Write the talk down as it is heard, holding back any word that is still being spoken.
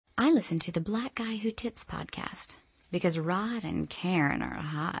I listen to the Black Guy Who Tips podcast because Rod and Karen are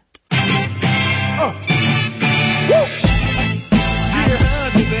hot. I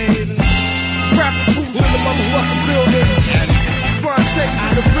love you, baby. Rapper Pools in the motherfucking building. Fontaines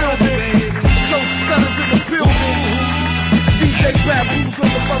in the building. Joe Scudder's in the building. DJ Baboos on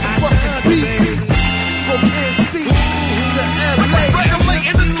the motherfucking beat. From NC to LA. Regulate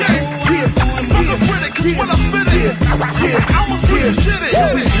in this game. Here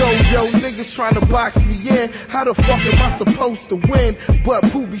we go, yo, niggas trying to box me in. How the fuck am I supposed to win? But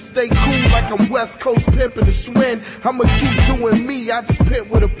Poobie stay cool like I'm West Coast pimping the Schwinn. I'ma keep doing me, I just pimp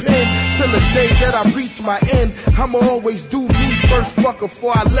with a pen till the day that I reach my end. I'ma always do me first, fucker,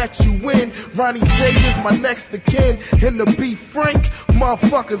 before I let you win. Ronnie J is my next of kin. And to be frank,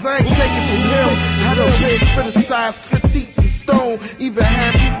 motherfuckers, I ain't taking from him. I done been criticized, critique the stone. Even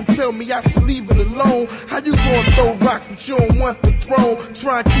had people tell me I should leave it alone. How you gonna throw rocks but you don't want the throne?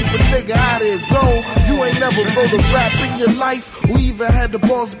 Try and keep a nigga out of his zone. You ain't never wrote a rap in your life, or even had the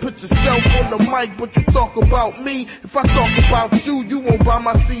balls to put yourself on the mic. But you talk about me. If I talk about you, you won't buy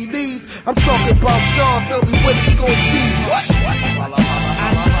my CDs. I'm talking about y'all, tell me what it's gonna be. What?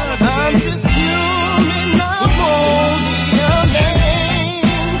 I'm just human, I'm only a man.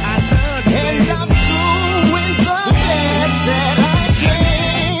 And I'm doing the best that I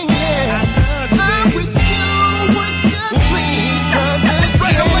can, yeah. I wish you would just please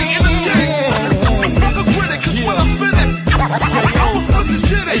understand. Motherfuckers with it, 'cause when I'm spinning,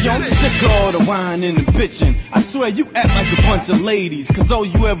 Hey, yo, I'm sick of all the wine and the bitching. I swear you act like a bunch of ladies, 'cause all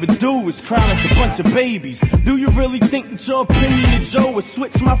you ever do is cry like a bunch of babies. Do you really think that your opinion is Joe would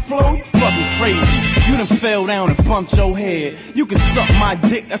switch my flow? You fucking crazy. You done fell down and bumped your head. You can suck my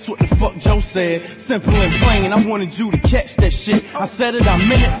dick, that's what the fuck Joe said. Simple and plain, I wanted you to catch that shit. I said it, I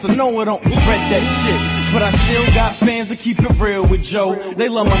meant it, so no, I don't regret that shit. But I still got fans that keep it real with Joe. They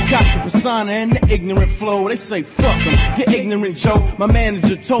love my cocky persona and the ignorant flow. They say fuck him, get ignorant Joe. My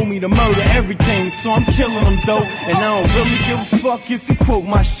manager told me to murder everything, so I'm killing them though. And I don't really give a fuck if you quote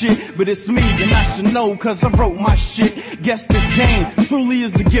my shit, but it's me and I should know 'cause I wrote my shit. Guess this game truly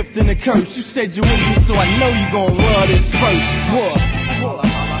is the gift and the curse. You said you with me, so I know you gon' love this first. What?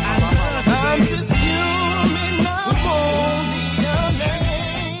 I'm just human, I'm only a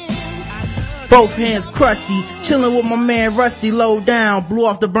man. Both hands crusty, chilling with my man Rusty, low down, blew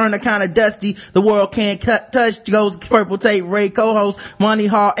off the burner kinda dusty. The world can't touch, goes Purple Tape, Ray co-host, Money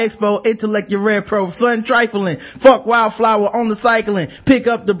Hall Expo, Intellect your Red Pro, Sun Trifling, fuck Wildflower on the cycling, pick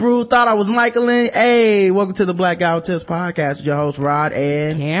up the brew, thought I was Michaelin. Hey, welcome to the Black Guy Who Tips podcast with your host Rod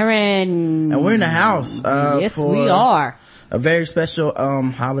and Karen. And we're in the house, yes, we are. A very special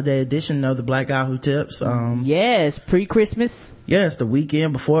holiday edition of the Black Guy Who Tips. Yes, pre-Christmas. Yes, the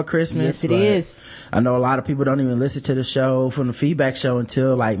weekend before Christmas. Yes, it is. I know a lot of people don't even listen to the show from the feedback show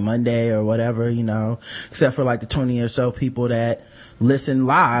until like Monday or whatever, you know, except for like the 20 or so people that listen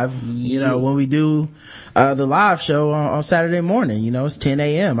live, you know, when we do the live show on Saturday morning. You know, it's 10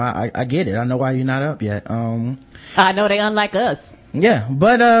 a.m. I get it. I know why you're not up yet. I know they unlike us. Yeah,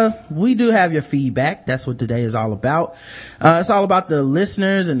 but we do have your feedback. That's what today is all about. It's all about the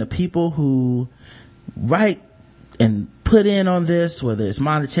listeners and the people who write and put in on this, whether it's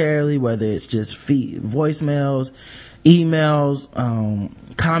monetarily, whether it's just voicemails, emails,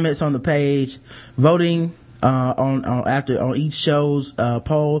 comments on the page, voting on each show's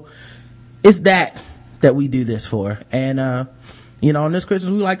poll. It's that we do this for. And you know, on this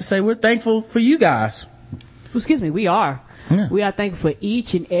Christmas we like to say we're thankful for you guys. Excuse me, we are. Yeah. We are thankful for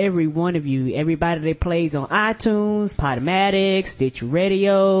each and every one of you. Everybody that plays on iTunes, Podomatic, Stitcher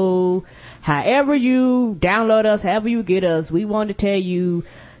Radio, however you download us, however you get us, we want to tell you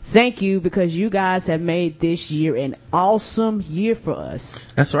thank you, because you guys have made this year an awesome year for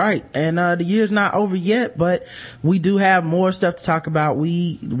us. That's right. And the year's not over yet, but we do have more stuff to talk about.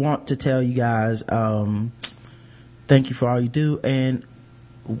 We want to tell you guys thank you for all you do, and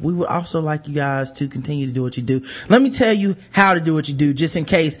we would also like you guys to continue to do what you do. Let me tell you how to do what you do, just in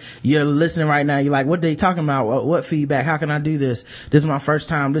case you're listening right now. You're like, what are they talking about? What feedback? How can I do this? This is my first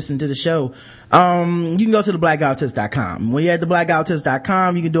time listening to the show. You can go to the blackguywhotips.com. When you're at the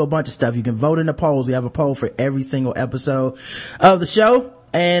blackguywhotips.com, you can do a bunch of stuff. You can vote in the polls. We have a poll for every single episode of the show.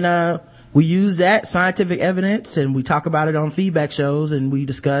 And, we use that scientific evidence and we talk about it on feedback shows, and we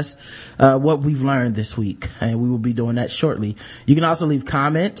discuss what we've learned this week, and we will be doing that shortly. You can also leave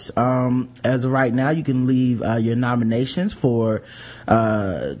comments. As of right now, you can leave your nominations for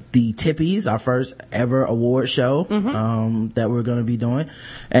the Tippies, our first ever award show that we're going to be doing,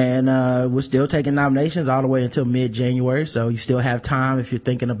 and we're still taking nominations all the way until mid-January, so you still have time if you're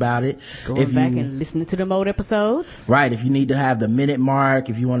thinking about it. Going back and listening to them old episodes. Right. If you need to have the minute mark,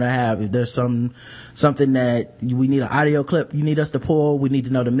 if you want to have, if there's something that we need an audio clip you need us to pull, we need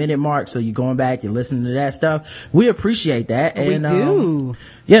to know the minute mark, so you're going back, you're listening to that stuff. We appreciate that. And, we do.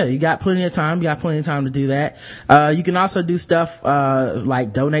 Yeah, you got plenty of time. You got plenty of time to do that. You can also do stuff,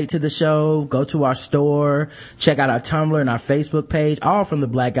 like donate to the show, go to our store, check out our Tumblr and our Facebook page, all from the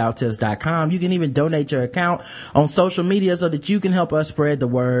blackouttips.com. You can even donate your account on social media so that you can help us spread the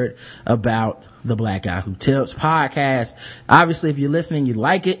word about the Black Guy Who Tips podcast. Obviously, if you're listening, you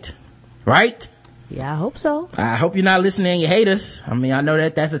like it, right? Yeah, I hope so. I hope you're not listening and you hate us. I mean, I know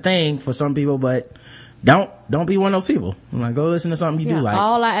that that's a thing for some people, but don't be one of those people. Like, go listen to something you do like.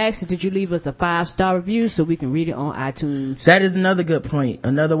 All I ask is that you leave us a 5-star review so we can read it on iTunes. That is another good point.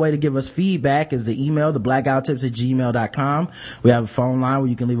 Another way to give us feedback is the email, theblackouttips@gmail.com. We have a phone line where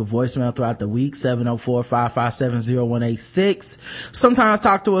you can leave a voicemail throughout the week, 704-557-0186. Sometimes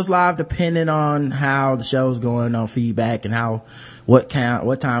talk to us live depending on how the show's going on feedback and what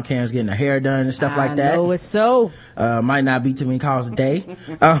time Karen's getting her hair done and stuff like that. I know it's so. Might not be too many calls a day.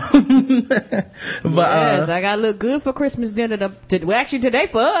 But yes, I gotta look good for Christmas dinner. Well, actually today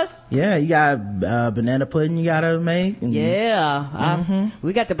for us. Yeah, you got banana pudding you gotta make. And,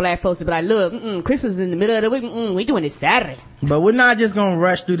 we got the black folks to be like, look, Christmas is in the middle of the week. We doing it Saturday. But we're not just gonna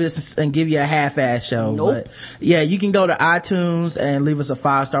rush through this and give you a half-ass show. Nope. But yeah, you can go to iTunes and leave us a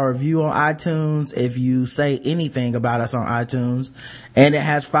 5-star review on iTunes. If you say anything about us on iTunes and it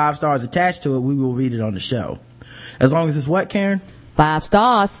has 5 stars attached to it, we will read it on the show. As long as it's what, Karen? 5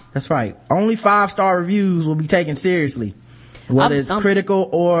 stars. That's right. Only 5-star reviews will be taken seriously, whether it's critical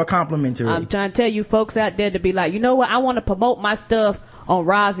or complimentary. I'm trying to tell you folks out there to be like, you know what, I want to promote my stuff on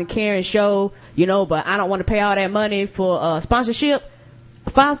Roz and Karen show, but I don't want to pay all that money for sponsorship.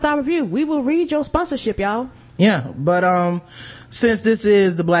 A 5-star review. We will read your sponsorship, y'all. Yeah, but since this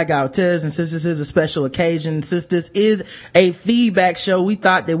is the Blackout Tips, and since this is a special occasion, since this is a feedback show, we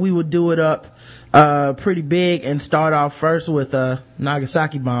thought that we would do it up pretty big and start off first with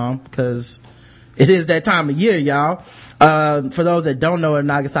Nagasaki bomb, because it is that time of year, y'all. For those that don't know what a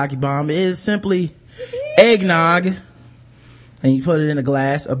Nagasaki bomb is, simply eggnog, and you put it in a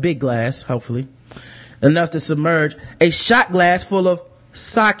glass, a big glass, hopefully, enough to submerge a shot glass full of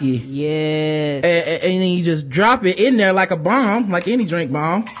sake. Yes. And then you just drop it in there like a bomb, like any drink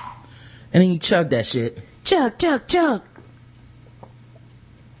bomb, and then you chug that shit. Chug, chug, chug.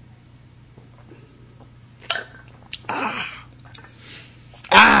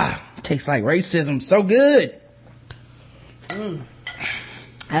 Tastes like racism. So good.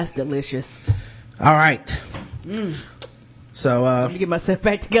 That's delicious. All right. So let me get myself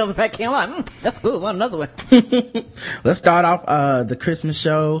back together if I can. That's good. Want another one. Let's start off the Christmas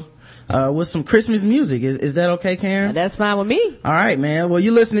show with some Christmas music. Is that okay, Karen? That's fine with me. All right, man. Well,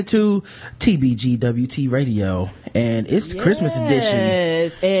 you're listening to TBGWT Radio, and it's the Christmas edition.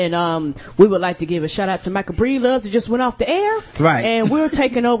 Yes, and we would like to give a shout out to Michael Breedlove that just went off the air. Right. And we're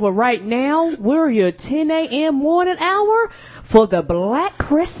taking over right now. We're your 10 a.m. morning hour for the Black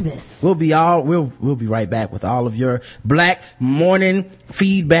Christmas. We'll be right back with all of your Black morning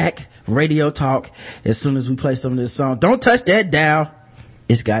feedback radio talk as soon as we play some of this song. Don't touch that dial.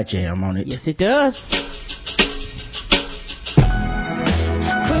 It's got jam on it. Yes, it does.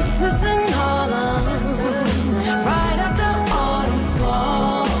 Christmas in Harlem, right after autumn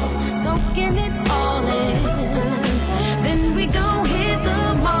falls, soaking it all in. Then we gon' hit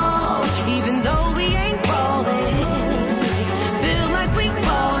the mall, even though we ain't ballin'. Feel like we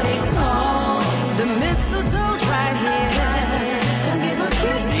bought it all. The mistletoe's right here. Come give a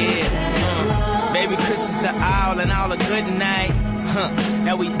kiss to Santa. Baby, Christmas the owl and all a good night.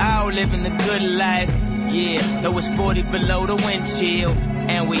 Now we all living the good life. Yeah, though it's 40 below the wind chill,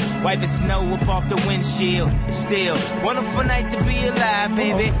 and we wiping snow up off the windshield. Still, wonderful night to be alive,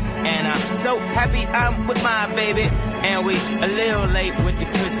 baby. And I'm so happy I'm with my baby. And we a little late with the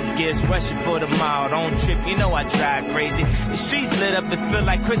Christmas gifts, rushing for the mall. Don't trip, you know I drive crazy. The streets lit up, it feel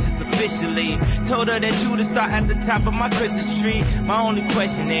like Christmas officially. Told her that you to start at the top of my Christmas tree. My only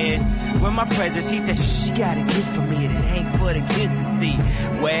question is, when my presents, she said, shh, you got a gift for me that ain't for the kids to see.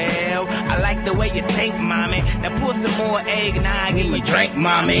 Well, I like the way you think, mommy. Now pour some more eggnog in your drink,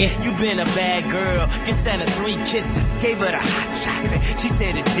 mommy. You been a bad girl, get Santa 3 kisses. Gave her the hot chocolate, she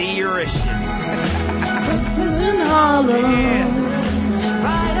said it's delicious. Christmas in Harlem,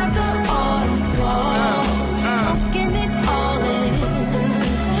 right after autumn falls, soaking it all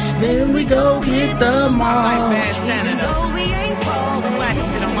in. Then we go get the mall. Even though we ain't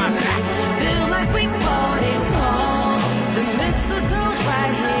ballin', feel like we bought it all. The mistletoe's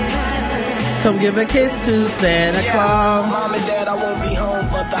right here. Come give a kiss to Santa Claus. Mom and Dad, I won't be home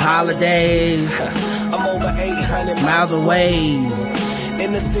for the Holidays. I'm over 800 Miles away.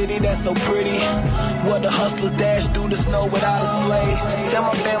 in the city that's so pretty, where the hustlers dash through the snow without a sleigh. Tell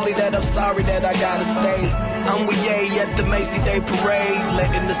my family that I'm sorry that I gotta stay. I'm with Ye at the Macy Day Parade,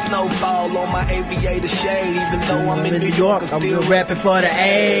 letting the snow fall on my aviator shade. Even though I'm in New York, I'm still rapping for the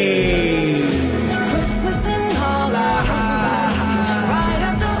A. Christmas in Harlem, right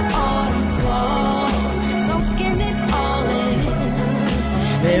after autumn falls, soaking it all in.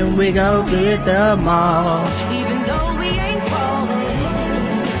 Then we go get the mall. Even though we ain't ballin',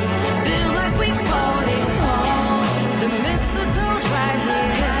 feel like we bought it all. The mistletoe's right here.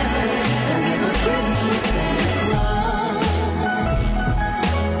 Come give a kiss to Santa Claus.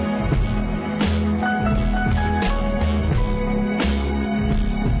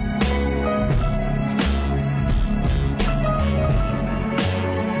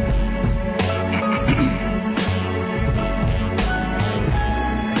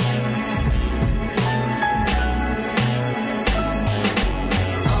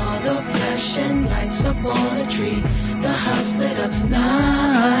 All the flashing lights up on a tree, the house lit up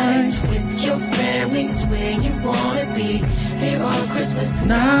nice. With your family, it's where you wanna be. Here on Christmas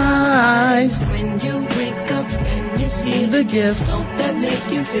Night. when you wake up and you see The gifts. so that make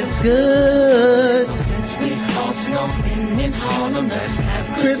you feel Good. So since we all snowing in Harlem, let's have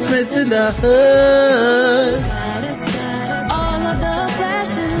Christmas in the hood. all of the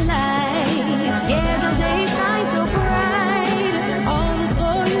flashing lights, yeah, though they shine so bright. All is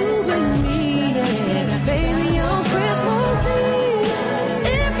for you and me, yeah, baby, on Christmas Eve.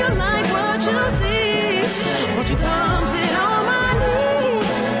 If you like what you see, won't you come sit on my knee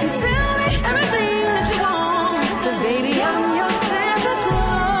and tell me everything that you want? 'Cause baby, I'm your Santa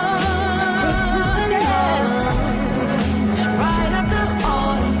Claus. Christmas in Harlem, right after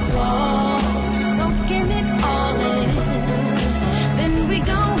autumn falls, soaking it all in. Then we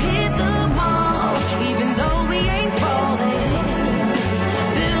gon' hit the mall, even though we ain't ballin'.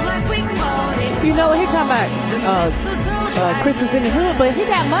 Feel like we bought it. You know, he talking about Christmas in the hood, but he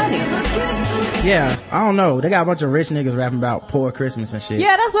got money. Yeah, I don't know. They got a bunch of rich niggas rapping about poor Christmas and shit.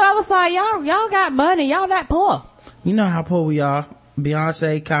 Yeah, that's what I was like. Y'all got money. Y'all not poor. You know how poor we are.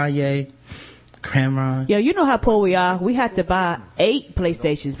 Beyonce, Kanye, Cameron. Yeah, you know how poor we are. We had to buy 8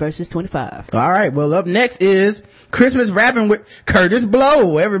 PlayStations versus 25. All right, well, up next is Christmas rapping with Curtis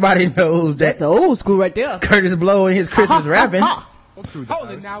Blow. Everybody knows that. That's old school right there. Curtis Blow and his Christmas rapping.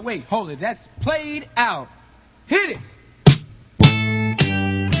 Hold it now, wait, hold it. That's played out. Hit it.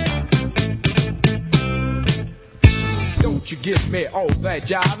 Don't you give me all that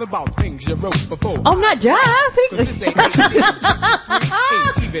jive about things you wrote before. I'm not jive. This ain't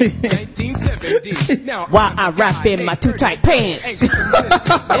even 1970. Now While I rap in my 2 tight pants.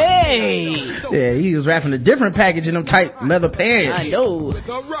 Hey, Yeah, he was rapping a different package in them tight leather pants. I know.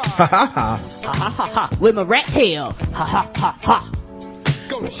 Ha ha ha. Ha ha ha ha. With my rat tail. Ha ha ha ha.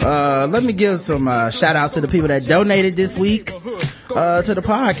 Let me give some shout outs to the people that donated this week to the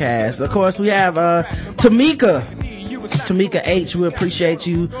podcast. Of course, we have Tamika H. We appreciate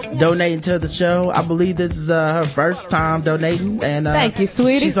you donating to the show. I believe this is her first time donating, and Thank you,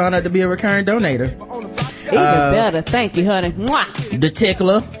 sweetie. she's honored to be a recurring donator. Even better. Thank you, honey. Mwah. The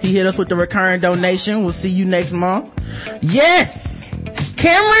Tickler, he hit us with the recurring donation. We'll see you next month. Yes,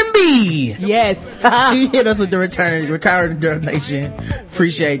 Cameron B. Yes. He hit us with the recurring donation.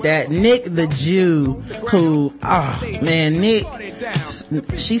 Appreciate that. Nick the Jew, who, Nick,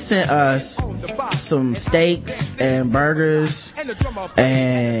 she sent us some steaks and burgers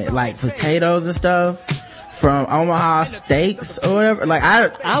and like potatoes and stuff from Omaha Steaks or whatever. Like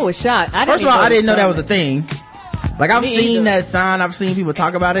I was shocked. First of all, I didn't know that was a thing. Like I've Me seen either. that sign. I've seen people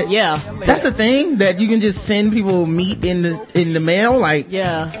talk about it. Yeah. That's a thing that you can just send people meat in the mail. Like,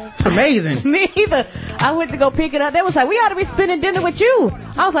 Yeah. it's amazing. Me either. I went to go pick it up. They was like, we ought to be spending dinner with you.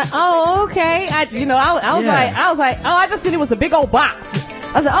 I was like, oh, okay. I was like, oh, I just seen it was a big old box.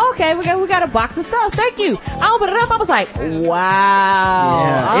 I was like, oh, okay, we got a box of stuff. Thank you. I opened it up. I was like,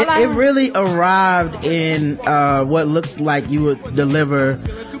 wow. Yeah, it really arrived in what looked like you would deliver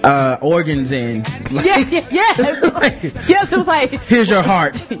organs in. Like, yes, it was like, here's your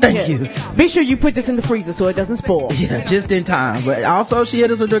heart. Thank you. Be sure you put this in the freezer so it doesn't spoil. Yeah, just in time. But also, she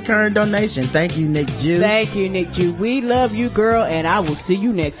hit us with a recurring donation. Thank you, Nick Jew. Thank you, Nick Jew. We love you, girl, and I will see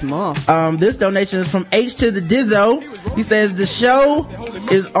you next month. This donation is from H to the Dizzo. He says the show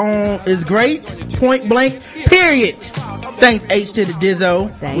is great, point blank, period. Thanks, H to the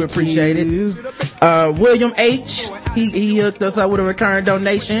Dizzo. We appreciate it. William H, he hooked us up with a recurring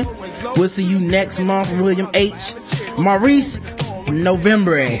donation. We'll see you next month, William H. Maurice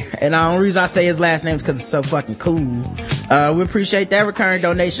November, and the only reason I say his last name is because it's so fucking cool. We appreciate that recurring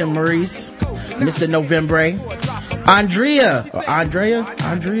donation, Maurice, Mr. November. Andrea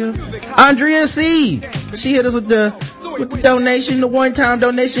C, she hit us with the donation, the one-time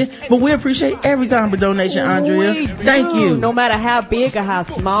donation, but we appreciate every time a donation, Andrea. Thank you. No matter how big or how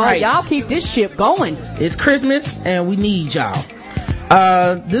small, right. Y'all keep this ship going. It's Christmas and we need y'all.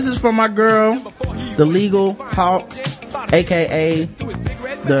 This is for my girl, the Legal Hawk, aka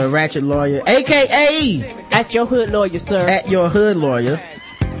the Ratchet Lawyer, aka At Your Hood Lawyer, sir. At Your Hood Lawyer,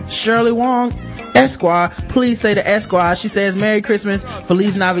 Shirley Wong, Esquire. Please say the Esquire. She says, Merry Christmas,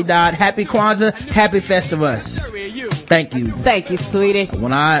 Feliz Navidad, Happy Kwanzaa, Happy Festivus. Thank you. Thank you, sweetie.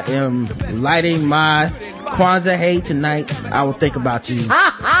 When I am lighting my Kwanzaa hay tonight, I will think about you.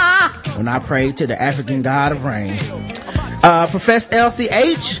 When I pray to the African god of rain. Professor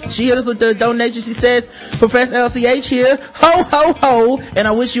LCH, she hit us with the donation. She says, Professor LCH here, ho ho ho, and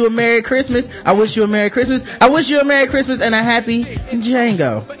I wish you a Merry Christmas. I wish you a Merry Christmas. I wish you a Merry Christmas and a Happy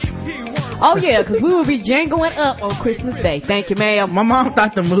Django. Oh yeah, because we will be jangoing up on Christmas Day. Thank you, ma'am. My mom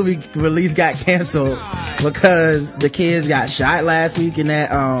thought the movie release got canceled because the kids got shot last week in that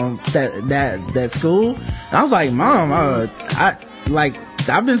school. And I was like, Mom,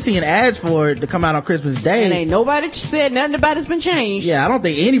 I've been seeing ads for it to come out on Christmas Day. And ain't nobody said nothing about it's been changed. Yeah, I don't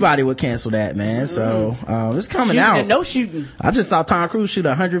think anybody would cancel that, man. So, it's coming out. And no shooting. I just saw Tom Cruise shoot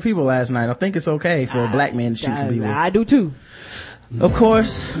 100 people last night. I think it's okay for a black man to shoot some people. I do too. Of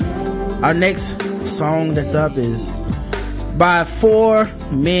course, our next song that's up is by 4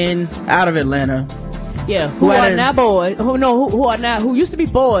 men out of Atlanta. Yeah, who used to be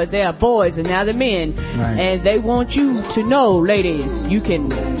boys. They are boys and now they're men. Right. And they want you to know, ladies, you can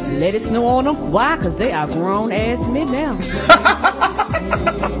let it snow on them. Why? Because they are grown ass men now.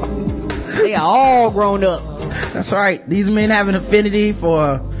 They are all grown up. That's right. These men have an affinity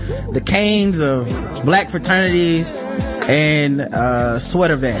for the canes of black fraternities and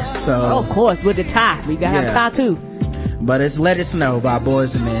sweater vests. So, of course, with the tie. We gotta have tie too. But it's Let It Snow by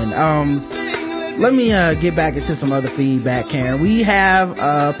Boys and Men. Let me get back into some other feedback, Karen. We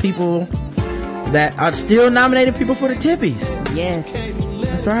have people that are still nominating people for the Tippies. Yes.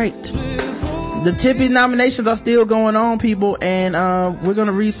 That's right. The Tippy nominations are still going on, people, and we're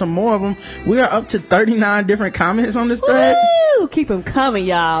gonna read some more of them. We are up to 39 different comments on this thread. Woo! Keep them coming,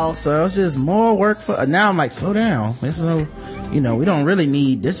 y'all. So it's just more work for now. I'm like, slow down. There's no, we don't really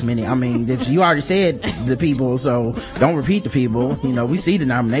need this many. I mean, if you already said the people, so don't repeat the people. We see the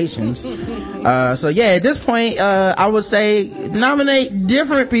nominations. So yeah, at this point, I would say nominate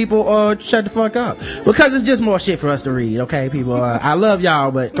different people or shut the fuck up, because it's just more shit for us to read. Okay, people. I love y'all,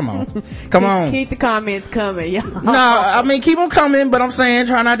 but come on. Keep the comments coming, y'all. No, I mean, keep them coming, but I'm saying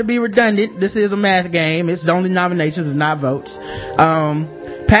try not to be redundant. This is a math game. It's only nominations, it's not votes.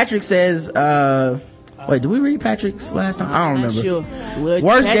 Patrick says, wait, did we read Patrick's last time? I don't remember. Sure.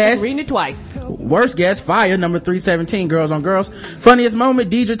 Worst guess. Reading it twice. Worst guess, fire, number 317, Girls on Girls. Funniest moment,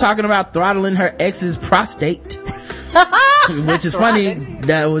 Deidre talking about throttling her ex's prostate. Which is funny.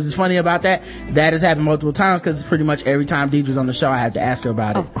 That was funny about that. That has happened multiple times, because pretty much every time Deidre's on the show, I have to ask her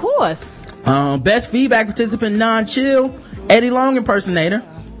about it. Of course. Best feedback participant, non-chill, Eddie Long impersonator.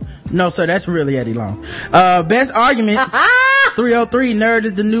 No, sir, that's really Eddie Long. Best argument, 303, nerd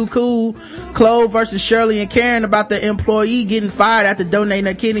is the new cool. Clove versus Shirley and Karen about the employee getting fired after donating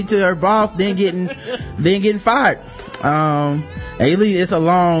a kidney to her boss, then getting fired. It's a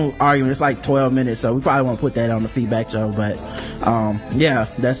long argument. It's like 12 minutes, so we probably won't put that on the feedback show, but yeah,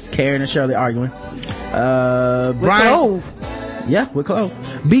 that's Karen and Shirley arguing. Brian, Clove. Yeah, with Clove.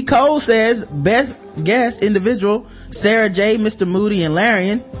 B. Cole says best guest individual, Sarah J, Mr. Moody, and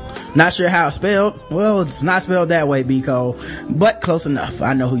Larian. Not sure how it's spelled. Well, it's not spelled that way, B. Cole, but close enough.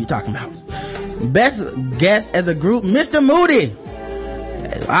 I know who you're talking about. Best guest as a group, Mr. Moody.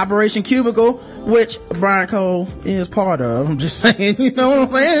 Operation Cubicle, which Brian Cole is part of. I'm just saying, you know what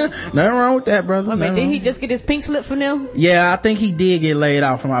I'm saying? Nothing wrong with that, brother. I mean, Nothing did wrong. he just get his pink slip from them? Yeah, I think he did get laid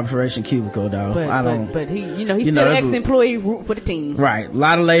out from Operation Cubicle, though. But he, he's still an ex-employee root for the team. Right. A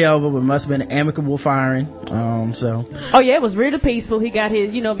lot of layover, but must have been an amicable firing. Oh yeah, it was really peaceful. He got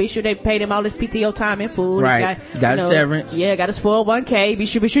his, be sure they paid him all his PTO time and food. Right. Got his severance. Yeah, got his 401k. Be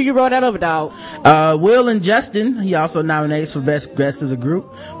sure you roll that over, dog. Will and Justin, he also nominates for Best Guest as a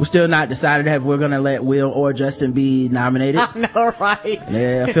Group. We're still not decided if we're gonna let Will or Justin be nominated. I know, right?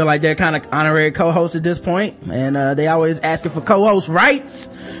 Yeah, I feel like they're kind of honorary co-hosts at this point, and they always asking for co-host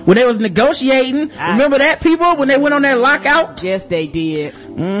rights when they was negotiating. Remember that, people, when they went on that lockout? Yes, they did.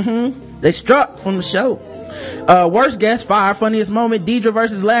 They struck from the show. Worst guest fire, funniest moment, Deidre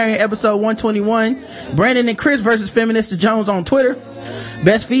versus Larry in episode 121. Brandon and Chris versus Feminist Jones on Twitter.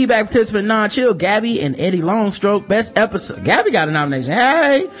 Best feedback participant, non-chill, Gabby and Eddie Longstroke. Best episode, Gabby got a nomination.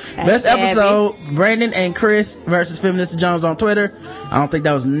 Hey, best Gabby. episode, Brandon and Chris versus Feminist Jones on Twitter. I don't think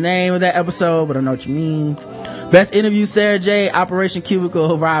that was the name of that episode, but I know what you mean. Best interview, Sarah J, Operation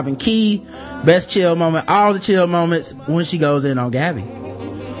Cubicle, Rob and Key. Best chill moment, all the chill moments when she goes in on Gabby.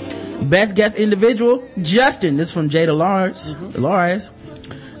 Best guest individual, Justin. This is from Jada Lawrence.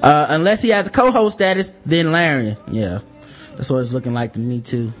 Unless he has a co-host status, then Larry. Yeah, that's what it's looking like to me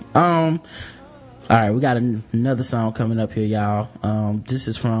too. All right, we got another song coming up here, y'all. This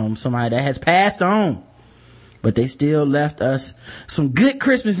is from somebody that has passed on, but they still left us some good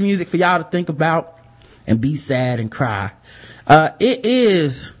Christmas music for y'all to think about and be sad and cry. It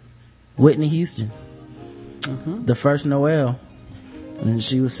is Whitney Houston, the first Noel. And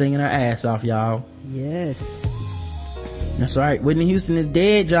she was singing her ass off, y'all. Yes. That's right. Whitney Houston is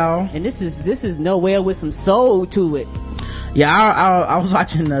dead, y'all. And this is Noel with some soul to it. Yeah, I was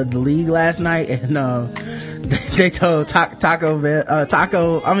watching the league last night, and they told Rafi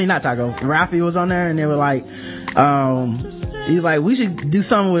was on there, and they were like, he's like, we should do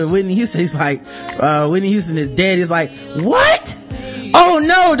something with Whitney Houston. He's like, Whitney Houston is dead. He's like, what? Oh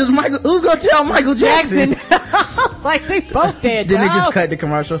no, who's gonna tell Michael Jackson? Like, they both dead. Then they just cut the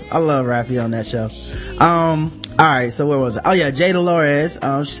commercial. I love Rafi on that show. Alright, so where was it? Oh yeah, Jada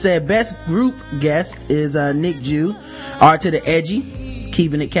Lorez. She said best group guest is Nick Jew, R to the Edgy,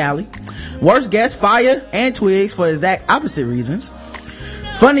 keeping it Cali. Worst guest, Fire and Twigs for exact opposite reasons.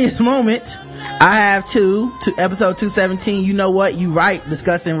 Funniest moment, I have two to episode 217, You Know What, You Right,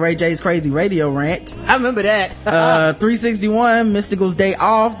 discussing Ray J's crazy radio rant. I remember that. 361, Mystical's Day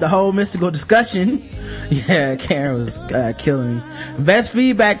Off, the whole mystical discussion. Yeah, Karen was killing me. Best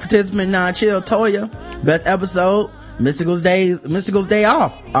feedback participant, non-chill, Toya. Best episode, Mystical's Day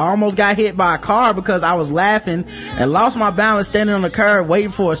Off. I almost got hit by a car because I was laughing and lost my balance standing on the curb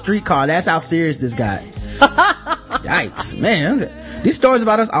waiting for a streetcar. That's how serious this got. Yikes, man. These stories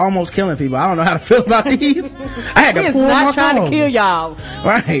about us almost killing people. I don't know how to feel about these. I had to pull my not trying phone. to kill y'all.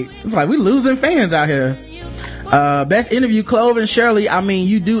 Right. It's like we losing fans out here. Best interview, Clove and Shirley. I mean,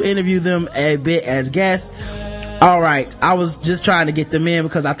 you do interview them a bit as guests. All right. I was just trying to get them in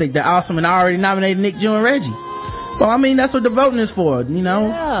because I think they're awesome, and I already nominated Nick, Jew, and Reggie. Well, I mean, that's what the voting is for, you know?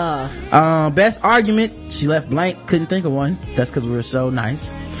 Yeah. Best argument, she left blank, couldn't think of one. That's because we were so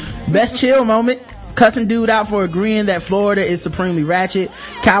nice. Best chill moment, cussing dude out for agreeing that Florida is supremely ratchet.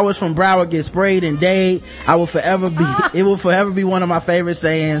 Cowards from Broward get sprayed and dayed. It will forever be one of my favorite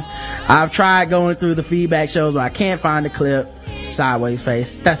sayings. I've tried going through the feedback shows, but I can't find the clip. Sideways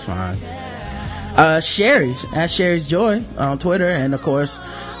face. That's fine. Sherry, at Sherry's Joy on Twitter, and of course,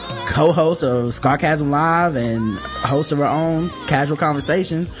 co-host of Scarcasm Live and host of her own Casual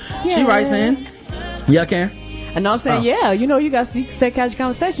Conversation. Yeah. She writes in. Yeah, Karen? I know I'm saying, yeah, you say Casual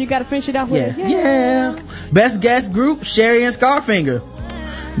Conversation, you gotta finish it out with yeah. Best guest group, Sherry and Scarfinger.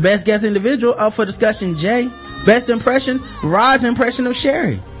 Best guest individual, up for discussion, Jay. Best impression, Rod's impression of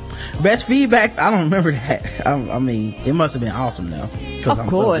Sherry. Best feedback, I don't remember that. I mean, it must have been awesome now. Of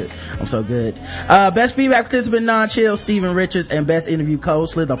course. I'm so good. Best feedback participant, non-chill, Steven Richards, and best interview, Cole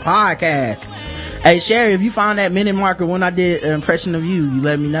Slither podcast. Hey, Sherry, if you find that minute marker when I did an impression of you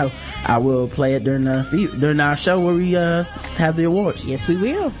let me know. I will play it during our show where we have the awards. Yes, we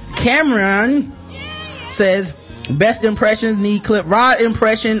will. Cameron says best impressions need clip. Raw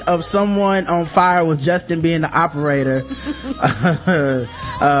impression of someone on fire with Justin being the operator.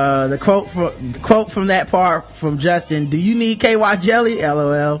 The quote from that part from Justin, do you need KY jelly?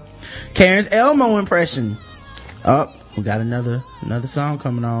 LOL. Karen's Elmo impression. Oh, we got another song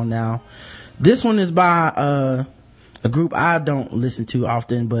coming on now. This one is by a group I don't listen to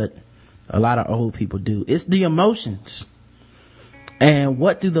often, but a lot of old people do. It's The Emotions. And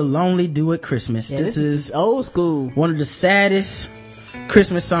What Do the Lonely Do at Christmas? Yeah, this is old school. One of the saddest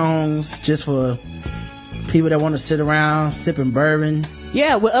Christmas songs just for people that want to sit around sipping bourbon.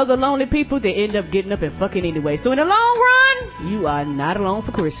 Yeah, with other lonely people, they end up getting up and fucking anyway. So in the long run, you are not alone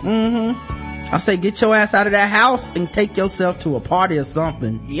for Christmas. I say get your ass out of that house and take yourself to a party or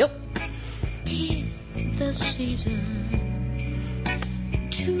something. Yep. Tis the season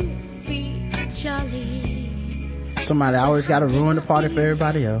to be jolly. Somebody always got to ruin the party for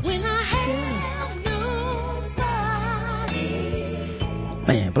everybody else. When I have nobody.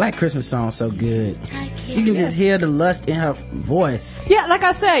 Man, Black Christmas song's so good. You can just hear the lust in her voice. Yeah, like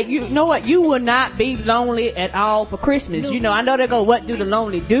I said, you know what? You will not be lonely at all for Christmas. You know, I know they go, what do the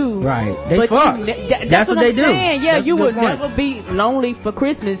lonely do? Right. They but fuck. That's what they I'm do. saying. Yeah, That's you a good would point. never be lonely for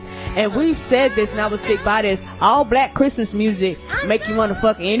Christmas. And we've said this, and I would stick by this. All Black Christmas music make you want to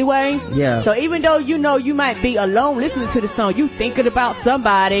fuck anyway. Yeah. So even though you know you might be alone listening to the song, you thinking about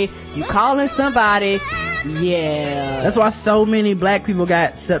somebody, you calling somebody. Yeah. That's why so many black people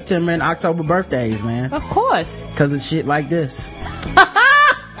got September and October birthdays, man. Of course. Cause of shit like this.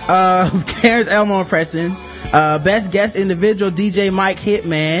 Karen's Elmo impression. Best guest individual, DJ Mike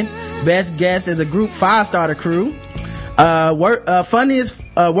Hitman. Best guest is a group 5-starter crew.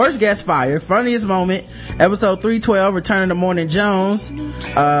 Worst guest fire. Funniest moment, episode 312, Return of the Morning Jones.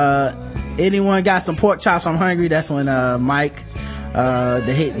 Anyone got some pork chops? I'm hungry. That's when DJ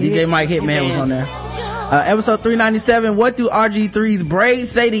Mike Hitman was on there. Episode 397, what do RG3's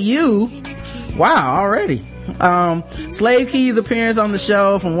braids say to you? Wow, already. Slave Key's appearance on the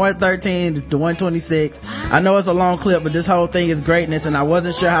show from 113 to 126. I know it's a long clip, but this whole thing is greatness, and I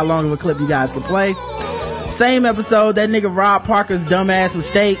wasn't sure how long of a clip you guys could play. Same episode, that nigga Rob Parker's dumbass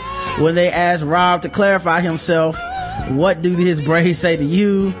mistake when they asked Rob to clarify himself. What do his braids say to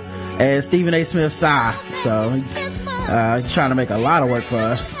you? And Stephen A. Smith sigh. So he's trying to make a lot of work for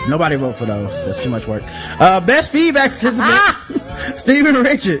us. Nobody vote for those. That's too much work. Best feedback participant, Stephen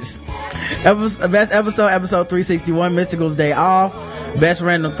Richards. Best episode 361, Mystical's Day Off. Best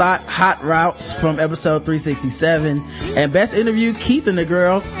random thought, Hot Routes from episode 367. And best interview, Keith and the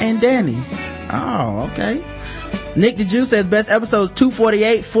Girl and Danny. Oh, okay. Nick the Jew says best episodes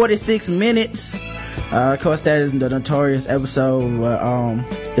 248, 46 minutes. Of course, that is the notorious episode where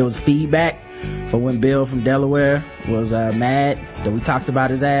it was feedback for when Bill from Delaware was mad that we talked about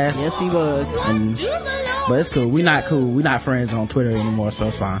his ass. Yes, he was. But it's cool. We not friends on Twitter anymore, so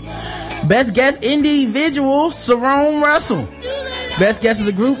it's fine. Best guest individual, Sarone Russell. Best guest is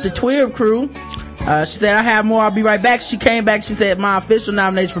a group, the Twib Crew. She said, I have more, I'll be right back. She came back, she said, my official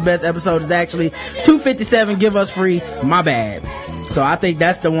nomination for best episode is actually 257, Give Us Free, My Bad. So I think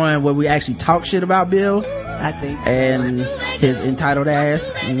that's the one where we actually talk shit about Bill. I think so. And his entitled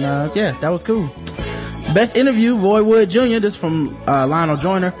ass. And, yeah, that was cool. Best interview, Roy Wood Jr., this from Lionel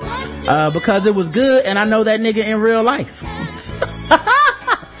Joyner. Because it was good and I know that nigga in real life.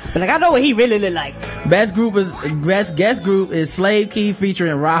 But like, I know what he really look like. Best guest group is Slave Key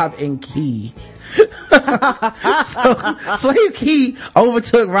featuring Rob and Key. So Slave Key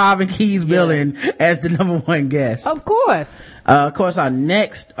overtook Rob and Key's billing as the number one guest. Of course. Of course, our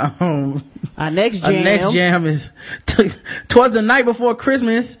next jam is Twas the Night Before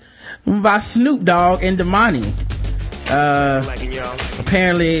Christmas by Snoop Dogg and Damani.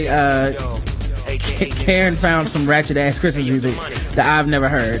 Apparently, Karen found some ratchet ass Christmas music that I've never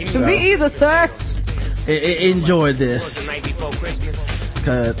heard. So Me either, sir. Enjoyed this.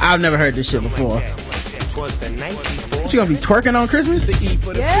 Cause I've never heard this shit before. What, you gonna be twerking on Christmas?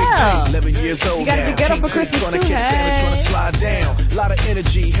 Yeah. You gotta be get up for Christmas too, hey.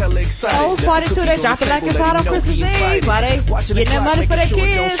 Those party too, they drop it like it's hot on Christmas Eve. Why they getting that money for their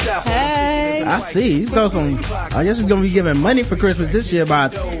kids? Hey. I see. I guess we're gonna be giving money for Christmas this year by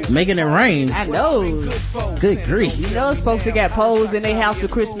making it rain. I know. Good grief. You know those folks that got poles in their house for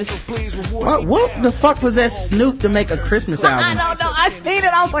Christmas. What the fuck possessed Snoop to make a Christmas album? I don't know. I seen it.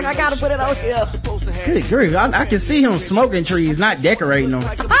 I was like, I gotta put it on here. Good grief. I can see him smoking trees, not decorating them.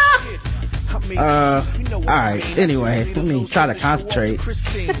 Alright, anyway, let me try to concentrate.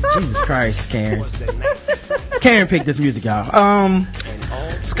 Jesus Christ, Karen. Karen picked this music, y'all.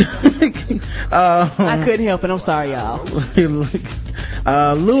 I couldn't help it. I'm sorry, y'all.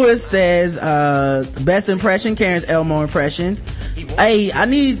 Lewis says, best impression, Karen's Elmo impression. Hey, I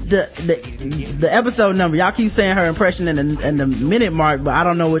need the episode number. Y'all keep saying her impression in the minute mark, but I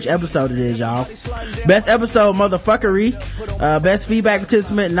don't know which episode it is, y'all. Best episode, Motherfuckery. Best feedback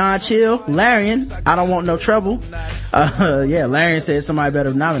participant, Non-Chill. Larian, I Don't Want No Trouble. Yeah, Larian says somebody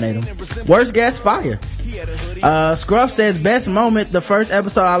better nominate him. Worst guest, Fire. Scruff says best moment, the first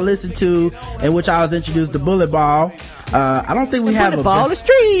episode I listened to in which I was introduced to Bullet Ball. I don't think we have a ball of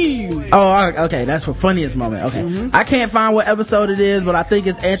stream. Oh, okay, that's for funniest moment. Okay. I can't find what episode it is, but I think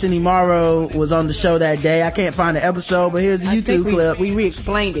it's Anthony Morrow was on the show that day. I can't find the episode, but here's a YouTube clip. We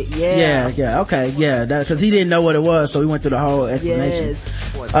re-explained it. Yeah, okay, yeah, because he didn't know what it was, so we went through the whole explanation.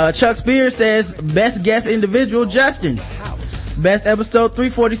 Yes. Chuck Spears says best guest individual, Justin. Best episode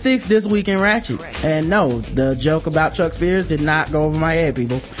 346 this week in Ratchet. And no, the joke about Chuck Spears did not go over my head,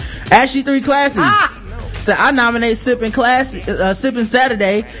 people. Ashley 3 Classy. So I nominate Sippin'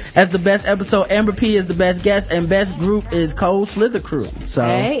 Saturday as the best episode. Amber P is the best guest, and best group is Cold Slither Crew. So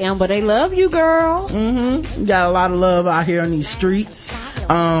hey, Amber, they love you, girl. You got a lot of love out here on these streets.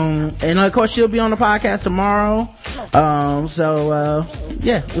 And of course she'll be on the podcast tomorrow.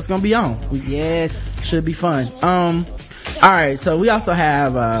 Yeah, it's gonna be on. Yes, should be fun. Alright, so we also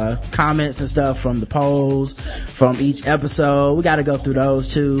have comments and stuff from the polls from each episode. We gotta go through those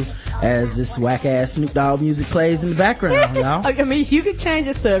too as this whack ass Snoop Dogg music plays in the background, y'all. I mean, you can change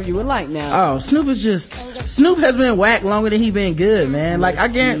it so if you would like now. Oh, Snoop has been whack longer than he been good, man. Like I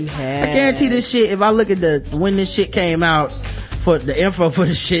guarantee this shit, if I look at when this shit came out, for the info for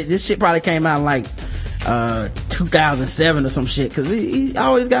the shit, this shit probably came out in like 2007 or some shit, because he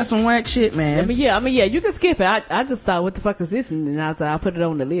always got some whack shit, man. I mean, yeah, you can skip it. I just thought, what the fuck is this? And I thought I'll put it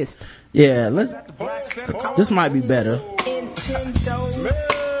on the list. Yeah, this might be better.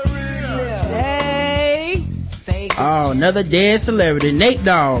 Hey. Oh, another dead celebrity, Nate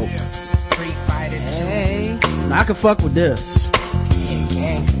Dogg. Hey. I can fuck with this.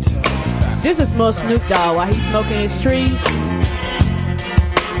 This is more Snoop Dogg while he's smoking his trees.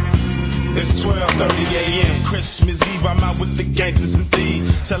 It's 12:30 a.m. Christmas Eve. I'm out with the gangsters and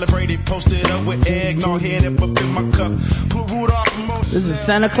thieves. Celebrated, posted up with eggnog, head up in my cup. Put Rudolph. This is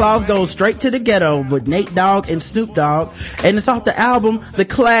Santa Claus Goes Straight to the Ghetto with Nate Dogg and Snoop Dogg, and it's off the album, the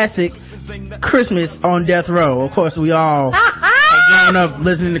classic Christmas on Death Row. Of course, we all grown up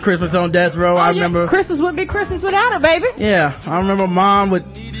listening to Christmas on Death Row. I remember Christmas wouldn't be Christmas without it, baby. Yeah, I remember Mom would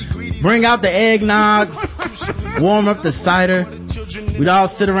bring out the eggnog, warm up the cider. We'd all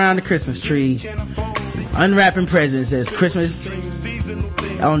sit around the Christmas tree, unwrapping presents as Christmas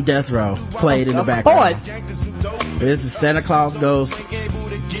on Death Row played in the background. This is Santa Claus Goes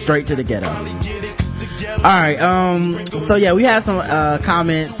Straight to the Ghetto. Alright, so yeah, we had some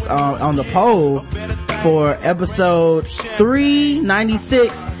comments on the poll for episode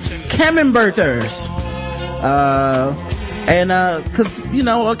 396, Camemberters. Cause,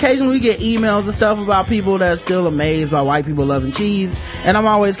 occasionally we get emails and stuff about people that are still amazed by white people loving cheese. And I'm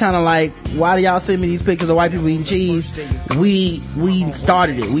always kind of like, why do y'all send me these pictures of white people eating cheese? We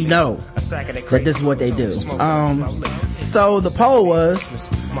started it. We know that this is what they do. So the poll was,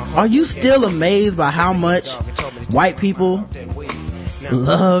 are you still amazed by how much white people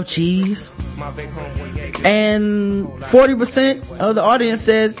love cheese? And 40% of the audience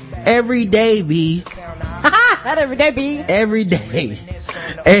says, every day, B. Not every day, B. Every day.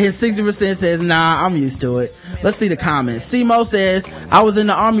 And 60% says, nah, I'm used to it. Let's see the comments. Simo says, I was in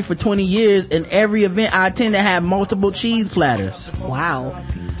the army for 20 years and every event I attended had multiple cheese platters. Wow.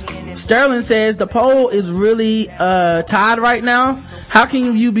 Sterling says, the poll is really tied right now. How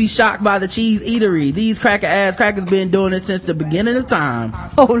can you be shocked by the cheese eatery? These crackers been doing it since the beginning of time.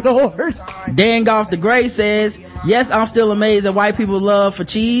 Oh Lord. Dan Goff the Gray says, yes, I'm still amazed at white people's love for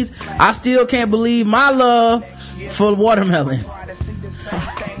cheese. I still can't believe my love for watermelon.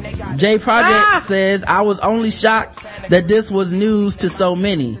 J Project says, I was only shocked that this was news to so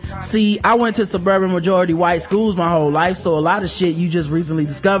many. See, I went to suburban majority white schools my whole life, so a lot of shit you just recently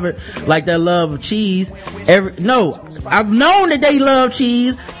discovered, like their love of cheese. No, I've known that they love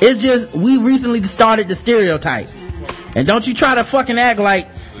cheese. It's just, we recently started the stereotype. And don't you try to fucking act like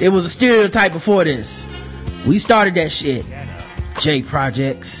it was a stereotype before this. We started that shit. J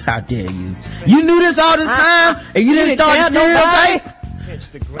Projects, how dare you? You knew this all this time and you didn't start the stereotype?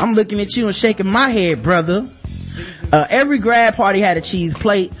 I'm looking at you and shaking my head, brother. Every grad party had a cheese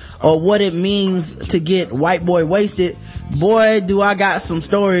plate, or what it means to get white boy wasted. Boy, do I got some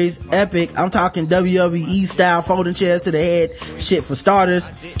stories. Epic. I'm talking WWE style folding chairs to the head shit for starters.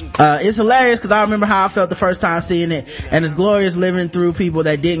 It's hilarious because I remember how I felt the first time seeing it, and it's glorious living through people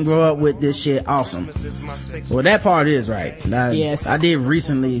that didn't grow up with this shit. Awesome. Well, that part is right. Yes. I did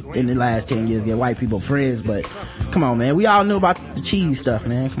recently in the last 10 years get white people friends, but come on, man. We all knew about the cheese stuff,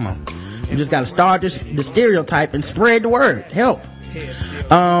 man. Come on. You just gotta start the stereotype and spread the word. Help.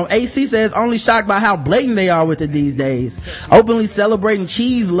 AC says, only shocked by how blatant they are with it these days. Openly celebrating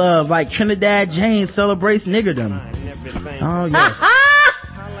cheese love like Trinidad James celebrates niggerdom. Oh yes.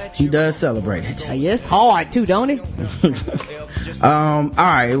 He does celebrate it. Yes, hard too, don't he? All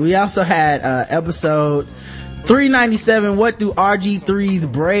right, we also had episode 397, what do RG3's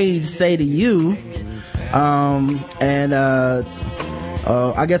braids say to you? I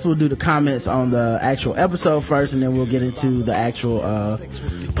guess we'll do the comments on the actual episode first, and then we'll get into the actual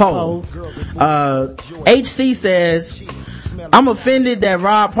poll. HC says, I'm offended that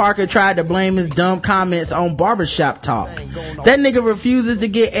Rob Parker tried to blame his dumb comments on barbershop talk. That nigga refuses to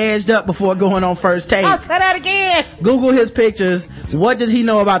get edged up before going on First Take. I'll cut out again. Google his pictures. What does he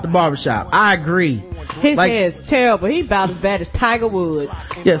know about the barbershop? I agree. His hair is terrible. He's about as bad as Tiger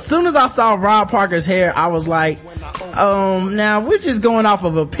Woods. Yeah, as soon as I saw Rob Parker's hair, I was like, now we're just going off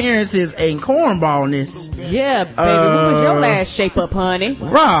of appearances and cornballness. Yeah, baby, what was your last shape up, honey?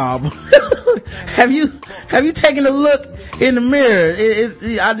 Rob, have you taken a look in the mirror?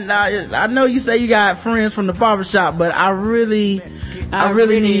 I know you say you got friends from the barbershop, but I really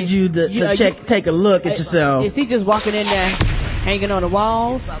need you to take a look at yourself. Is he just walking in there hanging on the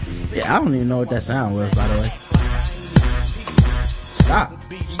walls? Yeah, I don't even know what that sound was, by the way. Stop.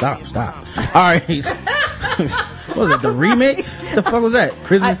 All right. What was it, the remix? The fuck was that?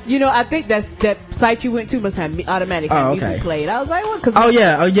 Christmas? I think that site you went to must have automatic music played. I was like, what? Oh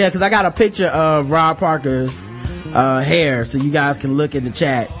yeah, because I got a picture of Rob Parker's hair, so you guys can look in the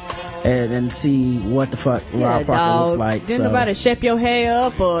chat and see what the fuck Rob Parker looks like. Didn't nobody shape your hair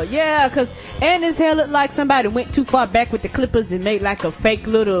up and his hair looked like somebody went too far back with the clippers and made like a fake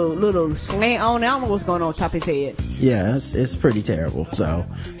little slant on. I don't know what's going on top of his head. Yeah, it's pretty terrible. So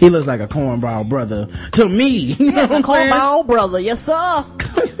he looks like a cornball brother to me. You know what I'm saying? Cornball brother, yes sir. All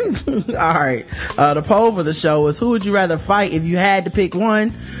right. The poll for the show is, who would you rather fight if you had to pick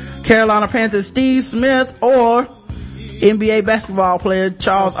one? Carolina Panthers Steve Smith or NBA basketball player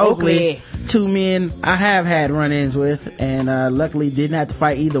Charles Oakley. Two men I have had run-ins with, and luckily didn't have to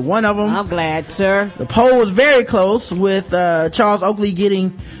fight either one of them. I'm glad, sir. The poll was very close, with Charles Oakley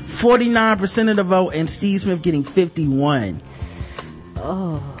getting 49% of the vote and Steve Smith getting 51%.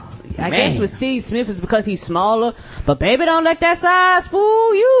 I guess with Steve Smith is because he's smaller, but baby, don't let that size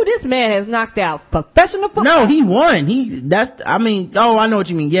fool you. This man has knocked out professional football. No, he won. I know what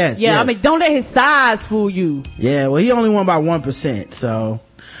you mean. Yes. Yeah, yes. Don't let his size fool you. Yeah, well, he only won by 1%. So,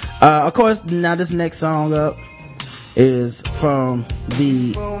 of course, now this next song up is from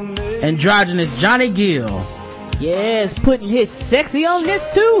the androgynous Johnny Gill. Yes, putting his sexy on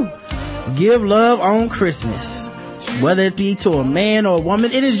this too. Give love on Christmas. Whether it be to a man or a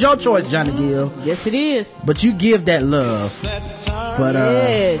woman, it is your choice, Johnny Gill. Yes, it is. But you give that love. But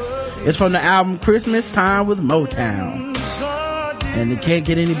yes. It's from the album Christmas Time with Motown. And it can't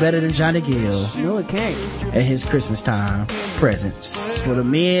get any better than Johnny Gill. No, it can't. At his Christmas time presents for the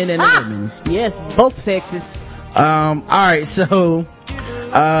men and the women. Yes, both sexes. Alright, so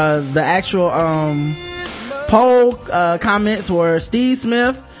the actual poll comments were Steve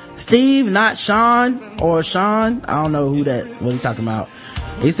Smith, Steve, not Sean, or Sean. I don't know what he's talking about.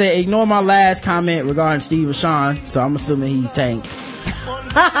 He said, ignore my last comment regarding Steve or Sean, so I'm assuming he tanked.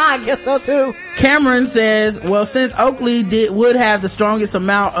 I guess so too. Cameron says, well, since Oakley would have the strongest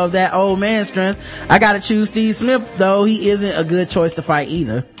amount of that old man strength, I gotta choose Steve Smith, though he isn't a good choice to fight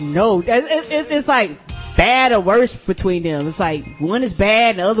either. No, it's like bad or worse between them. It's like one is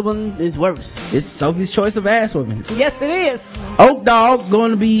bad and the other one is worse. It's Sophie's choice of ass whoopings. Yes, it is. Oak Dog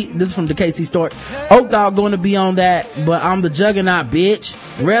going to be, this is from the KC Stort, Oak Dog going to be on that, but I'm the juggernaut, bitch.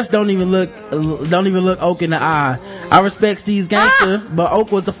 Refs don't even look Oak in the eye. I respect Steve's gangster, but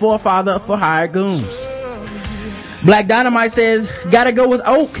Oak was the forefather for hired goons. Black Dynamite says, gotta go with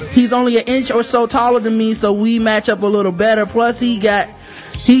Oak. He's only an inch or so taller than me, so we match up a little better. Plus he get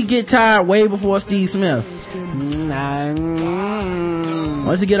tired way before Steve Smith.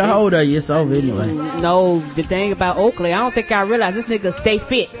 Once you get a hold of you, it's over anyway. No, the thing about Oakley, I don't think I realized this nigga stay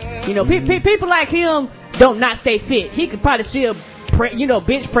fit. People like him don't not stay fit. He could probably still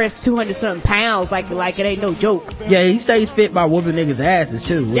bench press 200 something pounds like it ain't no joke. Yeah, he stays fit by whooping niggas' asses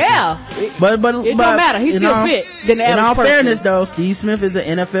too. Yeah, but it don't matter. He's still fit. Than the in all person. fairness, though, Steve Smith is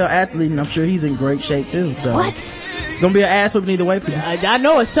an NFL athlete, and I'm sure he's in great shape too. So what? It's gonna be an ass whooping either way for you. I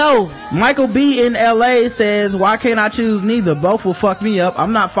know it. So Michael B in LA says, why can't I choose neither? Both will fuck me up.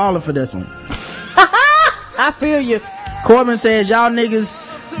 I'm not falling for this one. I feel you. Corbin says, y'all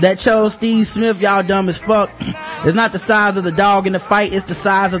niggas that chose Steve Smith, y'all dumb as fuck. It's not the size of the dog in the fight, it's the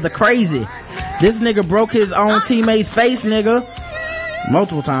size of the crazy. This nigga broke his own teammate's face, nigga,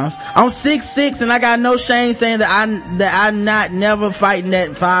 multiple times. I'm 6'6" and I got no shame saying that I not never fighting that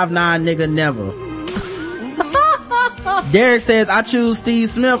 5'9" nigga, never. Derek says, I choose Steve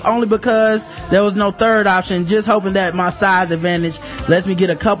Smith only because there was no third option, just hoping that my size advantage lets me get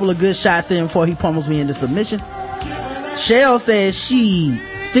a couple of good shots in before he pummels me into submission. Shell says, Steve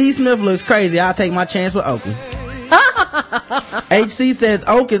Smith looks crazy, I'll take my chance with Oakley. HC says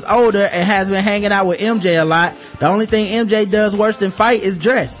Oak is older and has been hanging out with MJ a lot. The only thing MJ does worse than fight is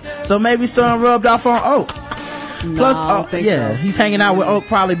dress, so maybe some rubbed off on Oak. Plus, he's hanging out with Oak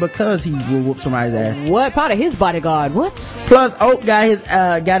probably because he will whoop somebody's ass. What? Part of his bodyguard. What? Plus, Oak got his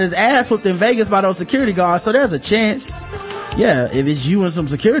ass whooped in Vegas by those security guards, so there's a chance. Yeah, if it's you and some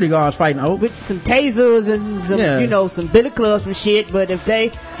security guards fighting Oak. With some tasers and some, some billy clubs and shit, but if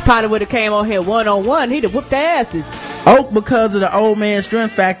they probably would have came on here one-on-one, he'd have whooped their asses. Oak, because of the old man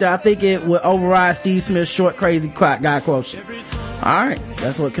strength factor, I think it would override Steve Smith's short, crazy guy quotient. Alright,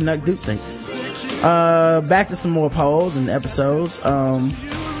 that's what Canuck Duke thinks. Back to some more polls and episodes.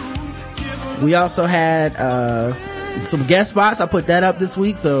 We also had some guest spots. I put that up this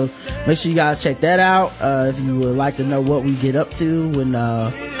week, so make sure you guys check that out if you would like to know what we get up to when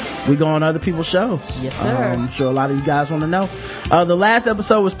we go on other people's shows. Yes, sir. I'm sure a lot of you guys want to know. The last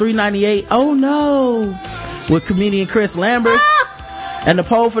episode was 398. Oh no, with comedian Chris Lambert. And the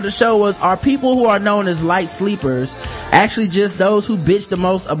poll for the show was, are people who are known as light sleepers actually just those who bitch the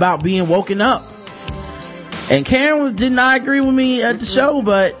most about being woken up? And Karen did not agree with me at the show,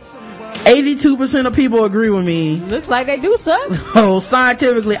 but 82% of people agree with me. Looks like they do, sir. So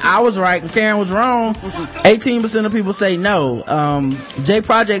scientifically, I was right and Karen was wrong. 18% of people say no. J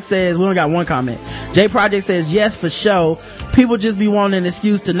Project says, we only got one comment. J Project says, yes, for sure. People just be wanting an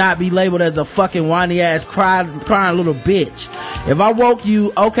excuse to not be labeled as a fucking whiny ass crying little bitch. If I woke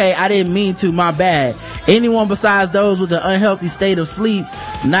you, okay, I didn't mean to, my bad. Anyone besides those with an unhealthy state of sleep,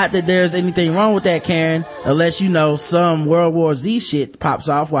 not that there's anything wrong with that, Karen, unless some World War Z shit pops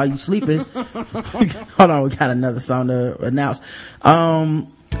off while you sleeping. Hold on, we got another song to announce.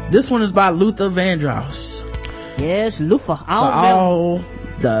 This one is by Luther Vandross. Yes, Luther. All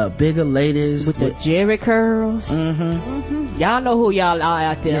the bigger ladies with the Jerry curls. Y'all know who y'all are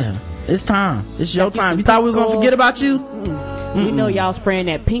out there. Yeah, it's time. It's your time. You thought we was gonna forget about you? We know y'all spraying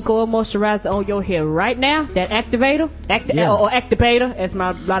that pink oil moisturizer on your hair right now. That activator, or activator, as a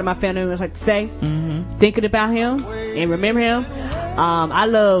lot of my family members like to say. Thinking about him and remember him. I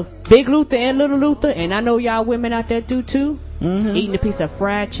love Big Luther and Little Luther, and I know y'all women out there do too. Eating a piece of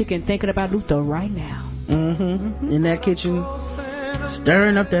fried chicken, thinking about Luther right now. In that kitchen,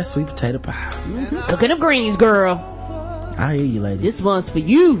 stirring up that sweet potato pie. Cooking up greens, girl. I hear you, lady. This one's for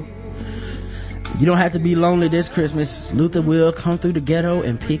you. You don't have to be lonely this Christmas. Luther will come through the ghetto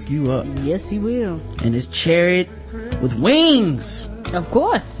and pick you up. Yes, he will. And his chariot with wings. Of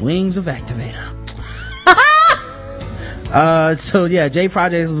course. Wings of Activator. So yeah, J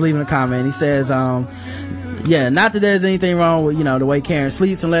Projects was leaving a comment. He says, not that there's anything wrong with, the way Karen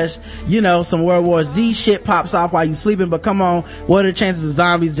sleeps, unless, some World War Z shit pops off while you sleeping, but come on, what are the chances of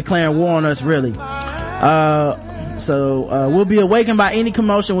zombies declaring war on us, really? We'll be awakened by any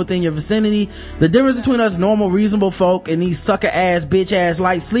commotion within your vicinity. The difference between us normal, reasonable folk and these sucker ass, bitch ass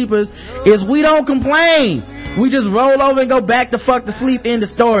light sleepers is we don't complain. We just roll over and go back the fuck to sleep. End the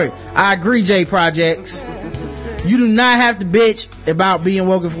story. I agree, J Projects. You do not have to bitch about being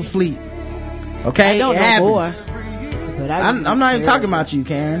woken from sleep. Okay? It happens. I'm not even talking about you,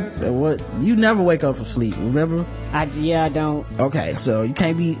 Karen. You never wake up from sleep, remember? I don't. Okay, so you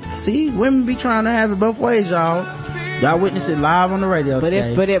can't women be trying to have it both ways, y'all witness it live on the radio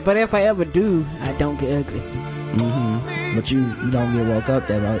today. But if I ever do, I don't get ugly. But you don't get woke up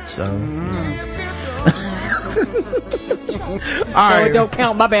that much, so all right, it don't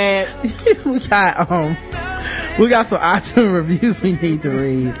count, my bad. We got some iTunes reviews we need to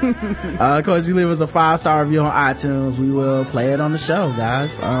read. Of course, you leave us a 5-star review on iTunes, we will play it on the show,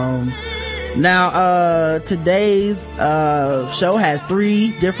 guys. Now, today's show has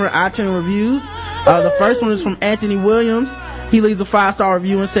 3 different iTunes reviews. The first one is from Anthony Williams. He leaves a 5-star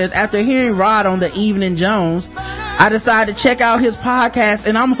review and says, after hearing Rod on the Evening Jones, I decided to check out his podcast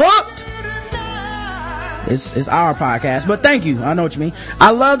and I'm hooked. It's our podcast, but thank you. I know what you mean.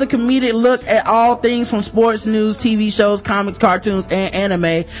 I love the comedic look at all things from sports, news, TV shows, comics, cartoons, and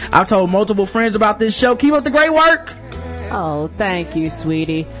anime. I've told multiple friends about this show. Keep up the great work. Oh, thank you,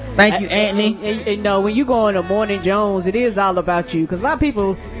 sweetie. Thank you, Anthony. And when you go on the Morning Jones, it is all about you, because a lot of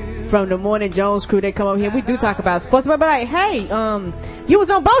people from the Morning Jones crew, they come up here, we do talk about sports, but like, hey, you was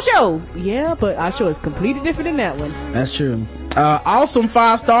on Bo's show. Yeah, but our show is completely different than that one. That's true. Awesome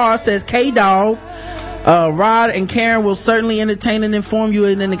 5-star says K-Dog. Rod and Karen will certainly entertain and inform you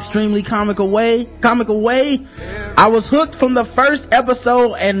in an extremely comical way. I was hooked from the first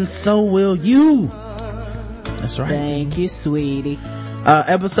episode, and so will you. That's right. Thank you, sweetie.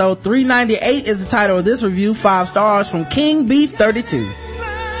 Episode 398 is the title of this review. 5 stars from King Beef 32.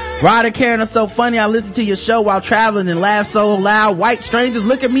 Rod and Karen are so funny. I listen to your show while traveling and laugh so loud. White strangers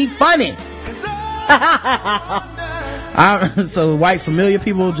look at me funny. So white familiar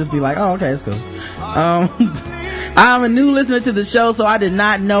people will just be like, oh, okay, that's cool. I'm a new listener to the show, so I did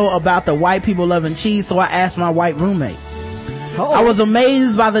not know about the white people loving cheese, so I asked my white roommate. Oh. I was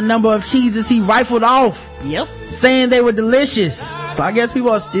amazed by the number of cheeses he rifled off. Yep. Saying they were delicious. So I guess people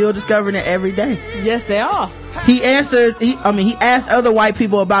are still discovering it every day. Yes, they are. He asked other white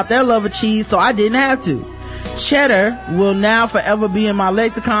people about their love of cheese, so I didn't have to. Cheddar will now forever be in my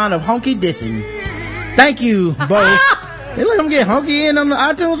lexicon of honky dissing. Thank you both. Hey, look, I'm getting honky in on the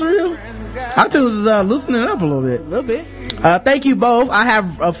iTunes review. iTunes is loosening it up a little bit. A little bit. Thank you both. I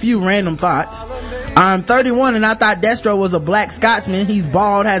have a few random thoughts. I'm 31 and I thought Destro was a black Scotsman. He's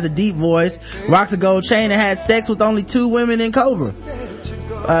bald, has a deep voice, rocks a gold chain, and had sex with only 2 women in Cobra.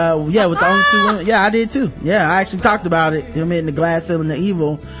 Yeah, with the only 2 women. Yeah, I did too. Yeah, I actually talked about it. Him in the glass ceiling, the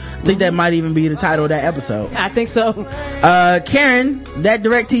evil. I think that might even be the title of that episode. I think so. Karen, that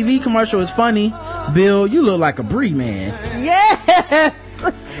DirecTV commercial is funny. Bill, you look like a Brie man. Yes!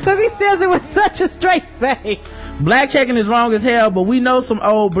 Because he says it with such a straight face. Black checking is wrong as hell, but we know some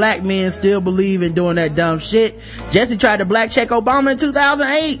old black men still believe in doing that dumb shit. Jesse tried to black check Obama in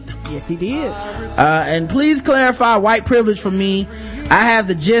 2008. Yes, he did. And please clarify white privilege for me. I have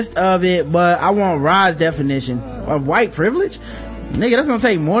the gist of it, but I want Rod's definition of white privilege. Nigga, that's gonna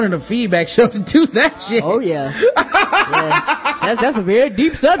take more than a feedback show to do that shit. Oh yeah. Yeah. That's a very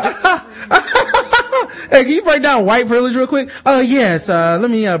deep subject. Hey, can you break down white privilege real quick? Yes, let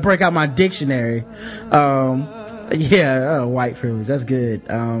me break out my dictionary. White privilege, that's good.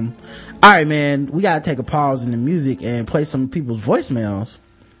 Alright, man, we gotta take a pause in the music and play some people's voicemails,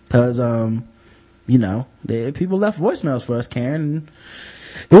 cause people left voicemails for us, Karen, and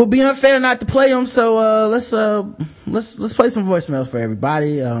it would be unfair not to play them, so let's play some voicemails for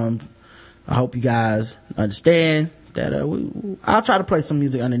everybody. I hope you guys understand that I'll try to play some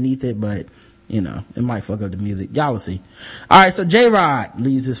music underneath it, but it might fuck up the music. Y'all will see. Alright, so J-Rod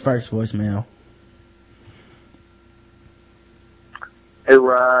leaves his first voicemail. Hey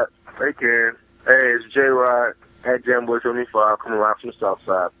Rod, hey Karen, hey, it's J-Rod at Jamboy75 coming live from the South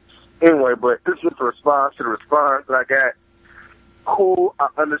Side. Anyway, but this is a response to the response that I got. Cool, I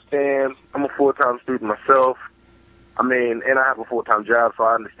understand. I'm a full-time student myself. I mean, and I have a full-time job, so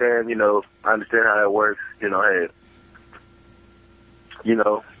I understand, I understand how that works.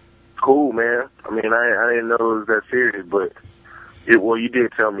 Cool, man. I mean, I didn't know it was that serious, but you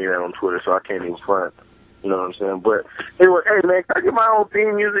did tell me that on Twitter, so I can't even front. You know what I'm saying? But anyway, hey man, can I get my own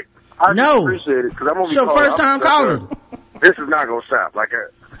theme music? I appreciate it because I'm gonna be. It's your first time calling. This is not gonna stop. Like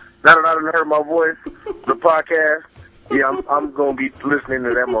now that I've heard my voice, the podcast. Yeah, I'm gonna be listening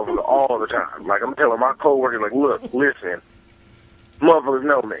to that motherfucker all the time. Like I'm telling my coworkers, like, look, listen, motherfuckers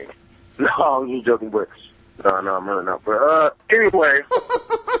know me. No, I'm just joking, but no, I'm really not. But anyway,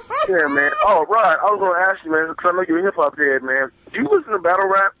 yeah, man. Oh, Rod, I was gonna ask you, man, because I know you're a hip hop head, man. Do you listen to battle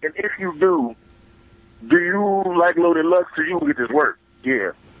rap? And if you do you like Loaded Lux? Because you will get this work.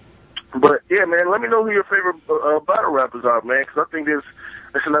 Yeah. But yeah, man, let me know who your favorite battle rappers are, man. Because I think it's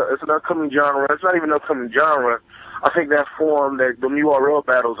an upcoming genre. It's not even an upcoming genre. I think that form, that the URL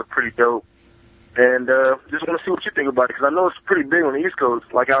battles are pretty dope. And just want to see what you think about it, because I know it's pretty big on the East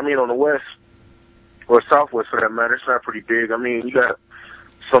Coast. Like, I mean, on the West, or Southwest for that matter, it's not pretty big. I mean, you got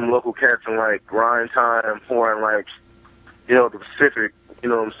some local cats in, like, Grind Time, or in, like, the Pacific,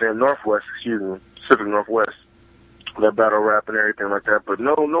 Northwest, Pacific Northwest, that battle rap and everything like that. But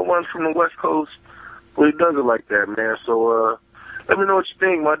no one from the West Coast really does it like that, man. So, let me know what you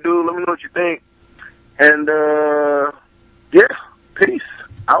think, my dude. Let me know what you think. And, yeah, peace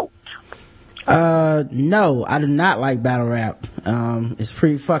out. No, I do not like battle rap. It's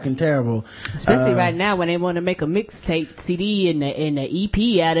pretty fucking terrible. Especially right now when they want to make a mixtape CD and the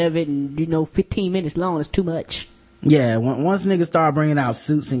EP out of it, and 15 minutes long is too much. Yeah, once niggas start bringing out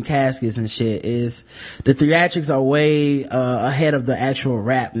suits and caskets and shit, the theatrics are way ahead of the actual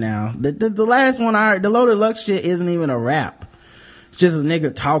rap now. The last one I heard, the Loaded Lux shit, isn't even a rap. It's just a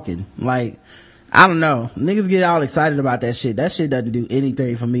nigga talking. Like, I don't know. Niggas get all excited about that shit. That shit doesn't do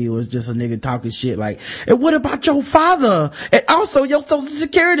anything for me. It was just a nigga talking shit like, and what about your father? And also your social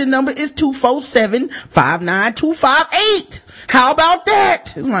security number is 247-59258. How about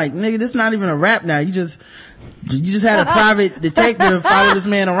that? It's like, nigga, this is not even a rap now. You just had a private detective follow this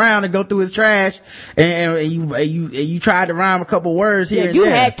man around and go through his trash, and you tried to rhyme a couple words here and there. You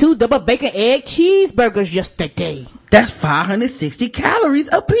had 2 double bacon egg cheeseburgers yesterday. That's 560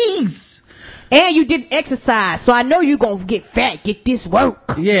 calories a piece. And you didn't exercise, so I know you gonna get fat. Get this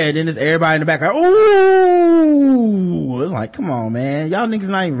work. Yeah, then there's everybody in the background. Ooh, it's like, come on, man, y'all niggas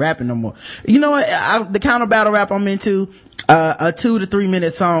not even rapping no more. You know what? The counter battle rap I'm into, a 2 to 3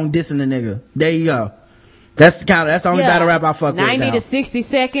 minute song dissing a nigga. There you go. That's the only battle rap I fuck with. 90 to 60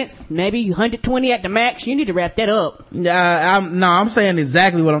 seconds, maybe 120 at the max. You need to wrap that up. I'm saying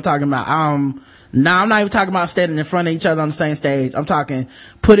exactly what I'm talking about. I'm not even talking about standing in front of each other on the same stage. I'm talking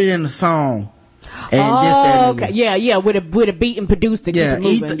put it in a song. And okay. Yeah, with a beat and produced to keep it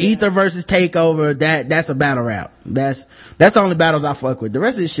moving. Ether versus Takeover, that's a battle rap. That's the only battles I fuck with. The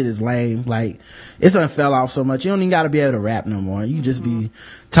rest of this shit is lame. Like, it's done fell off so much. You don't even gotta be able to rap no more. You just be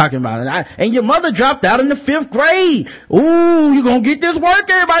talking about it. And your mother dropped out in the 5th grade. Ooh, you gonna get this work,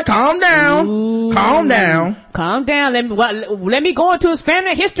 everybody. Calm down. Ooh. Calm down. Let me go into his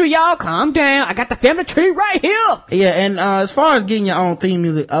family history, y'all. Calm down. I got the family tree right here. Yeah, and as far as getting your own theme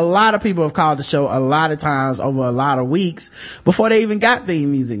music, a lot of people have called the show a lot of times over a lot of weeks before they even got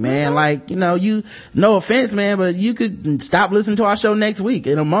theme music, man. Like, no offense, man, but you could stop listening to our show next week.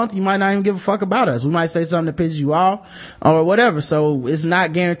 In a month, you might not even give a fuck about us. We might say something that pisses you off or whatever. So it's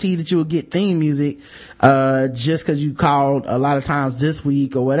not guaranteed that you will get theme music just because you called a lot of times this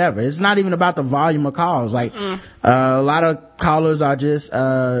week or whatever. It's not even about the volume of calls. Like, a lot of callers are just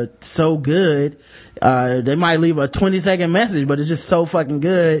so good. They might leave a 20-second message, but it's just so fucking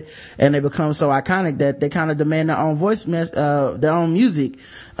good, and they become so iconic that they kind of demand their own voice, their own music,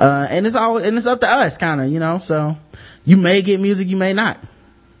 and it's up to us, kind of, so you may get music, you may not.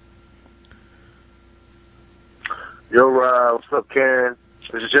 Yo, Rod, what's up, Ken?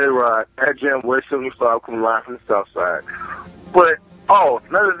 This is J Rod at Jam Way 75, coming live from the South Side. But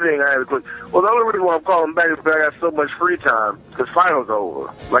another thing I had to click. Well, the only reason why I'm calling back is because I got so much free time. Because finals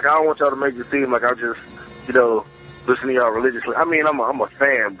over. Like, I don't want y'all to make it seem like I just, listen to y'all religiously. I mean, I'm a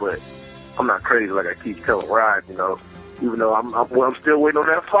fan, but I'm not crazy like I keep telling Rod, Even though I'm still waiting on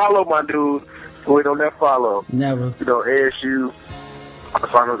that follow, my dude. Still waiting on that follow. Never. ASU, the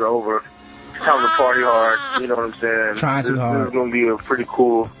finals are over. It's time to party hard. You know what I'm saying? Trying too hard. This is going to be a pretty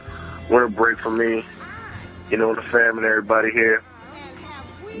cool winter break for me. The fam and everybody here.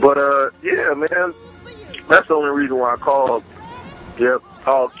 But, yeah, man, that's the only reason why I called. Yep.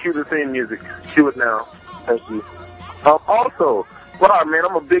 Cue the theme music. Cue it now. Thank you. Also, Rob, man,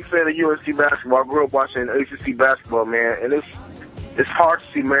 I'm a big fan of UNC basketball. I grew up watching ACC basketball, man, and it's hard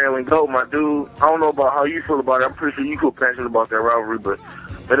to see Maryland go, my dude. I don't know about how you feel about it. I'm pretty sure you feel passionate about that rivalry, but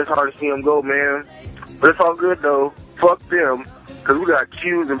it's hard to see them go, man. But it's all good, though. Fuck them, because we got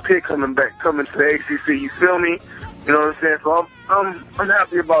Q's and Pitt coming to the ACC. You feel me? You know what I'm saying? So I'm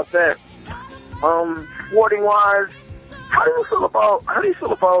happy about that. Sporting wise, how do you feel about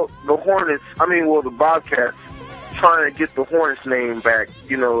the Hornets? The Bobcats trying to get the Hornets name back.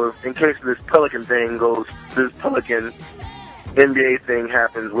 In case this Pelican NBA thing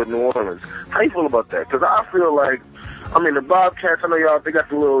happens with New Orleans. How do you feel about that? Because I feel like, the Bobcats, I know y'all, they got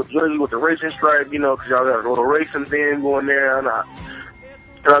the little jersey with the racing stripe, because y'all got a little racing thing going there, and I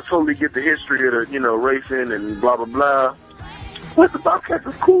totally get the history of the, racing and blah, blah, blah. But the Bobcats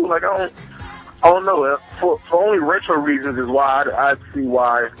is cool. Like, I don't know. For only retro reasons is why I'd see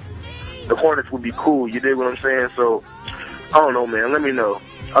why the Hornets would be cool. You dig what I'm saying? So, I don't know, man. Let me know.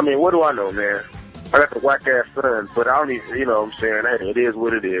 What do I know, man? I got the whack-ass Suns, but I don't even, what I'm saying? Hey, it is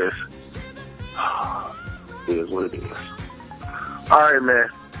what it is. It is what it is. All right, man.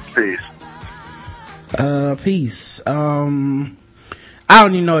 Peace. Peace. I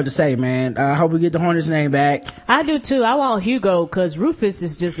don't even know what to say, man. I hope we get the Hornets name back. I do too. I want Hugo because Rufus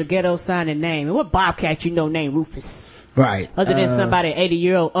is just a ghetto sounding name. And what Bobcat named Rufus? Right. Other than somebody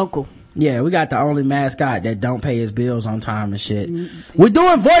 80-year-old uncle. Yeah, we got the only mascot that don't pay his bills on time and shit. We're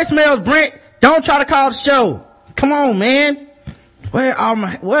doing voicemails, Brent. Don't try to call the show. Come on, man. Where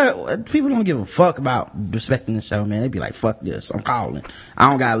people don't give a fuck about respecting the show, man. They be like, fuck this, I'm calling. I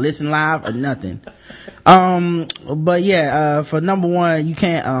don't gotta listen live or nothing. But yeah, for number one, you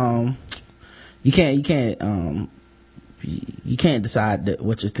can't decide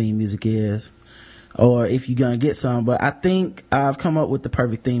what your theme music is or if you're gonna get some, but I think I've come up with the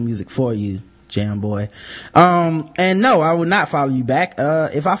perfect theme music for you, Jam Boy. And no, I will not follow you back.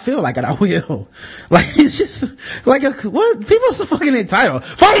 If I feel like it, I will. Like, it's just like what people are so fucking entitled.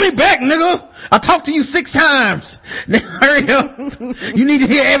 Follow me back, nigga. I talked to you 6 times. Hurry up. You need to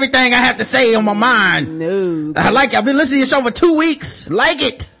hear everything I have to say on my mind. No. I've been listening to your show for 2 weeks. Like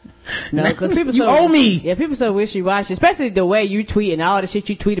it. No, because people You owe me. Yeah, people so wishy-washy, especially the way you tweet and all the shit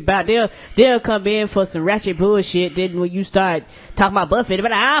you tweet about. They'll come in for some ratchet bullshit. Then when you start talking about Buffy, they'll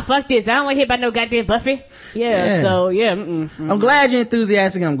be like, fuck this. I don't want to hear about no goddamn Buffy. Yeah. So yeah. I'm glad you're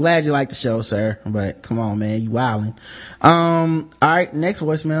enthusiastic. I'm glad you like the show, sir. But come on, man, you wildin'. All right, next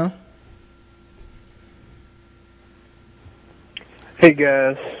voicemail. Hey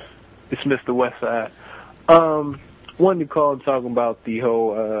guys, it's Mr. Westside. Wanted to call and talk about the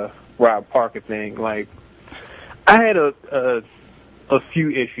whole Rob Parker thing. Like, I had a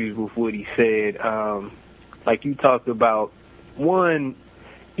few issues with what he said. Like you talked about, one,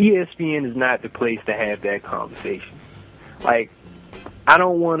 ESPN is not the place to have that conversation. Like, I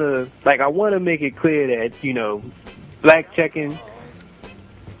don't want to. Like, I want to make it clear that black checking.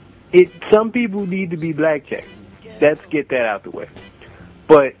 Some people need to be black checked. Let's get that out the way.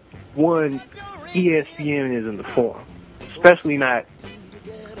 But one, ESPN isn't the forum, especially not,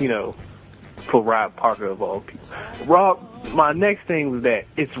 for Rob Parker of all people. My next thing was that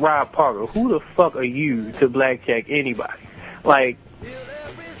it's Rob Parker. Who the fuck are you to black check anybody? Like,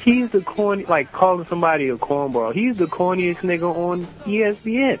 he's the corny, like calling somebody a cornball. He's the corniest nigga on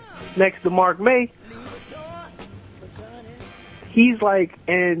ESPN next to Mark May. He's like,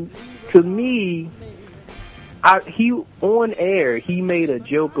 and to me, he on air, he made a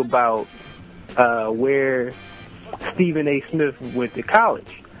joke about where Stephen A. Smith went to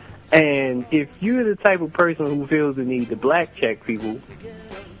college. And if you're the type of person who feels the need to black check people,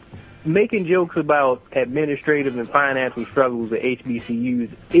 making jokes about administrative and financial struggles at HBCUs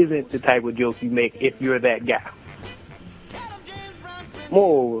isn't the type of joke you make if you're that guy.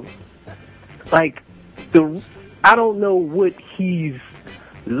 Moreover, like, I don't know what he's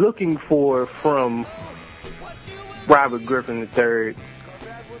looking for from Robert Griffin III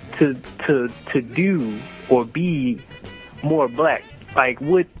to do or be more black. Like,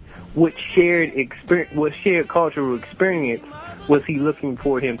 what shared cultural experience was he looking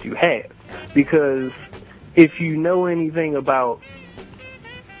for him to have? Because if you know anything about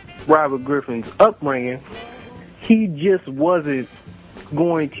Robert Griffin's upbringing, he just wasn't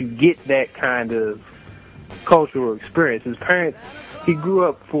going to get that kind of cultural experience. His parents, he grew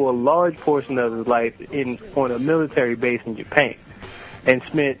up for a large portion of his life on a military base in Japan and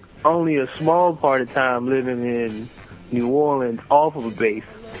spent only a small part of time living in New Orleans off of a base,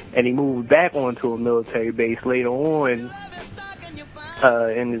 and he moved back onto a military base later on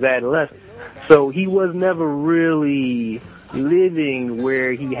in his adolescence. So he was never really living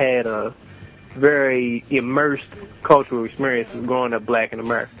where he had a very immersed cultural experience of growing up black in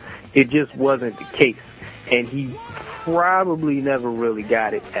America. It just wasn't the case. And he probably never really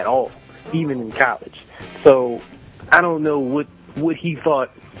got it at all, even in college. So I don't know what he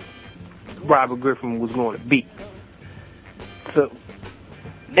thought Robert Griffin was going to be. So,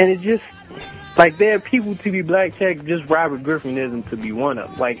 and it just, like, there are people to be black checked, just Robert Griffin isn't to be one of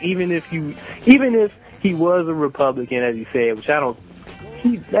them. Like, even if he was a Republican, as he said, which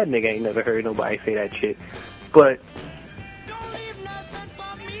that nigga ain't never heard nobody say that shit. But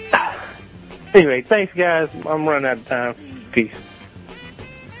anyway, thanks guys. I'm running out of time. Peace.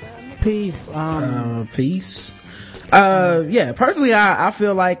 Peace. Peace. Yeah, personally, I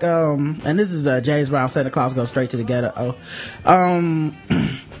feel like, and this is, James Brown, Santa Claus goes straight to the ghetto.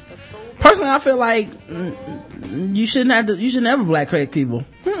 Personally, I feel like you shouldn't ever black check people.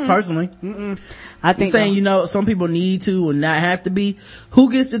 Personally. I think saying, some people need to or not have to be.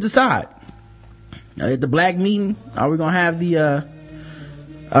 Who gets to decide? At the black meeting, are we gonna have the,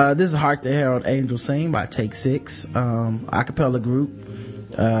 this is Hark the Herald Angels Sing by Take Six, acapella group,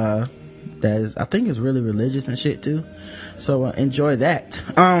 that is, I think, is really religious and shit too. So enjoy that.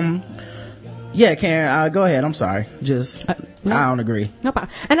 Yeah, Karen, go ahead. I'm sorry. I don't agree. No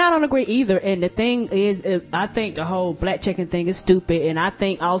problem. And I don't agree either. And the thing is, I think the whole black checking thing is stupid. And I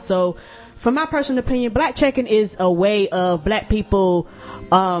think also, from my personal opinion, black checking is a way of black people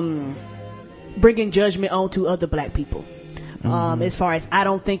bringing judgment onto other black people. As far as, I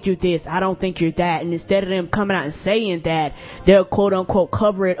don't think you're this, I don't think you're that, and instead of them coming out and saying that, they'll quote unquote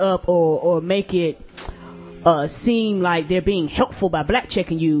cover it up or make it seem like they're being helpful by black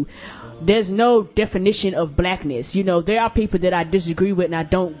checking you. There's no definition of blackness. There are people that I disagree with and I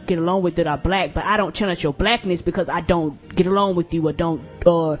don't get along with that are black, but I don't challenge your blackness because I don't get along with you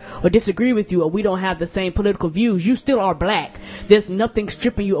or disagree with you, or we don't have the same political views. You still are black. There's nothing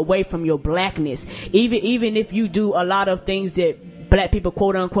stripping you away from your blackness. Even if you do a lot of things that black people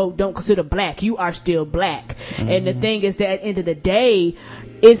quote unquote don't consider black, you are still black. And the thing is that at the end of the day,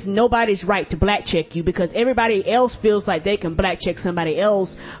 it's nobody's right to black check you because everybody else feels like they can black check somebody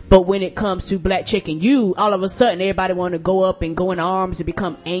else. But when it comes to black checking you, all of a sudden everybody want to go up and go in arms and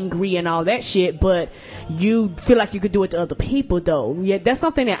become angry and all that shit. But you feel like you could do it to other people though. Yeah, that's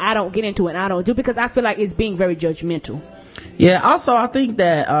something that I don't get into and I don't do because I feel like it's being very judgmental. Yeah, also I think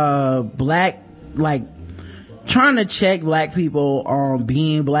that trying to check black people on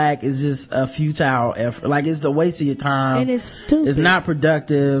being black is just a futile effort. Like, it's a waste of your time. And it's stupid. It's not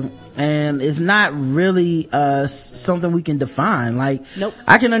productive. And it's not really something we can define. Like, nope.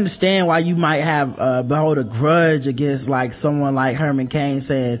 I can understand why you might hold a grudge against like someone like Herman Cain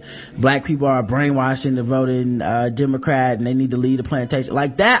saying black people are brainwashed into voting Democrat and they need to lead a plantation.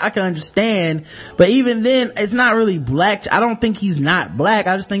 Like that I can understand, but even then it's not really black. I don't think he's not black.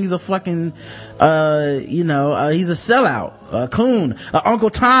 I just think he's a fucking he's a sellout, a coon, Uncle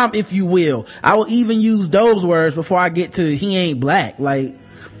Tom, if you will. I will even use those words before I get to he ain't black. Like,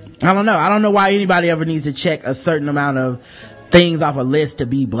 I don't know why anybody ever needs to check a certain amount of things off a list to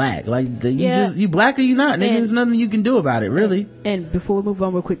be black. Like, you black or you not, nigga. There's nothing you can do about it, really. And before we move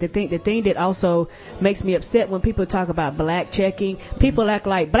on real quick, the thing that also makes me upset when people talk about black checking, people act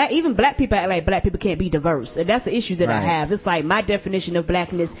like even black people act like black people can't be diverse. And that's the issue that I have. It's like my definition of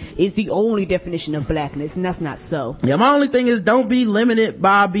blackness is the only definition of blackness, and that's not so. Yeah, my only thing is don't be limited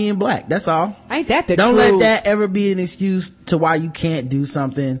by being black. That's all. Ain't that the truth? Don't let that ever be an excuse to why you can't do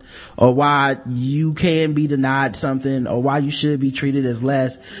something, or why you can be denied something, or why you should be treated as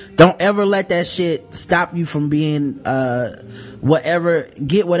less. Don't ever let that shit stop you from being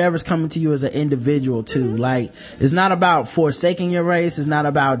whatever's coming to you as an individual too. Like, it's not about forsaking your race, it's not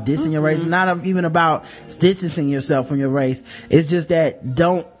about dissing your race, it's not even about distancing yourself from your race. It's just that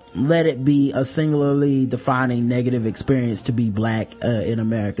don't let it be a singularly defining negative experience to be black in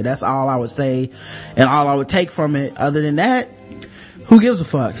America. That's all I would say and all I would take from it. Other than that, who gives a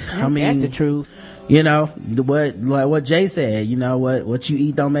fuck? I mean, that's the truth. You know, what Jay said, you know, what you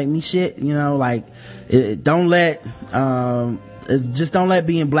eat don't make me shit, you know, like, just don't let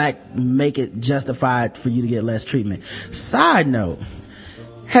being black make it justified for you to get less treatment. Side note,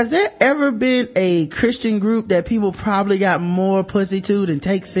 has there ever been a Christian group that people probably got more pussy to than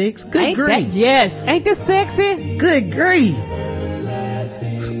Take Six? Good grief. Yes. Ain't this sexy? Good grief. Yes.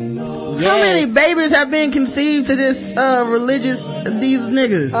 How many babies have been conceived to this these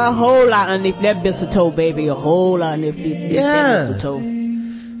niggas? A whole lot underneath that mistletoe, baby. A whole lot underneath that mistletoe.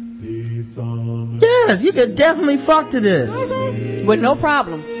 Yes, you could definitely fuck to this. With no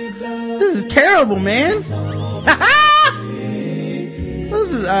problem. This is terrible, man.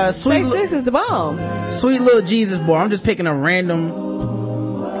 This is sweet. Take Six is the bomb. Sweet little Jesus boy. I'm just picking a random.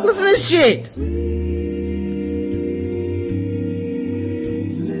 Listen to this shit.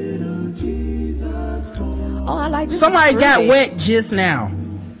 Oh, I like this. Somebody got wet just now.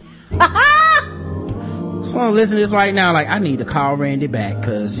 Someone listen to this right now like, I need to call Randy back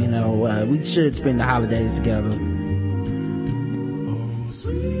because, you know, we should spend the holidays together.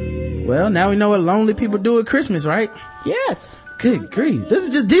 Well, now we know what lonely people do at Christmas, right? Yes. Good grief.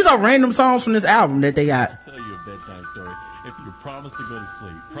 These are random songs from this album that they got. I'll tell you a bedtime story if you promise to go to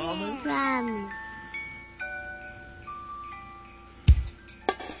sleep. Promise?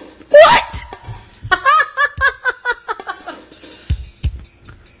 What?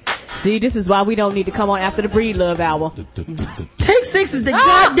 See, this is why we don't need to come on after the Breed Love hour. Take Six is the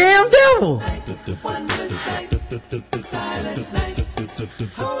goddamn devil.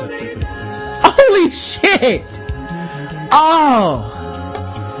 Holy shit.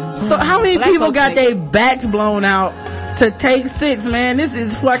 Oh. So how many people got their backs blown out to Take Six, man? This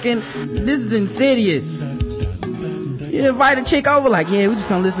is insidious. You invite a chick over like, yeah, we're just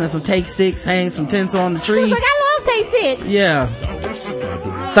gonna listen to some Take Six, hang some tinsel on the tree. She's like, I love Take Six. Yeah.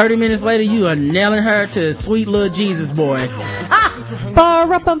 30 minutes later, you are nailing her to sweet little Jesus boy.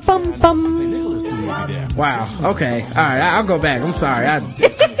 Wow. Okay. All right. I'll go back. I'm sorry. I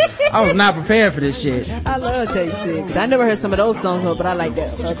was not prepared for this shit. I love Take Six. I never heard some of those songs, but I like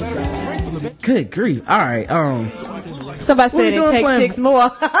that other song. Good grief. All right. Somebody said it takes 6 more.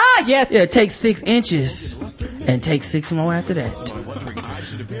 Yes. Yeah, it takes 6 inches and take 6 more after that.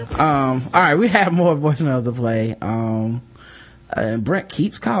 All right. We have more voicemails to play. And Brent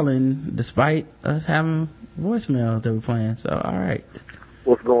keeps calling despite us having voicemails that we're playing. So, all right.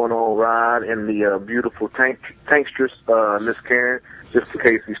 What's going on, Rod, and the beautiful tankstress, Miss Karen? Just in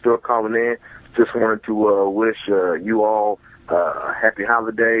case you're still calling in, just wanted to wish you all happy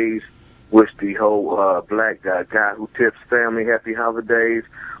holidays. Wish the whole black guy who tips family happy holidays.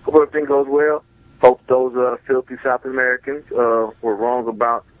 Hope everything goes well. Hope those filthy South Americans were wrong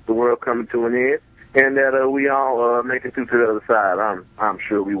about the world coming to an end. and that we all make it through to the other side. I'm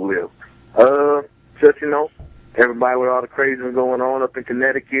sure we will. Just, you know, everybody with all the craziness going on up in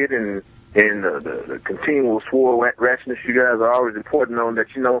Connecticut and the continual swore ratchetness you guys are always reporting on, that,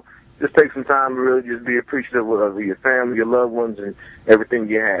 you know, just take some time to really just be appreciative of your family, your loved ones, and everything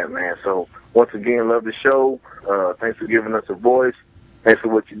you have, man. So, once again, love the show. Thanks for giving us a voice. Thanks for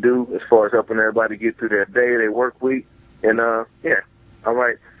what you do as far as helping everybody get through their day, their work week. And, yeah. All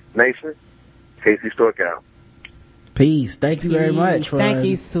right, Nation, Casey Stork out. Peace. Thank you very much. Thank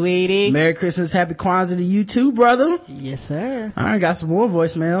you, sweetie. Merry Christmas, Happy Kwanzaa to you too, brother. Yes, sir. All right, got some more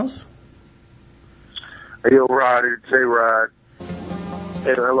voicemails. Hey, yo, Rod, it's J-Rod.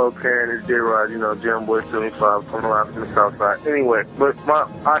 Hey, hello, Karen, it's J-Rod, you know, Jam Boy 75, coming live from the South Side. Anyway, but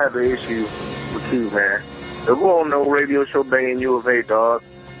I have an issue with you, man. If we don't know radio show banging U of A, dog,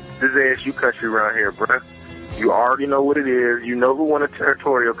 this is ASU country around here, bruh. You already know what it is. You know who won a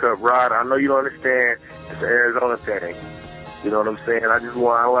territorial cup, Rod. I know you don't understand. It's an Arizona thing. You know what I'm saying? I just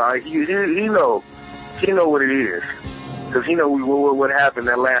want, he know what it is. Because he know what happened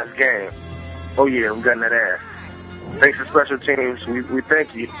that last game. Oh, yeah, we got in that ass. Thanks to special teams. We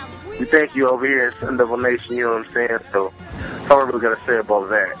thank you. We thank you over here in Sun Devil Nation, you know what I'm saying? So, that's all I'm really going to say about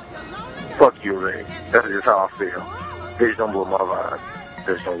that. Fuck you, man. That's just how I feel. Bitch, don't blow my vibe.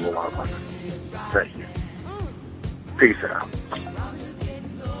 Bitch, don't blow my vibe. Thank you. Peace out.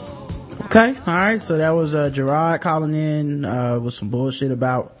 Okay, all right. So that was Gerard calling in with some bullshit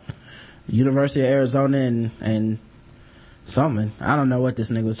about University of Arizona and something. I don't know what this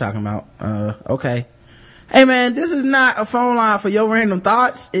nigga was talking about. Okay. Hey man, this is not a phone line for your random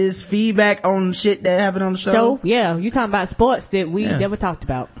thoughts. It's feedback on shit that happened on the show. Yeah, you talking about sports that we never talked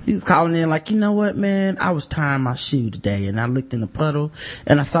about. He was calling in like, you know what, man? I was tying my shoe today and I looked in the puddle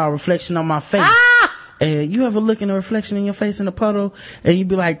and I saw a reflection on my face. And you ever look in the reflection in your face in the puddle and you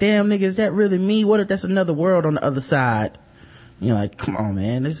be like, damn nigga, is that really me? What if that's another world on the other side? And you're like, come on,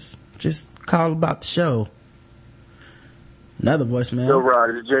 man. It's just call about the show. Another voicemail. Yo, Rod,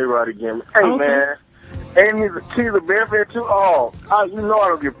 it's J-Rod again. Hey, okay. Man. And he's a Bear too. Oh, you know I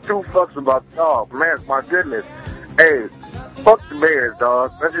don't give two fucks about. Oh man, my goodness. Hey, fuck the Bears,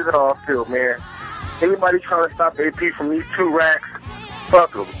 dog. That's just how I feel, man. Anybody trying to stop AP from these 2 racks,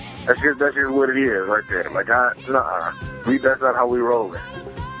 fuck them. That's just what it is right there. Like, that's not how we roll it.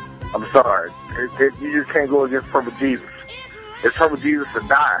 I'm sorry. You just can't go against Purple Jesus. It's Purple Jesus to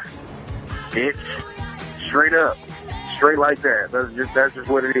die, bitch. Straight up, straight like that. That's just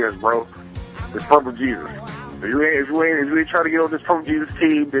what it is, bro. It's Purple Jesus. If you ain't trying to get on this Purple Jesus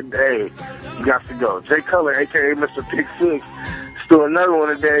team, then hey, you got to go. Jay Cutler, aka Mr. Pick 6, still another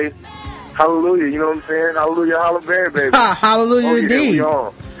one today. Hallelujah, you know what I'm saying? Hallelujah, holla berry, baby. Hallelujah, indeed.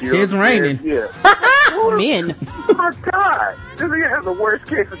 It's raining. Yeah. Men. Oh my God, this nigga has the worst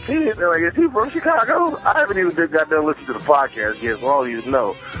case of kids. Like, is he from Chicago? I haven't even got done listening to the podcast yet, so I don't even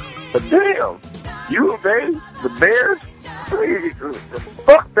know. But damn, U of A, the Bears.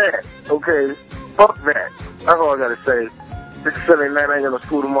 Fuck that, okay? Fuck that. That's all I gotta say. This Sunday night, I ain't going to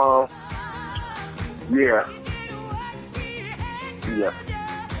school tomorrow. Yeah.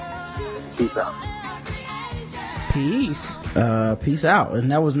 Peace out. Peace. Peace out.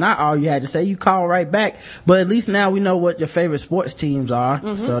 And that was not all you had to say. You call right back. But at least now we know what your favorite sports teams are.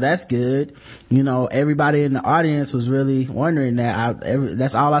 Mm-hmm. So that's good. You know, everybody in the audience was really wondering that.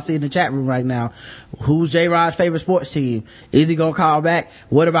 That's all I see in the chat room right now. Who's J-Rod's favorite sports team? Is he gonna call back?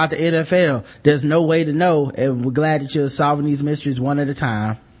 What about the NFL? There's no way to know. And we're glad that you're solving these mysteries one at a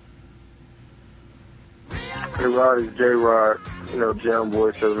time. Hey, Rod is J-Rod. You know, Jam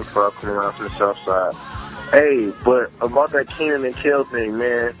Boy 75 coming around from the South Side. Hey, but about that Keenan and Kel thing,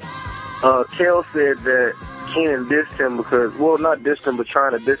 man. Kel said that Keenan dissed him because, well, not dissed him, but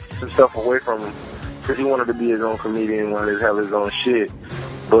trying to distance himself away from him because he wanted to be his own comedian and wanted to have his own shit.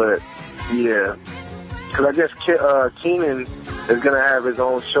 But, yeah. Because I guess Keenan is going to have his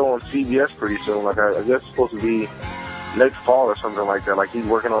own show on CBS pretty soon. Like, I guess it's supposed to be next fall or something like that. Like, he's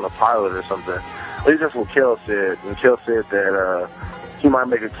working on a pilot or something. At least that's what Kel said. And Kel said that, he might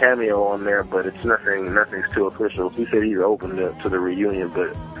make a cameo on there, but it's nothing's too official. He said he's open to the reunion,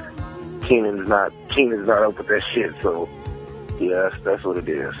 but Keenan's not open to that shit, so yeah, that's what it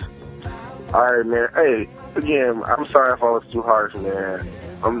is. Alright, man. Hey, again, I'm sorry if I was too harsh, man.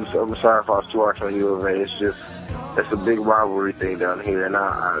 I'm sorry if I was too harsh on you, man. It's a big rivalry thing down here, and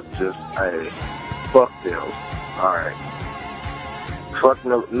hey, fuck them. Alright. Fuck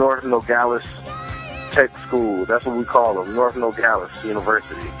North Nogales Tech School. That's what we call them. North Nogales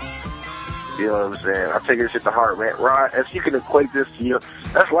University. You know what I'm saying? I take this shit to heart, man. Rod, if you can equate this to you,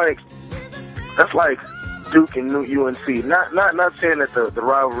 that's like Duke and UNC. Not saying that the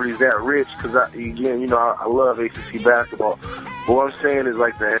rivalry is that rich, because I love ACC basketball. But what I'm saying is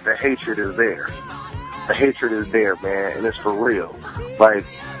like the hatred is there. The hatred is there, man, and it's for real. Like,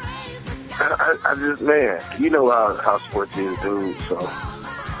 I just, man, you know how sports is, dude. So,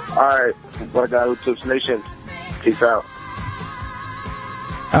 all right, my guy who Tips Nation, peace out.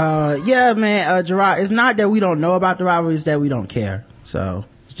 Yeah, man, Gerard, it's not that we don't know about the rivalry, it's that we don't care. So,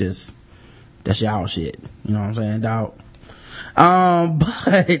 it's just, that's y'all shit. You know what I'm saying, dog?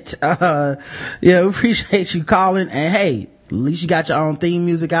 Yeah, we appreciate you calling, and hey, at least you got your own theme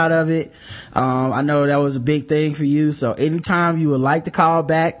music out of it. I know that was a big thing for you, so anytime you would like to call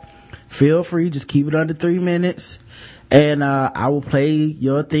back, feel free, just keep it under 3 minutes, and I will play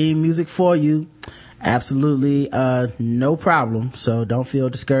your theme music for you. Absolutely, no problem. So don't feel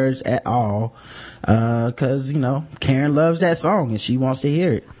discouraged at all, cause Karen loves that song and she wants to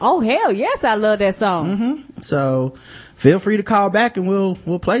hear it. Oh hell yes, I love that song. Mm-hmm. So feel free to call back and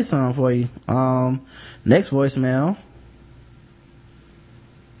we'll play some for you. Next voicemail.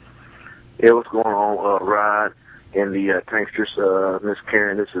 Yeah, what's going on, Rod and the tanksters, Miss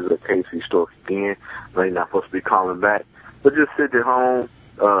Karen? This is a KC Stork again. I know you're not supposed to be calling back, but just sit at home,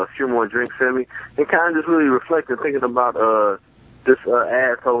 a few more drinks in me, and kind of just really reflecting, thinking about this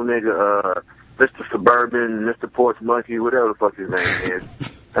asshole nigga, Mr. Suburban, Mr. Porch Monkey, whatever the fuck his name is.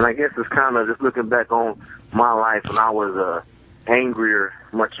 And I guess it's kind of just looking back on my life when I was angrier,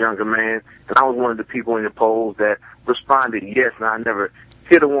 much younger man, and I was one of the people in the polls that responded yes, and I never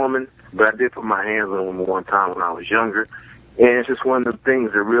hit a woman, but I did put my hands on a woman one time when I was younger. And it's just one of the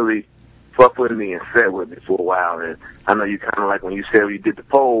things that really fucked with me and sat with me for a while. And I know you kind of like when you said when you did the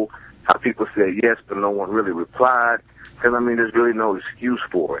poll, how people said yes, but no one really replied. Because, there's really no excuse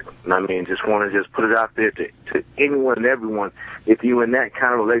for it. And just want to just put it out there to anyone and everyone. If you're in that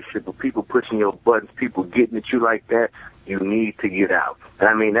kind of relationship with people pushing your buttons, people getting at you like that, you need to get out.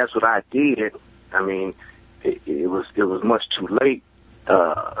 And that's what I did. It was much too late.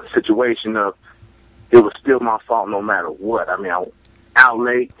 Situation of it was still my fault no matter what. I was out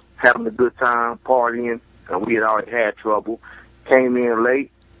late, having a good time, partying, and we had already had trouble. Came in late,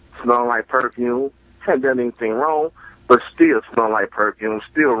 smelling like perfume, hadn't done anything wrong, but still smelling like perfume,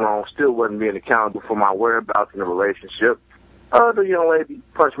 still wrong, still wasn't being accountable for my whereabouts in the relationship. The young lady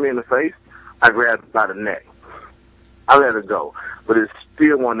punched me in the face. I grabbed her by the neck. I let her go. But it's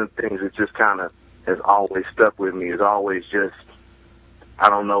still one of the things that just kind of has always stuck with me. It's always just, I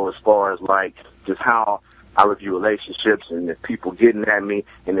don't know, as far as like just how I review relationships and if people getting at me,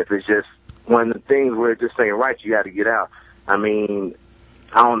 and if it's just one of the things where it just ain't right, you got to get out. I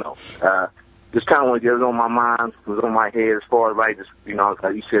don't know. Just kind of want to get it on my mind, it was on my head as far as like, just,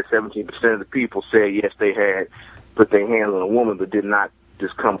 like you said, 17% of the people said yes, they had put their hands on a woman, but did not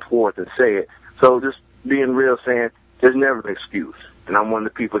just come forth and say it. So just being real, saying there's never an excuse. And I'm one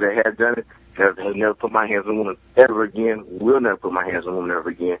of the people that have done it, have never put my hands on a woman ever again, will never put my hands on a woman ever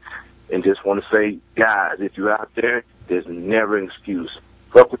again. And just want to say, guys, if you're out there, there's never an excuse.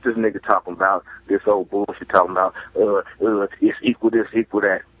 Fuck what this nigga talking about, this old bullshit talking about, it's equal this, equal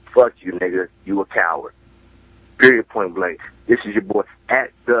that. Fuck you, nigga. You a coward. Period, point blank. This is your boy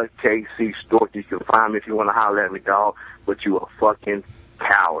at the KC Stork. You can find me if you want to holler at me, dog. But you a fucking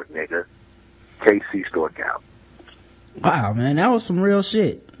coward, nigga. KC Stork out. Wow, man, that was some real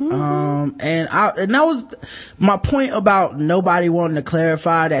shit. And that was my point about nobody wanting to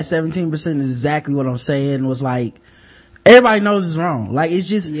clarify that 17% is exactly what I'm saying. Was like, everybody knows it's wrong. Like, it's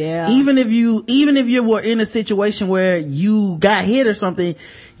just, even if you were in a situation where you got hit or something,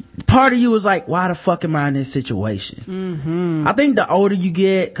 part of you was like, why the fuck am I in this situation? Mm-hmm. I think the older you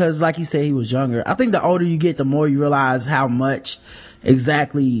get, cause like you said, he was younger. I think the older you get, the more you realize how much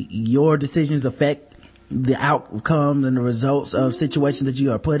exactly your decisions affect the outcome and the results of situations that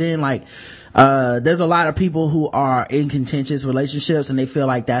you are put in. Like, there's a lot of people who are in contentious relationships and they feel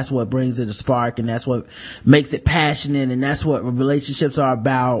like that's what brings it a spark and that's what makes it passionate and that's what relationships are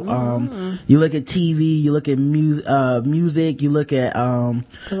about. You look at TV, you look at music, you look at a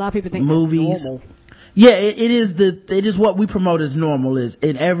lot of people think movies. that's normal. Yeah, it is what we promote as normal. Is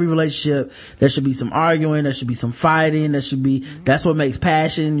in every relationship there should be some arguing, there should be some fighting, that's what makes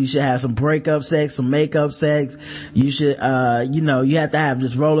passion. You should have some breakup sex, some makeup sex. You should, you have to have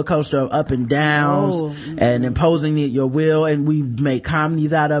this roller coaster of up and downs and imposing your will. And we've made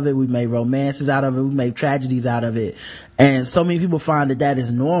comedies out of it. We've made romances out of it. We've made tragedies out of it. And so many people find that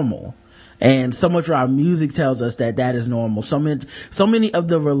is normal. And so much of our music tells us that is normal. So many of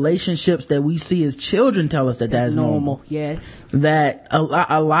the relationships that we see as children tell us that is normal. Yes. That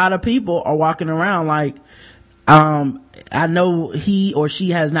a lot of people are walking around like, I know he or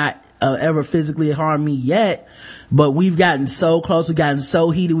she has not ever physically harmed me yet, but we've gotten so close, we've gotten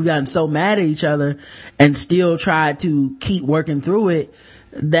so heated, we've gotten so mad at each other, and still tried to keep working through it,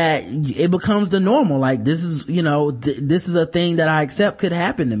 that it becomes the normal. Like, this is, you know, this is a thing that I accept could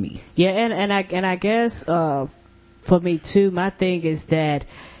happen to me. Yeah, and I guess for me too, my thing is that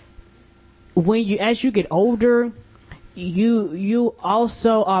as you get older, you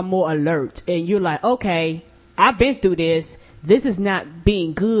also are more alert, and you're like, okay, I've been through this. This is not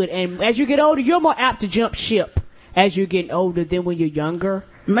being good. And as you get older, you're more apt to jump ship as you get older than when you're younger.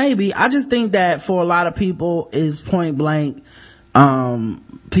 Maybe. I just think that for a lot of people is point blank,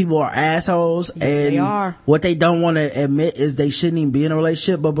 people are assholes. Yes, and they are. What they don't want to admit is they shouldn't even be in a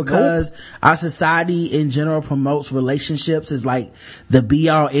relationship, but because our society in general promotes relationships as like the be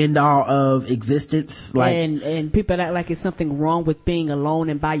all end all of existence, like, and people act like it's something wrong with being alone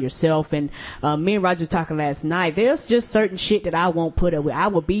and by yourself. And me and Roger were talking last night, there's just certain shit that I won't put up with. I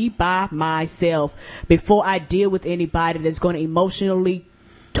will be by myself before I deal with anybody that's going to emotionally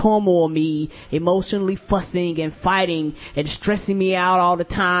turmoil me, emotionally fussing and fighting and stressing me out all the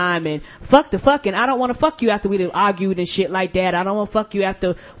time, and fuck the fucking, I don't want to fuck you after we argued and shit like that. I don't want to fuck you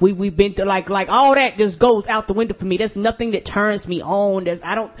after we've been to like all that just goes out the window for me. There's nothing that turns me on.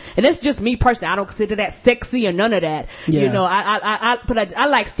 And that's just me personally. I don't consider that sexy or none of that. Yeah. You know, I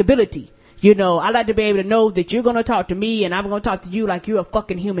like stability. You know, I like to be able to know that you're going to talk to me and I'm going to talk to you like you're a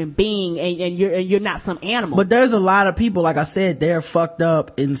fucking human being, and you're not some animal. But there's a lot of people, like I said, they're fucked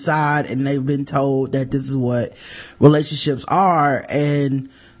up inside and they've been told that this is what relationships are,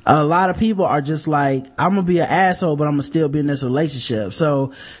 and a lot of people are just like, I'm gonna be an asshole, but I'm gonna still be in this relationship.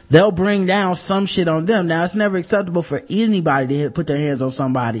 So they'll bring down some shit on them. Now, it's never acceptable for anybody to put their hands on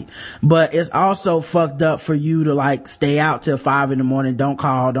somebody, but it's also fucked up for you to like stay out till 5 a.m, don't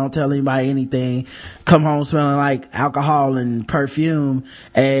call, don't tell anybody anything, come home smelling like alcohol and perfume,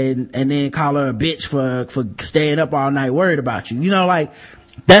 and then call her a bitch for staying up all night worried about you. You know, like,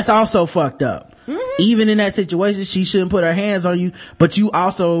 that's also fucked up. Even in that situation, she shouldn't put her hands on you, but you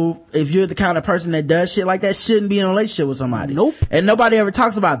also, if you're the kind of person that does shit like that, shouldn't be in a relationship with somebody. Nope. And nobody ever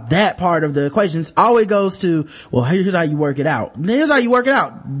talks about that part of the equation. It always goes to, well, here's how you work it out. Here's how you work it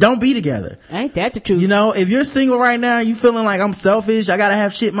out. Don't be together. Ain't that the truth? You know, if you're single right now, you feeling like I'm selfish, I gotta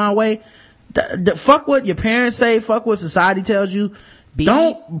have shit my way, fuck what your parents say, fuck what society tells you.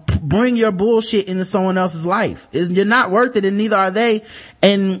 Don't bring your bullshit into someone else's life. You're not worth it, and neither are they.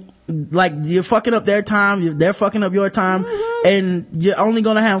 And like, you're fucking up their time, they're fucking up your time, and you're only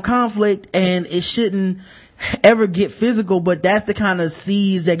gonna have conflict, and it shouldn't ever get physical, but that's the kind of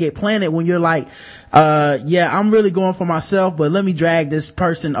seeds that get planted when you're like, yeah, I'm really going for myself, but let me drag this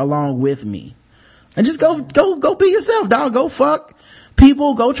person along with me. And just go be yourself, dog. Go fuck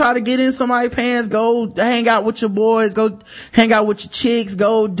people, go try to get in somebody's pants, go hang out with your boys, go hang out with your chicks,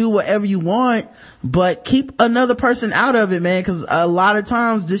 go do whatever you want, but keep another person out of it, man, because a lot of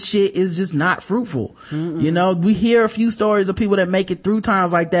times this shit is just not fruitful. You know, we hear a few stories of people that make it through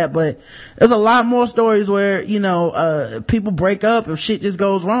times like that, but there's a lot more stories where, you know, people break up if shit just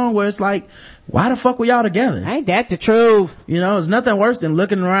goes wrong, where it's like, why the fuck were y'all together? Ain't that the truth? You know, it's nothing worse than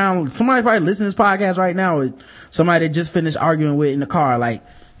looking around. Somebody probably listening to this podcast right now with somebody that just finished arguing with in the car, like,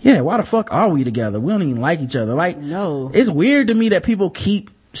 yeah, why the fuck are we together? We don't even like each other. Like, no. It's weird to me that people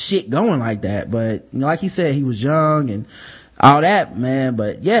keep shit going like that, but you know, like he said, he was young and all that, man.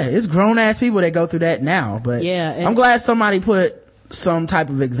 But yeah, it's grown ass people that go through that now. But yeah, I'm glad somebody put some type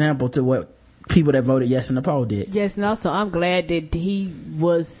of example to what people that voted yes in the poll did. Yes, and also I'm glad that he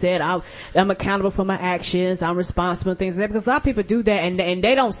was said, I'm accountable for my actions, I'm responsible, things like that, because a lot of people do that and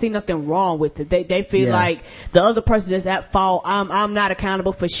they don't see nothing wrong with it. They feel like the other person is at fault. I'm not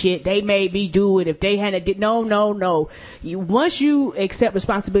accountable for shit. They made me do it. If they hadn't did, no. Once you accept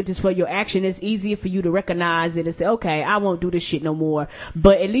responsibilities for your action, it's easier for you to recognize it and say, okay, I won't do this shit no more.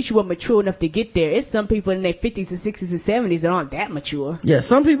 But at least you were mature enough to get there. It's some people in their 50s and 60s and 70s that aren't that mature. Yeah,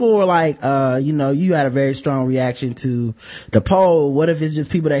 some people were like, you know, you had a very strong reaction to the poll. What if it's just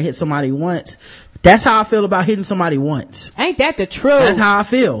people that hit somebody once? That's how I feel about hitting somebody once. Ain't that the truth? That's how I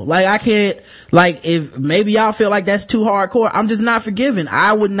feel. Like, I can't, like, if maybe y'all feel like that's too hardcore, I'm just not forgiving.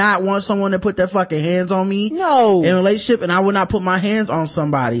 I would not want someone to put their fucking hands on me. No. In a relationship, and I would not put my hands on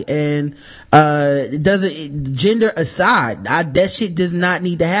somebody. And, it doesn't, gender aside, that shit does not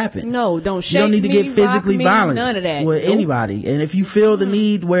need to happen. No, don't shake me. You don't need to get physically violent none of that. with anybody. And if you feel the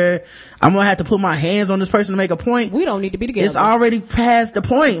need where I'm gonna have to put my hands on this person to make a point, we don't need to be together. It's already past the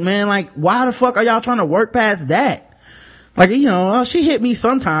point, man. Like, why the fuck are y'all trying to work past that? Like, you know, she hit me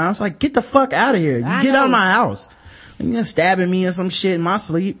sometimes. Like, get the fuck out of here. You get out of my house. And you're stabbing me and some shit in my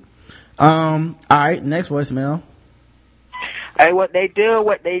sleep. All right, next voicemail. Hey, what they do?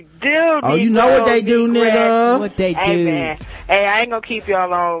 Oh, you know what they do, nigga. What they Hey, do. man. Hey, I ain't gonna keep y'all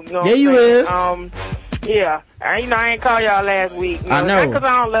long. You know Yeah, what you I'm is. saying? Yeah. I ain't call y'all last week. I know. Not 'cause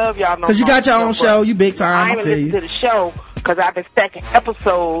I don't love y'all no more. Cause you got your own but show, you big time, I I ain't feel listen you. to the show because I've been stacking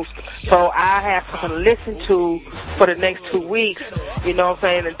episodes, so I have something to listen to for the next 2 weeks, you know what I'm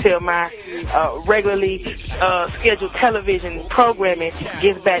saying, until my regularly scheduled television programming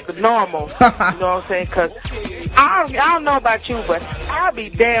gets back to normal, you know what I'm saying, because I don't know about you, but I'll be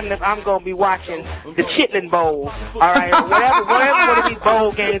damned if I'm going to be watching the Chitlin Bowl, alright, whatever one of these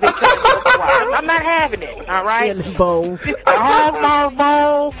bowl games they tell us to watch. I'm not having it, alright? Chitlin Bowl. The Hog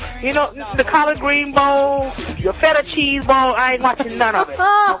Bowl, you know, the collard green bowl, the feta cheese bowl, I ain't watching none of it,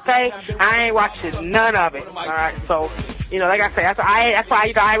 okay? I ain't watching none of it, alright? So, you know, like I say, that's why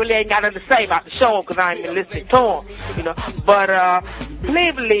you know, I really ain't got nothing to say about the show because I ain't been listening to them, you know. But,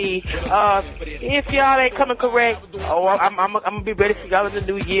 believe, if y'all ain't coming correct, I'm gonna be ready for y'all in the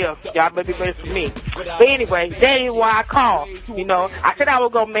new year. Y'all better be ready for me. But anyway, that is why I called, you know. I said I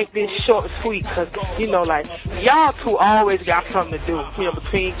was gonna make this short and sweet because, you know, like, y'all two always got something to do, you know,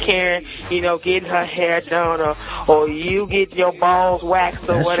 between Karen, you know, getting her hair done or you getting your balls waxed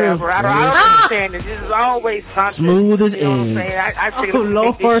or That's whatever. true. I don't understand it. This is always something. Smooth as you know what I'm eggs. saying? I think let's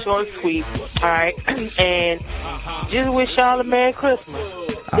make this short and sweet. All right, and just wish y'all a Merry Christmas.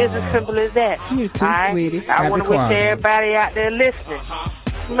 It's as simple as that. You too, all right? sweetie. I want to wish Happy Kwanzaa. everybody out there listening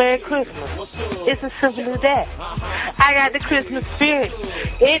Merry Christmas. It's as simple as that. I got the Christmas spirit.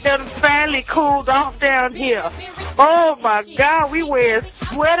 It done finally cooled off down here. Oh my God, we wear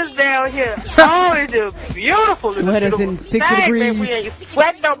sweaters down here. Oh, it's just beautiful. It's Sweaters beautiful. in 60 Dang, degrees. man, we ain't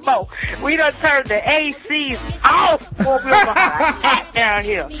sweating no more. We done turned the ACs off before we don't know how to act down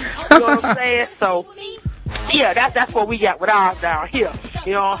here. You know what I'm saying? So, yeah, that's what we got with ours down here.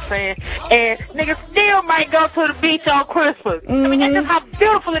 You know what I'm saying? And niggas still might go to the beach on Christmas. I mean, that's just how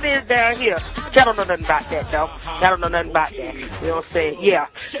beautiful it is down here. But y'all don't know nothing about that, though. Y'all don't know nothing about that. You know what I'm saying? Yeah,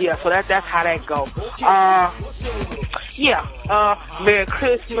 so that's how that go. Merry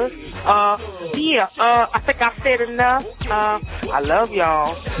Christmas. I think I said enough. I love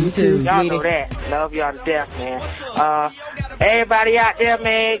y'all. You too, Y'all sweetie. know that. Love y'all to death, man. Everybody out there,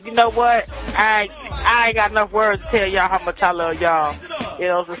 man, you know what? I ain't got enough words to tell y'all how much I love y'all. You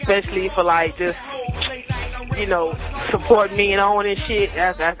know, especially for like just, you know, supporting me and owning shit.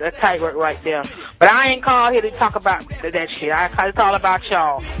 That's tight work right there. But I ain't called here to talk about that shit. It's all about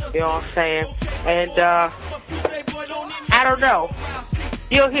y'all. You know what I'm saying? And I don't know.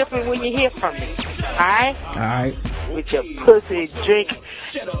 You'll hear from me when you hear from me. Alright? With your pussy drink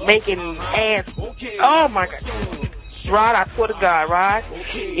making ass. Oh my God. Rod, I swear to God, Rod,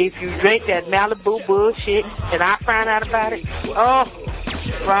 if you drink that Malibu bullshit and I find out about it, oh,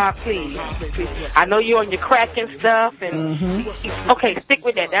 Rod, please. I know you're on your crack and stuff, and okay, stick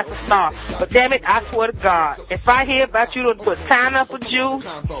with that. That's a start. But damn it, I swear to God, if I hear about you to put pineapple juice,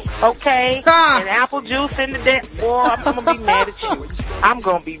 okay, and apple juice in the deck, boy, I'm gonna be mad at you. I'm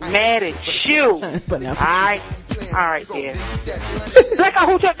gonna be mad at you. Alright then. Black Out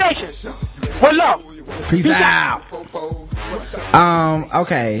Who Temptation. Well, look. Peace out.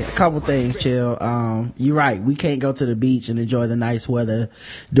 Okay, a couple things, Chill. You're right, we can't go to the beach and enjoy the nice weather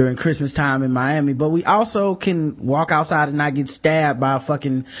during Christmas time in Miami, but we also can walk outside and not get stabbed by a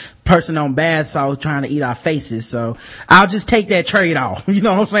fucking person on bath salt trying to eat our faces. So I'll just take that trade off. You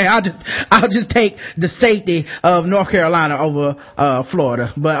know what I'm saying? I'll just take the safety of North Carolina over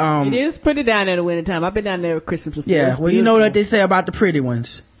Florida. But it is pretty down there in the wintertime. I've been down there at Christmas before. yeah, It's well, you know beautiful. what they say about the pretty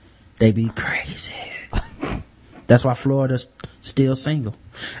ones. They be crazy. That's why Florida's still single.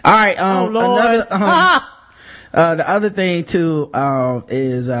 All right. The other thing too,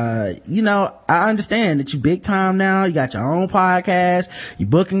 is, you know, I understand that you big time now. You got your own podcast. You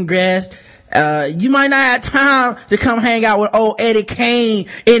booking guests. You might not have time to come hang out with old Eddie Kane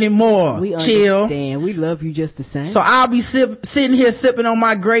anymore. We Chill. understand. We love you just the same. So I'll be sitting here sipping on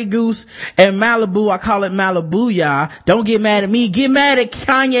my Grey Goose and Malibu. I call it Malibu, y'all. Don't get mad at me. Get mad at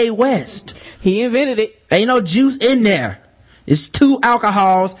Kanye West. He invented it. Ain't no juice in there. It's 2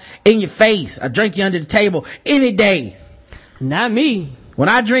 alcohols in your face. I drink you under the table any day. Not me. When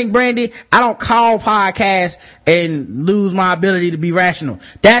I drink brandy, I don't call podcasts and lose my ability to be rational.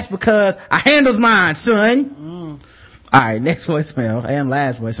 That's because I handles mine, son. All right, next voicemail and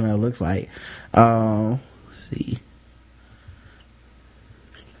last voicemail looks like. Let's see.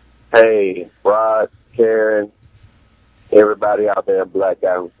 Hey, Rod, Karen, everybody out there in Black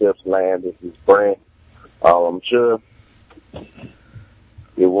Guy Who Tips Land. This is Brent. I'm sure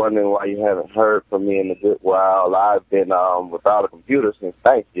you're wondering why you haven't heard from me in a good while. I've been without a computer since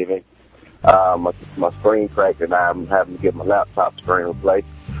Thanksgiving. My screen cracked and I'm having to get my laptop screen replaced.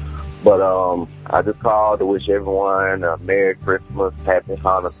 But I just called to wish everyone a Merry Christmas, Happy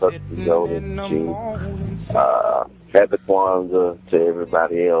Hanukkah to Golden Happy Kwanzaa to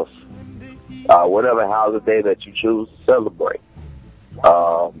everybody else. Whatever holiday that you choose to celebrate.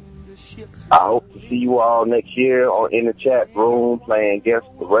 I hope to see you all next year in the chat room playing Guess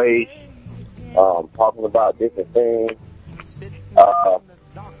the Race, talking about different things.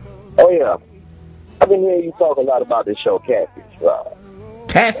 Oh yeah, I've been hearing you talk a lot about this show, Catfish.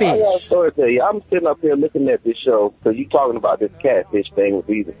 Catfish. I got a story to tell you. I'm sitting up here looking at this show because you're talking about this catfish thing with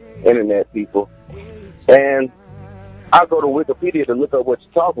these internet people, and I go to Wikipedia to look up what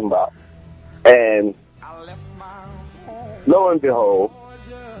you're talking about, and lo and behold,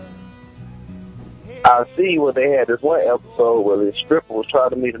 I see where they had this one episode where this stripper was trying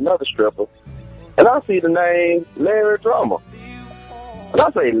to meet another stripper, and I see the name Larry Drummer. And I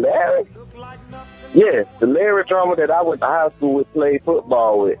say, Larry? Yes, the Larry Drummer that I went to high school with, played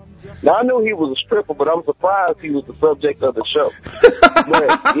football with. Now, I knew he was a stripper, but I'm surprised he was the subject of the show. But,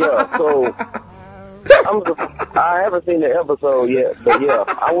 yeah, so I haven't seen the episode yet, but, yeah,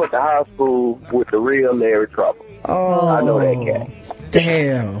 I went to high school with the real Larry Drummer. Oh, I know that cat.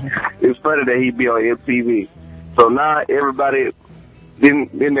 Damn. It's funny that he'd be on MTV. So now everybody,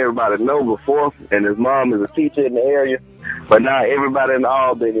 didn't everybody know before, and his mom is a teacher in the area, but now everybody in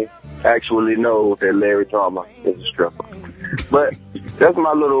Albany actually knows that Larry Drummer is a stripper. But that's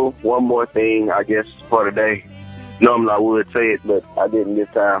my little one more thing, I guess, for today. Normally I would say it, but I didn't this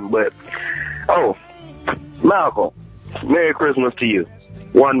time. But, Malcolm, Merry Christmas to you.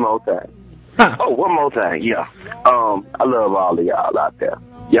 One more time. Huh. Oh, one more time, yeah. I love all of y'all out there.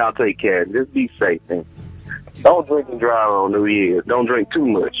 Y'all take care. Just be safe. And don't drink and drive on New Year's. Don't drink too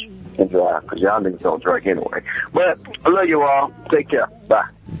much and drive, because y'all niggas don't drink anyway. But I love you all. Take care. Bye.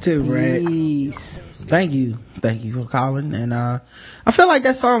 You too, Brad. Peace. Thank you for calling. And I feel like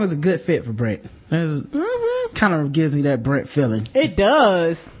that song is a good fit for Brent. Kind of gives me that Brent feeling. It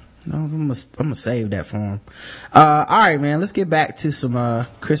does. I'm gonna save that for him. All right, man, let's get back to some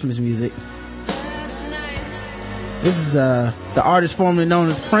Christmas music. This is the artist formerly known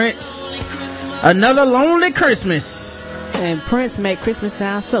as Prince. Another Lonely Christmas. And Prince made Christmas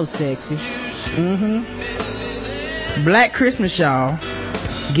sound so sexy. Black Christmas, y'all.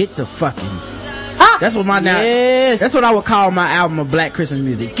 Get the fucking. That's what that's what I would call my album of Black Christmas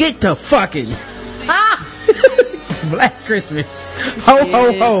music. Get the fucking. Black Christmas. Ho,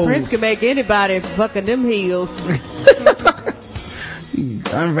 ho, ho. Prince can make anybody fucking them heels.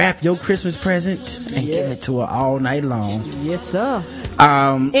 Unwrap your Christmas present and give it to her all night long. Yes, sir.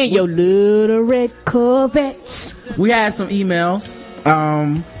 In your little red Corvettes. We had some emails.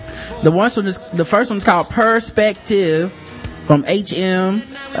 The first one's called Perspective from HM,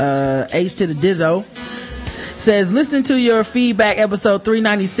 H to the Dizzo. Says, listening to your feedback episode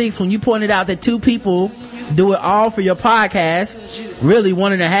 396 when you pointed out that two people do it all for your podcast, really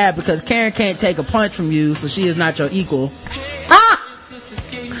 1.5, because Karen can't take a punch from you, so she is not your equal.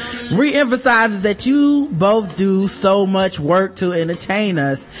 Re-emphasizes that you both do so much work to entertain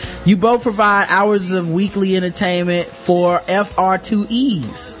us. You both provide hours of weekly entertainment for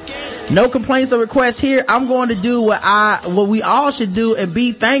FR2Es. No complaints or requests here. I'm going to do what we all should do and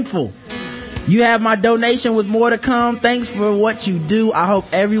be thankful. You have my donation with more to come. Thanks for what you do. I hope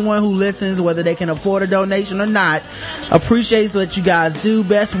everyone who listens, whether they can afford a donation or not, appreciates what you guys do.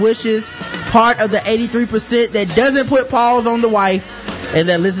 Best wishes. Part of the 83% that doesn't put pause on the wife and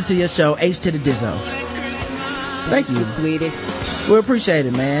that listens to your show, H to the Dizzo. Thank you, sweetie. We appreciate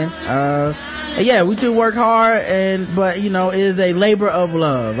it, man. And yeah, we do work hard, but it is a labor of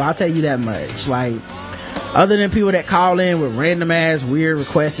love. I'll tell you that much. Like, other than people that call in with random ass weird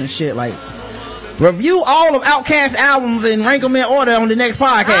requests and shit, like, review all of Outkast albums and rank them in order on the next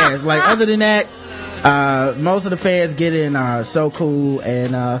podcast. Like, other than that, most of the fans get in are so cool,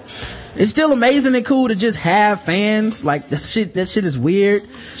 and it's still amazing and cool to just have fans. Like, that shit is weird.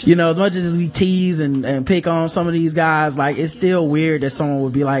 As much as we tease and pick on some of these guys, like, it's still weird that someone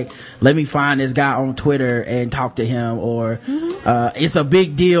would be like, let me find this guy on Twitter and talk to him, or it's a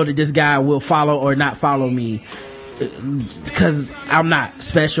big deal that this guy will follow or not follow me. Because I'm not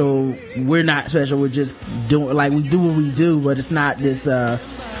special, we're not special, we're just doing, like, we do what we do, but it's not this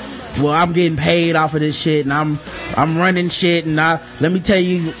well, I'm getting paid off of this shit and I'm running shit, and let me tell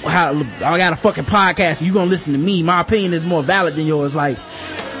you how I got a fucking podcast and you gonna listen to me, my opinion is more valid than yours. Like,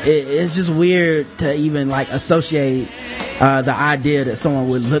 it's just weird to even like associate the idea that someone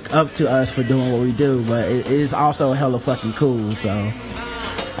would look up to us for doing what we do, but it is also hella fucking cool. So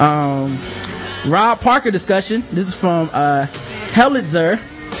Rob Parker discussion. This is from Helitzer.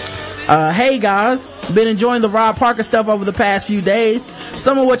 Hey guys, been enjoying the Rob Parker stuff over the past few days.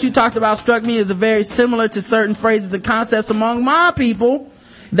 Some of what you talked about struck me as very similar to certain phrases and concepts among my people,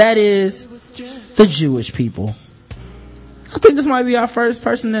 that is, the Jewish people. I think this might be our first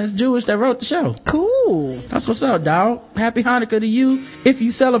person that's Jewish that wrote the show. Cool. That's what's up, dog. Happy Hanukkah to you if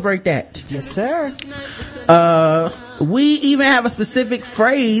you celebrate that. Yes, sir. We even have a specific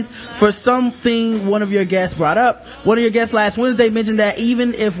phrase for something one of your guests brought up. One of your guests last Wednesday mentioned that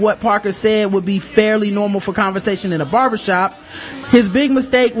even if what Parker said would be fairly normal for conversation in a barbershop, his big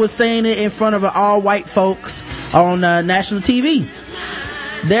mistake was saying it in front of all white folks on national TV.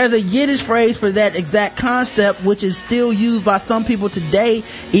 There's a Yiddish phrase for that exact concept, which is still used by some people today,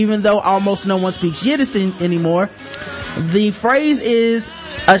 even though almost no one speaks Yiddish anymore. The phrase is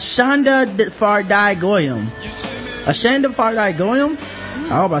Ashanda Fardai Goyim. Ashanda Fardai Goyim?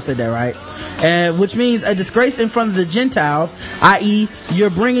 I hope I said that right. Which means a disgrace in front of the Gentiles, i.e.,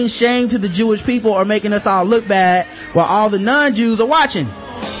 you're bringing shame to the Jewish people or making us all look bad while all the non-Jews are watching.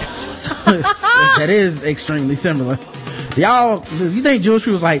 So, that is extremely similar. Y'all, you think Jewish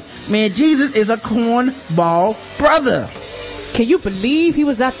people's like, man, Jesus is a cornball brother. Can you believe he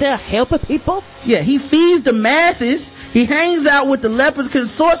was out there helping people? Yeah, he feeds the masses. He hangs out with the lepers,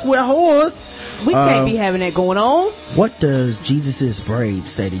 consorts with whores. We can't be having that going on. What does Jesus' braid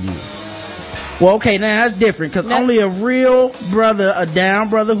say to you? Well, okay, now that's different, because only a real brother, a down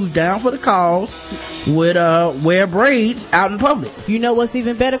brother who's down for the cause, would wear braids out in public. You know what's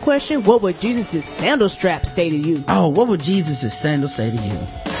even better question? What would Jesus' sandal strap say to you? Oh, what would Jesus' sandal say to you?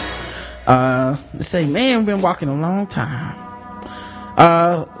 Say, man, we've been walking a long time.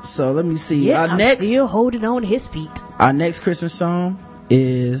 So let me see. Yeah, I'm still holding on to his feet. Our next Christmas song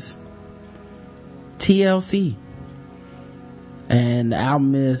is TLC. And the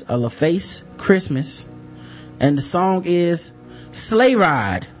album is A LaFace Christmas. And the song is Sleigh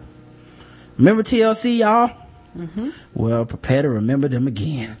Ride. Remember TLC, y'all? Mm-hmm. Well, prepare to remember them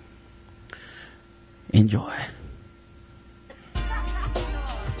again. Enjoy.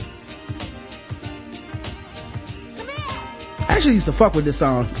 I actually used to fuck with this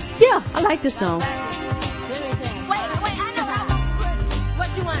song. Yeah, I like this song.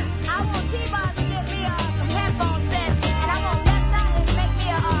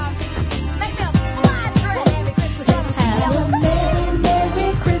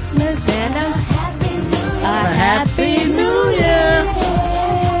 Happy New Year.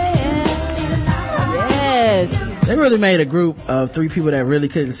 Yes. They really made a group of three people that really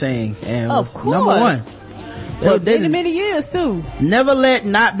couldn't sing, and was number one. For many years too. Never let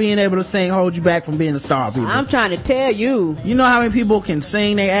not being able to sing hold you back from being a star, people. I'm trying to tell you. You know how many people can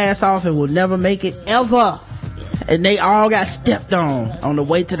sing their ass off and will never make it? Ever. And they all got stepped on the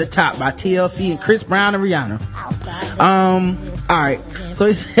way to the top by TLC and Chris Brown and Rihanna. Alright. So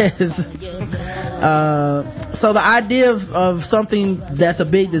he says, so the idea of something that's a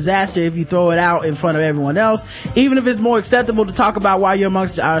big disaster if you throw it out in front of everyone else, even if it's more acceptable to talk about while we're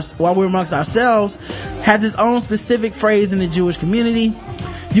amongst ourselves, has its own specific phrase in the Jewish community.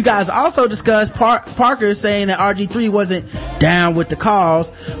 You guys also discussed Parker saying that RG3 wasn't down with the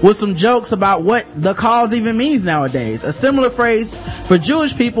cause, with some jokes about what the cause even means nowadays. A similar phrase for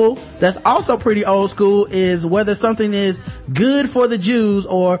Jewish people that's also pretty old school is whether something is good for the Jews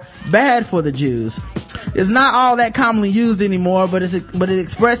or bad for the Jews. It's not all that commonly used anymore, but it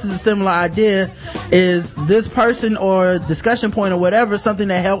expresses a similar idea. Is this person or discussion point or whatever something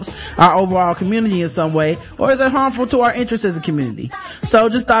that helps our overall community in some way, or is it harmful to our interests as a community? So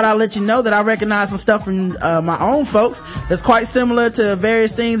just thought I'd let you know that I recognize some stuff from my own folks that's quite similar to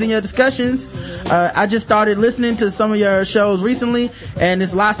various things in your discussions. I just started listening to some of your shows recently, and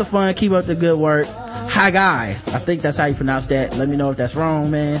it's lots of fun. Keep up the good work. Hi Guy, I think that's how you pronounce that. Let me know if that's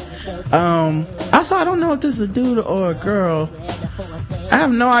wrong, man. Also, I don't know if this is a dude or a girl. I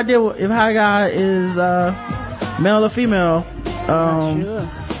have no idea if Hi Guy is male or female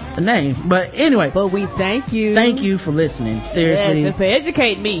name, but anyway. But we thank you for listening, seriously. Yes, and for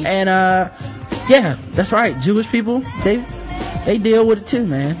educating me. And yeah, that's right, Jewish people, they deal with it too,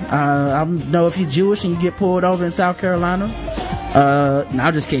 man. I know if you're Jewish and you get pulled over in South Carolina, no,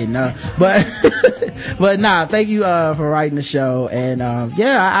 I'm just kidding, but nah, thank you for writing the show. And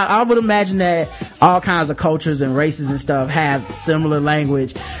yeah, I would imagine that all kinds of cultures and races and stuff have similar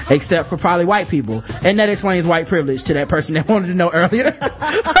language, except for probably white people, and that explains white privilege to that person that wanted to know earlier.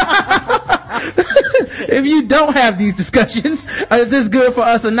 If you don't have these discussions, is this good for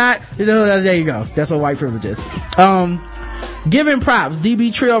us or not? You know, there you go. That's what white privilege is. Giving props.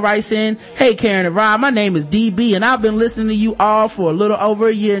 DB Trill writes in, hey Karen and Rob, my name is DB and I've been listening to you all for a little over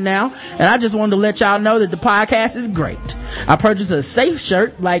a year now, and I just wanted to let y'all know that the podcast is great. I purchased a Safe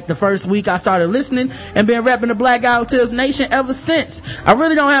shirt like the first week I started listening and been repping the Black Guy Who Tips Nation ever since. I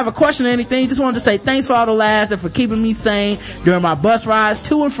really don't have a question or anything, just wanted to say thanks for all the laughs and for keeping me sane during my bus rides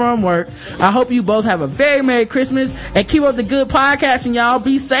to and from work. I hope you both have a very Merry Christmas and keep up the good podcasting, y'all.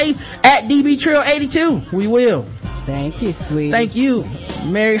 Be safe at DB Trill 82. We will. Thank you, sweetie. Thank you.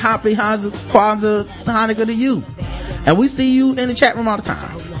 Merry Happy Kwanzaa Hanukkah to you. And we see you in the chat room all the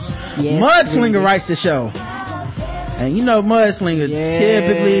time. Yes, Mudslinger writes the show. And you know Mudslinger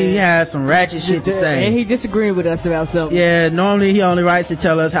typically has some ratchet shit to say. And he disagreed with us about something. Yeah, normally he only writes to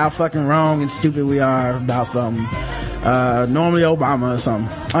tell us how fucking wrong and stupid we are about something. Normally Obama or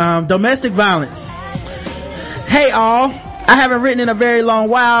something. Domestic violence. Hey all, I haven't written in a very long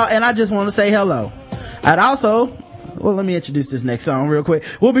while and I just want to say hello. I'd also, well, let me introduce this next song real quick.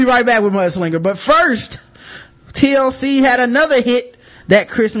 We'll be right back with Mudslinger. But first, TLC had another hit that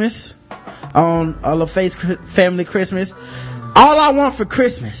Christmas on a LaFace Family Christmas. All I Want for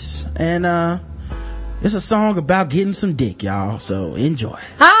Christmas. And, it's a song about getting some dick, y'all. So enjoy.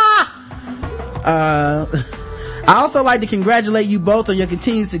 I also like to congratulate you both on your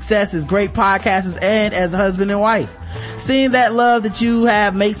continued success as great podcasters and as a husband and wife. Seeing that love that you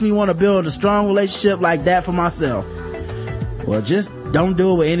have makes me want to build a strong relationship like that for myself. Well, just don't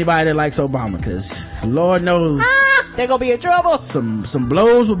do it with anybody that likes Obama, because Lord knows they're gonna be in trouble. Some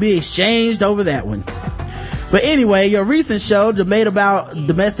blows will be exchanged over that one. But anyway, your recent show, debate about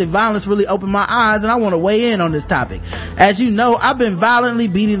domestic violence, really opened my eyes, and I want to weigh in on this topic. As you know, I've been violently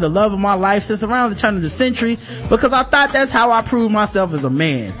beating the love of my life since around the turn of the century, because I thought that's how I proved myself as a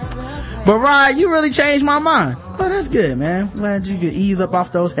man. But Ryan, you really changed my mind. Well, that's good, man. Glad you could ease up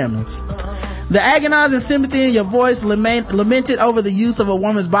off those hammers. The agonizing sympathy in your voice, lamented over the use of a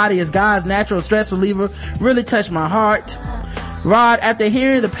woman's body as God's natural stress reliever, really touched my heart. Rod, after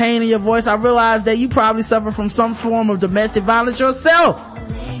hearing the pain in your voice, I realized that you probably suffer from some form of domestic violence yourself.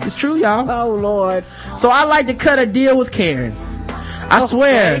 It's true, y'all. Oh, Lord. So I like to cut a deal with Karen. I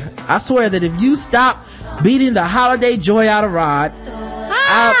swear that if you stop beating the holiday joy out of Rod,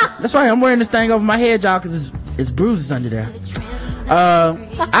 that's right, I'm wearing this thing over my head, y'all, because it's bruises under there.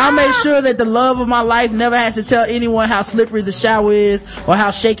 I'll make sure that the love of my life never has to tell anyone how slippery the shower is or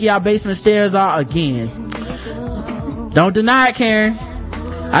how shaky our basement stairs are again. Don't deny it, Karen.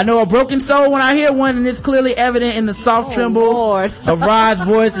 I know a broken soul when I hear one, and it's clearly evident in the soft trembles of Rod's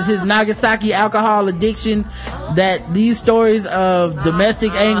voice as his Nagasaki alcohol addiction, that these stories of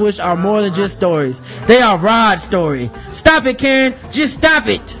domestic anguish are more than just stories. They are Rod's story. Stop it, Karen. Just stop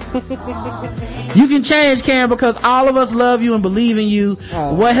it. You can change, Karen, because all of us love you and believe in you.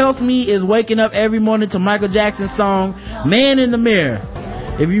 What helps me is waking up every morning to Michael Jackson's song, Man in the Mirror.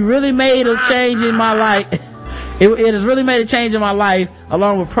 If you really made a change in my life... It has really made a change in my life,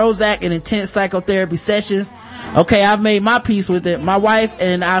 along with Prozac and intense psychotherapy sessions. Okay, I've made my peace with it. My wife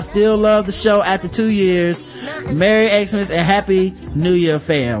and I still love the show after 2 years. Merry Xmas and Happy New Year,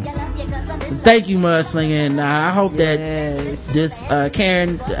 fam. Thank you, Mudslinger, and I hope that this,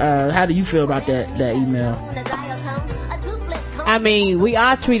 Karen, how do you feel about that email? I mean, we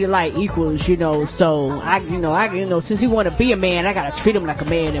are treated like equals, you know, so I since he want to be a man, I gotta treat him like a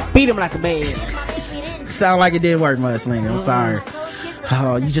man and beat him like a man. Sound like it didn't work, Mudslinger. I'm sorry.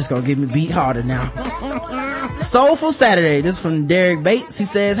 Oh, you just gonna get me beat harder now. Soulful Saturday. This is from Derek Bates. He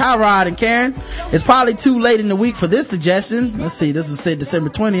says, hi Rod and Karen. It's probably too late in the week for this suggestion. Let's see, this was said December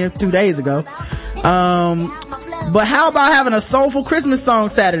 20th, 2 days ago. But how about having a soulful Christmas song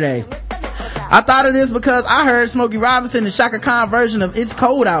Saturday? I thought of this because I heard Smokey Robinson and Shaka Khan version of It's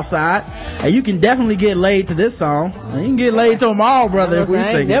Cold Outside, and you can definitely get laid to this song. You can get laid to them all, brother, if we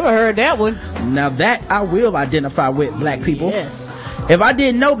sing it. Never heard that one. Now that I will identify with, black people. Yes. If I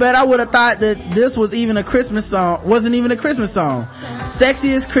didn't know better, I would have thought that this was even a Christmas song. Wasn't even a Christmas song.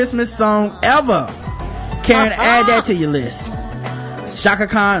 Sexiest Christmas song ever. Karen, add that to your list. Shaka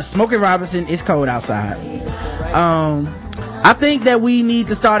Khan, Smokey Robinson, It's Cold Outside. I think that we need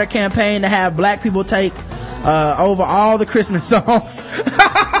to start a campaign to have black people take over all the Christmas songs.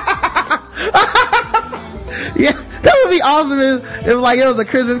 Yeah, that would be awesome if it was a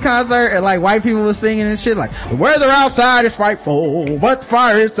Christmas concert and like white people were singing and shit like, the weather outside is frightful, but the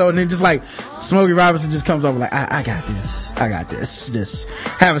fire is so, and then just like Smokey Robinson just comes over like, I got this. Just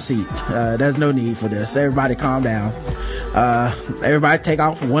have a seat. There's no need for this. Everybody calm down. Everybody take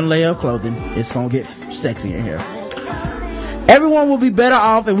off one layer of clothing. It's gonna get sexy in here. Everyone will be better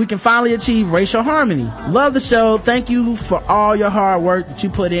off and we can finally achieve racial harmony. Love the show. Thank you for all your hard work that you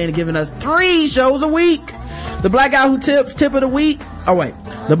put in and giving us 3 shows a week. The black guy who tips, tip of the week. Oh wait,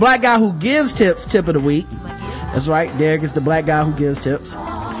 the black guy who gives tips, tip of the week. That's right, Derek is the black guy who gives tips.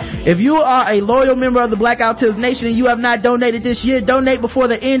 If you are a loyal member of the Blackout Tips Nation and you have not donated this year, donate before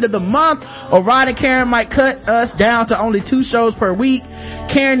the end of the month, or Rod and Karen might cut us down to only 2 shows per week.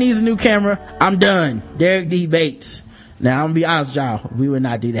 Karen needs a new camera. I'm done. Derek D. Bates. Now, I'm gonna be honest with y'all, we would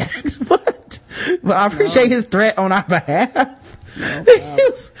not do that. but I appreciate his threat on our behalf.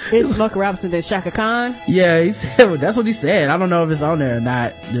 It's Smokey Robinson than Shaka Khan. Yeah, he said, that's what he said. I don't know if it's on there or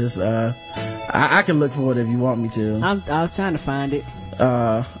not. Just, I can look for it if you want me to. I was trying to find it.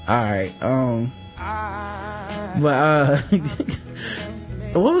 Alright,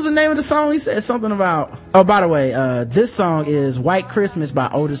 what was the name of the song? He said something about, oh, by the way, this song is White Christmas by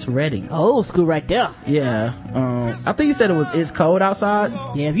Otis Redding. Old school right there. Yeah. I think he said it was It's Cold Outside.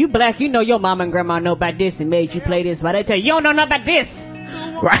 Yeah, if you black, you know your mama and grandma know about this and made you play this. Why they tell you don't know nothing about this?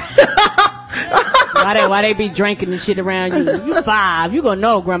 Right. why they be drinking and shit around you? You 5, you gonna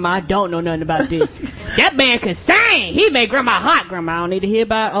know, grandma, I don't know nothing about this. That man can sing. He made grandma hot. Grandma, I don't need to hear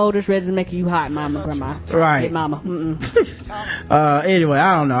about Otis Redding making you hot, mama, grandma. Right. Hey, mama. Anyway,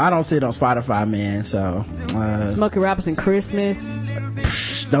 I don't know. I don't sit on Spotify, man, so. Smokey Robinson Christmas.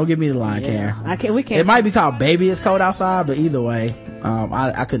 Don't give me the line, Karen. We can't. It might be called Baby It's Cold Outside, but either way,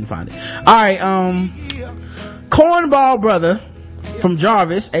 I couldn't find it. Alright, Cornball Brother from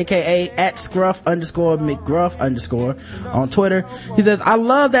Jarvis, aka at @Scruff_McGruff_ on Twitter. He says, I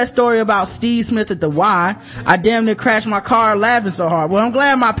love that story about Steve Smith at the Y. I damn near crashed my car laughing so hard. Well, I'm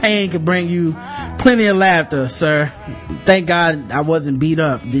glad my pain could bring you plenty of laughter, sir. Thank God I wasn't beat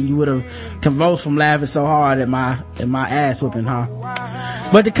up. Then you would have convulsed from laughing so hard at my ass whooping, huh?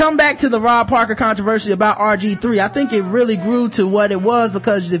 But to come back to the Rob Parker controversy about RG3, I think it really grew to what it was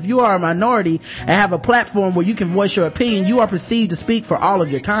because if you are a minority and have a platform where you can voice your opinion, you are perceived to speak for all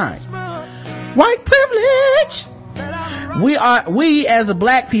of your kind. White privilege! We as a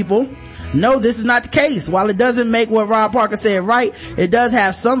black people know this is not the case. While it doesn't make what Rob Parker said right, it does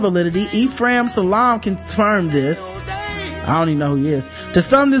have some validity. Ephraim Salam confirmed this. I don't even know who he is. To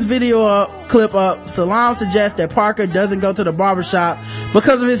sum this clip up, Salam suggests that Parker doesn't go to the barbershop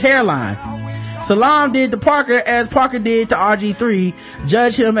because of his hairline. Salam did to Parker as Parker did to RG3,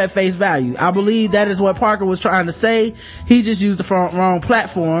 judge him at face value. I believe that is what Parker was trying to say. He just used the wrong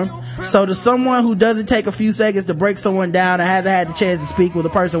platform. So to someone who doesn't take a few seconds to break someone down and hasn't had the chance to speak with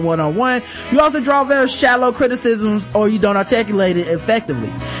a person one-on-one, you often draw very shallow criticisms or you don't articulate it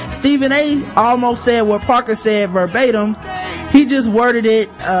effectively. Stephen A. almost said what Parker said verbatim. He just worded it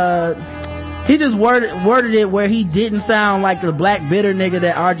where he didn't sound like the black bitter nigga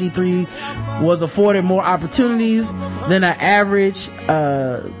that RG3 was afforded more opportunities than an average,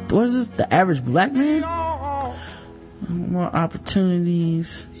 the average black man? More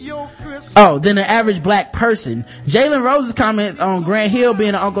opportunities. Than an average black person. Jalen Rose's comments on Grant Hill being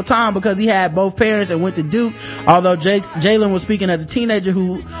an Uncle Tom because he had both parents and went to Duke, although Jalen was speaking as a teenager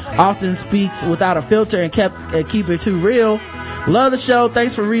who often speaks without a filter and keep it too real. Love the show.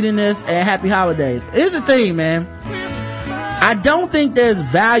 Thanks for reading this and happy holidays. Here's the thing, man. I don't think there's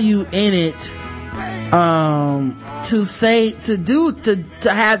value in it, to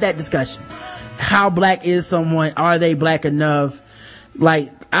have that discussion. How black is someone? Are they black enough?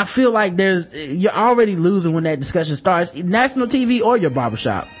 Like, I feel like you're already losing when that discussion starts, national TV or your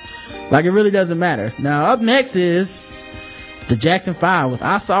barbershop. Like, it really doesn't matter. Now, up next is the Jackson 5 with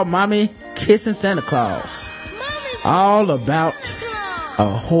I Saw Mommy Kissing Santa Claus. All about a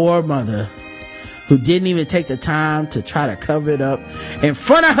whore mother who didn't even take the time to try to cover it up in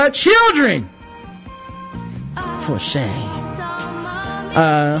front of her children. For shame.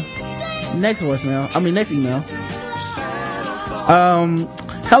 Next email.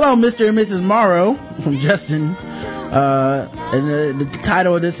 Hello, Mr. and Mrs. Morrow from Justin. And the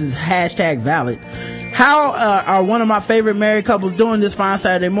title of this is #valid. How are one of my favorite married couples doing this fine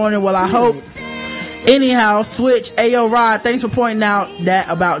Saturday morning? Well, I hope. Anyhow, switch. Ayo, Rod, thanks for pointing out that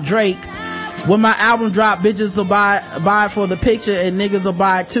about Drake. When my album dropped, bitches will buy it for the picture and niggas will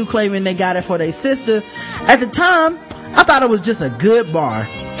buy it too, claiming they got it for their sister. At the time, I thought it was just a good bar.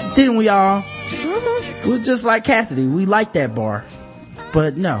 Didn't we all? We're just like Cassidy. We like that bar.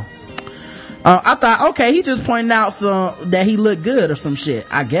 But no. I thought, okay, he just pointed out that he looked good or some shit,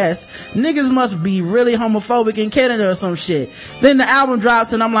 I guess. Niggas must be really homophobic in Canada or some shit. Then the album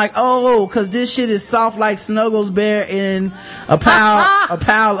drops and I'm like, oh, cause this shit is soft like Snuggles Bear in a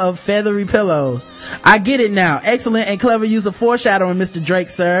pile of feathery pillows. I get it now. Excellent and clever use of foreshadowing, Mr.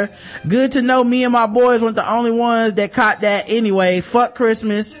 Drake, sir. Good to know me and my boys weren't the only ones that caught that anyway. Fuck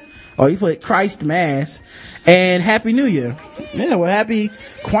Christmas. Oh, you put Christ Mass. And Happy New Year. Yeah, well, happy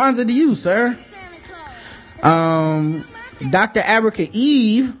Kwanzaa to you, sir. Dr. Abrica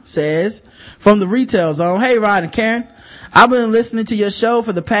Eve says, from the retail zone, hey, Rod and Karen, I've been listening to your show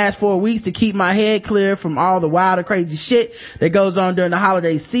for the past 4 weeks to keep my head clear from all the wild and crazy shit that goes on during the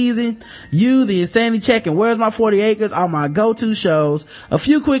holiday season. You, the Insanity Check, and Where's My 40 Acres are my go-to shows. A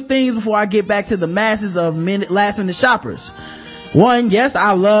few quick things before I get back to the masses of last-minute shoppers. One, yes,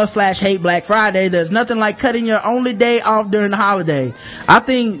 I love / hate Black Friday. There's nothing like cutting your only day off during the holiday. I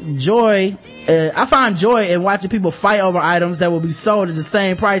find joy in watching people fight over items that will be sold at the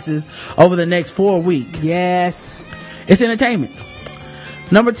same prices over the next 4 weeks. Yes. It's entertainment.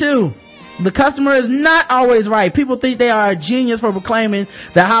 Number 2, the customer is not always right. People think they are a genius for proclaiming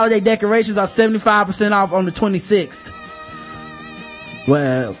that holiday decorations are 75% off on the 26th.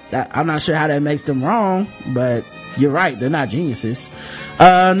 Well, I'm not sure how that makes them wrong, but you're right, they're not geniuses.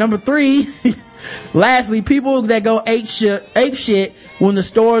 Number 3, lastly, people that go ape shit when the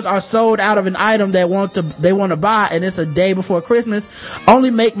stores are sold out of an item they want to buy and it's a day before Christmas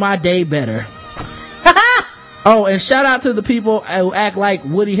only make my day better. Oh, and shout out to the people who act like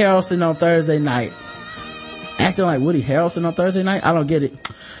Woody Harrelson on Thursday night. Acting like Woody Harrelson on Thursday night? I don't get it.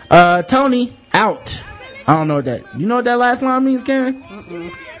 Tony, out. I don't know what that, you know what that last line means, Karen?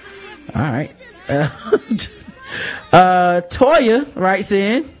 Alright. Toya writes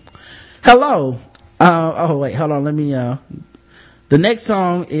in, hello. Oh wait, hold on, let me, the next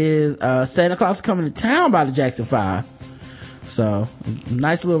song is, Santa Claus Coming to Town by the Jackson 5. So,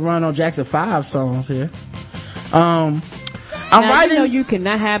 nice little run on Jackson 5 songs here. I'm writing. You know you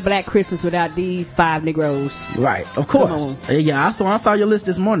cannot have Black Christmas without these 5 Negroes. Right, of course. Yeah, I saw your list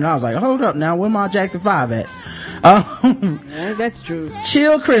this morning. I was like, hold up now, where my Jackson 5 at? Yeah, that's true.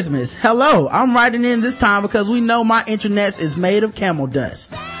 Chill Christmas. Hello, I'm writing in this time because we know my internet is made of camel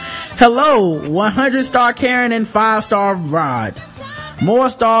dust. Hello, 100-star Karen and 5-star Rod. More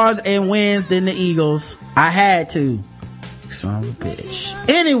stars and wins than the Eagles. I had to. Son of a bitch.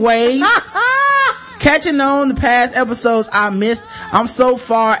 Anyways. Catching on the past episodes I missed. I'm so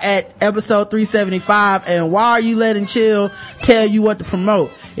far at episode 375, and why are you letting Chill tell you what to promote?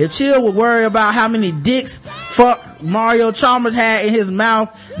 If Chill would worry about how many dicks fuck Mario Chalmers had in his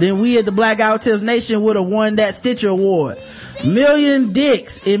mouth, then we at the Black Guy Tips Nation would have won that Stitcher Award. Million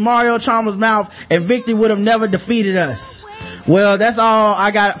dicks in Mario Chalmers' mouth, and Victor would have never defeated us. Well, that's all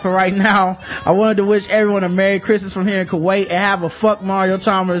I got for right now. I wanted to wish everyone a Merry Christmas from here in Kuwait and have a fuck Mario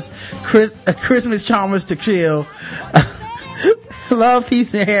Chalmers Christmas Chalmers to chill. Love,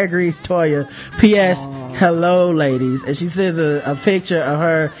 peace, and hair grease, Toya. P.S. Hello, ladies. And she sends a picture of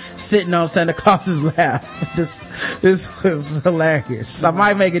her sitting on Santa Claus's lap. This was hilarious. I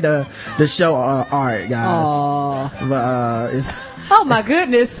might make it the show art, guys. But it's oh my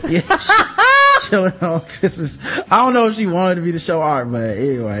goodness. Yeah, chilling on Christmas. I don't know if she wanted to be the show art, but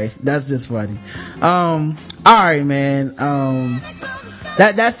anyway, that's just funny. All right, man.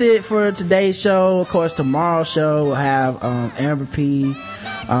 That's it for today's show. Of course, tomorrow's show will have Amber P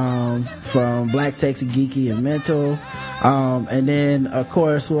from Black Sexy Geeky and Mental, and then of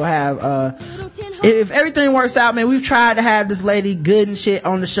course we'll have if everything works out, man, we've tried to have this lady Good and shit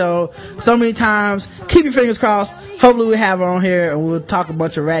on the show so many times. Keep your fingers crossed. Hopefully we'll have her on here and we'll talk a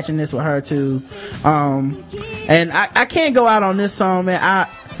bunch of ratchetness with her too. And I can't go out on this song, man. I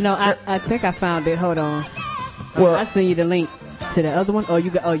think I found it. Hold on. Well, I send you the link to the other one. You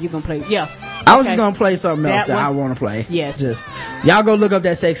gonna play? Yeah. I was just gonna play something else that I want to play. Yes. Just y'all go look up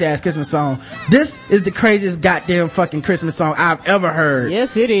that sexy ass Christmas song. This is the craziest goddamn fucking Christmas song I've ever heard.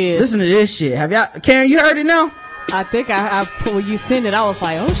 Yes, it is. Listen to this shit. Have y'all, Karen? You heard it now? I think I when you sent it, I was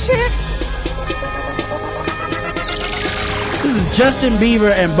like, oh shit. This is Justin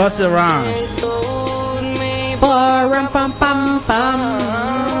Bieber and Busta Rhymes.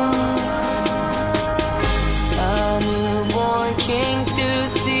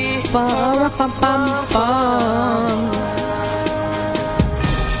 Our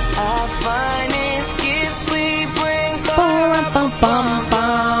finest gifts we bring to lay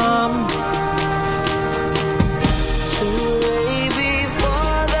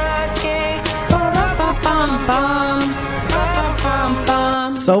before the king.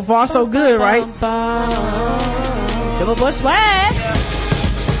 So far, so good, right? Double Bush swag.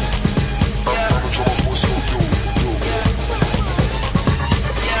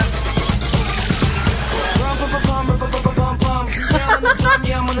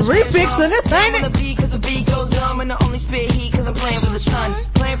 Remixing this, ain't it? Cause the beat goes dumb and I only spit heat cause I'm playing for the sun,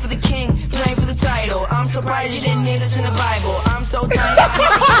 playing for the king, playing for the title. I'm surprised you didn't hear this in the Bible. I'm so tired.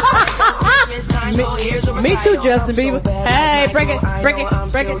 Me too, Justin Bieber. Hey, break it, break it,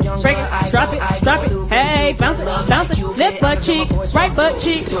 break it, break it, drop it, drop it. Hey, bounce it, bounce it. Left butt cheek, right butt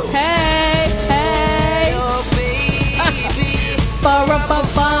cheek. Hey, hey.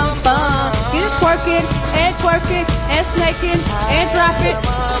 Ba-rum-bum-bum-bum. Get it twerking and snaking and drop it.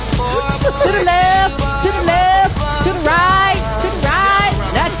 To the left, to the left, to the right, to the right.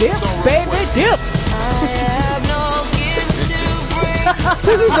 Now dip, baby, dip.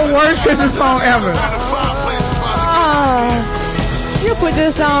 This is the worst Christmas song ever. Oh, you put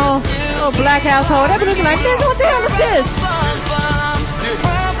this on a black household, they be looking like, nigga, what the hell is this?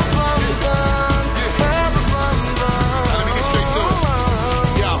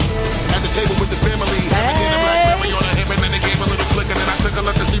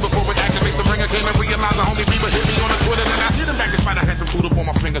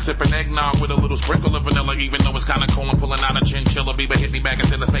 Sipping eggnog with a little sprinkle of vanilla, even though it's kinda cold. I'm pulling out a chinchilla. Bieber hit me back and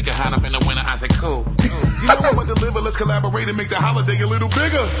said, let's make it hot up in the winter. I said, cool. You know I'm gonna deliver. Let's collaborate and make the holiday a little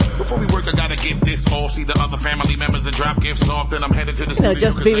bigger. Before we work, I gotta get this off. See the other family members and drop gifts off. Then I'm headed to the studio.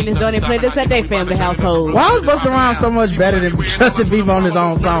 Justin Bieber and his daughter play this at their family household. Why was Busta Rhymes so much better than Justin Bieber on his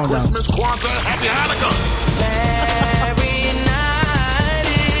own song, though? Christmas, Kwanzaa, Happy Hanukkah.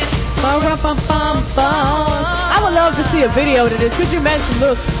 I would love to see a video to this. Could you imagine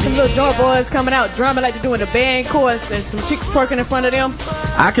some little joint boys coming out drumming like they're doing a band chorus and some chicks twerking in front of them?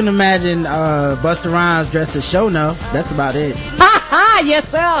 I can imagine Busta Rhymes dressed as Show Enough. That's about it. Ha ha! Yes,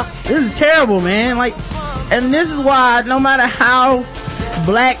 sir. This is terrible, man. Like, and this is why no matter how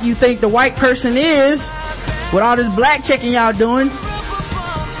black you think the white person is, with all this black checking y'all doing,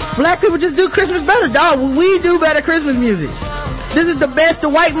 black people just do Christmas better, dog. We do better Christmas music. This is the best the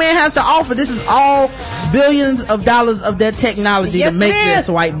white man has to offer. This is all billions of dollars of their technology to make this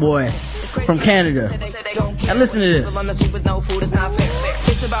white boy from Canada. And listen to this.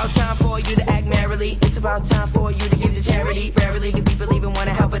 It's about time for you to act merrily. It's about time for you to give to charity. Rarely do people even want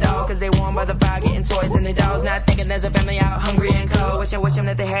to help at all, cause they warm by the fire getting toys and the dolls. Not thinking there's a family out hungry and cold. Wish them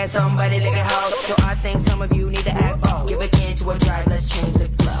that they had somebody they could hold. So I think some of you need to act bold. Give a can to a drive, let's change the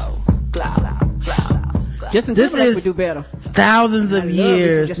glow. Glow, glow. Justin Timberlake would do better. Thousands of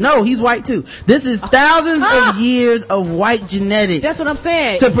years. No, he's white too. This is thousands of years of white genetics. That's what I'm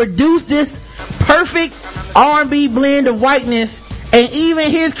saying. To produce this perfect R&B blend of whiteness, and even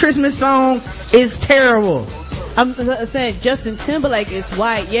his Christmas song is terrible. I'm saying Justin Timberlake is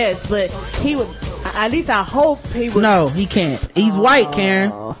white, yes, but he would, at least I hope he would. No, he can't. He's white,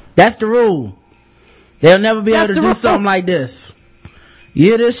 Karen. That's the rule. They'll never be able to do something like this. You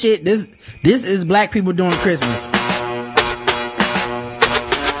hear this shit? This is black people doing Christmas.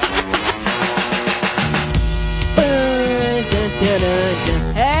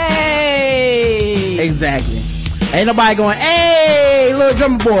 Hey! Exactly. Ain't nobody going, hey, little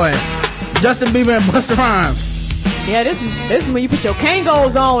drummer boy. Justin Bieber and Busta Rhymes. Yeah, this is when you put your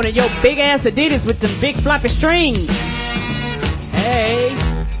Kangos on and your big ass Adidas with them big floppy strings. Hey. It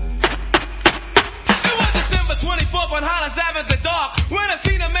was December 24th on Hollis Avenue, the dark, when I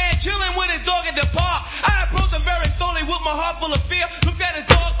seen a man chilling with his dog in the park. I approached him very slowly with my heart full of fear. Looked at his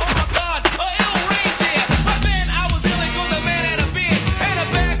dog, oh my God, a ill reindeer. But then I was ill because the man had a beard and a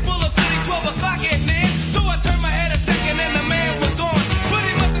bag full of 12 o'clock at night. So I turned my head a second and the man was gone. But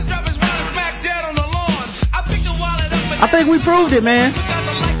he must have dropped his wallet smack dead on the lawn. I picked the wallet up and I think we proved it, man.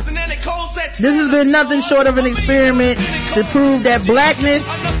 This has been nothing short of an experiment to prove that blackness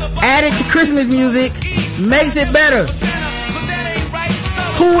added to Christmas music makes it better.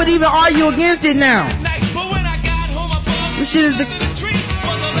 Who would even argue against it now? This shit is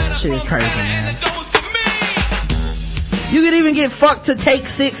shit is crazy, man. You could even get fucked to Take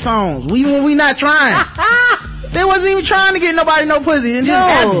 6 songs. When we not trying. They wasn't even trying to get nobody no pussy. And just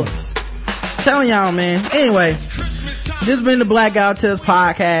happens. Telling y'all, man. Anyway. This has been the Blackout Tales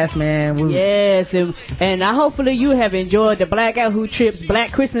podcast, man. Yes, and hopefully you have enjoyed the Blackout Who Trips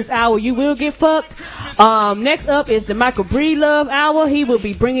Black Christmas Hour. You will get fucked. Next up is the Michael Breedlove Hour. He will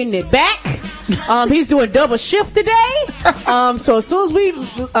be bringing it back. He's doing double shift today. So as soon as we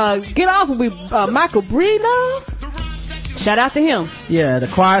get off, we Michael Breedlove. Shout out to him. Yeah, the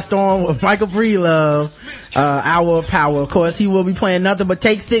Quiet Storm with Michael Breedlove, Hour of Power. Of course, he will be playing nothing but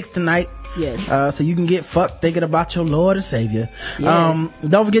Take 6 tonight. Yes. So you can get fucked thinking about your Lord and Savior. Yes.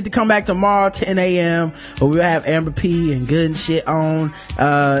 Don't forget to come back tomorrow, 10 a.m. where we'll have Amber P and Good and Shit on.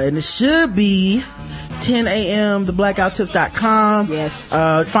 And it should be 10 a.m. theblackouttips.com. Yes.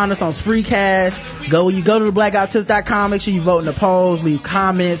 Find us on Spreecast. When you go to theblackouttips.com, make sure you vote in the polls, leave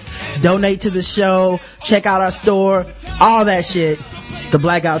comments, donate to the show, check out our store, all that shit.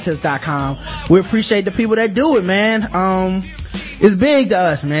 Theblackouttips.com. We appreciate the people that do it, man. It's big to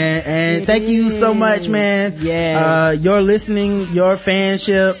us, man, and thank you so much, man. Yeah. Your listening, your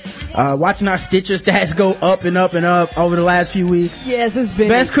fanship, watching our Stitcher stats go up and up and up over the last few weeks. Yes, it's been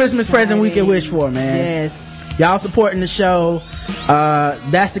best Christmas present we can wish for, man. Yes. Y'all supporting the show.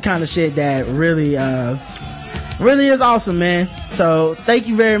 That's the kind of shit that really is awesome, man. So thank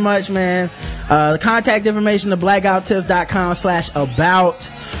you very much, man. The contact information,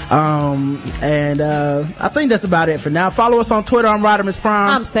 theblackouttips.com/about. I think that's about it for now. Follow us on Twitter. I'm Rodimus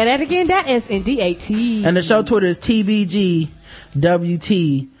Prime. Say that again. That is NDAT. And the show Twitter is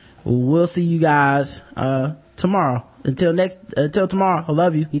TBGWT. We'll see you guys tomorrow. Until tomorrow. I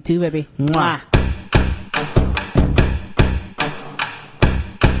love you. You too, baby. Mwah.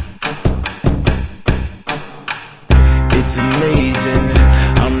 It's amazing,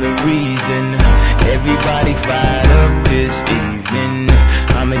 I'm the reason everybody fired up this evening.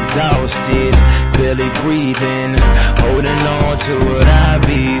 I'm exhausted, barely breathing, holding on to what I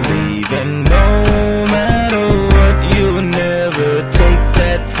believe in. No matter what, you'll never take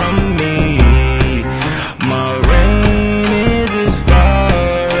that from me. My reign is as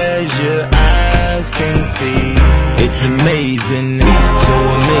far as your eyes can see. It's amazing, so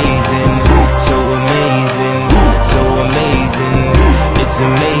amazing, so amazing, so amazing. It's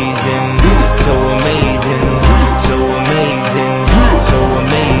amazing, so amazing, so amazing, so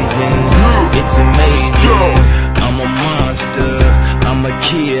amazing. It's amazing. I'm a monster, I'm a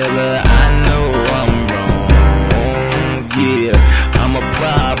killer. I know I'm wrong. Yeah, I'm a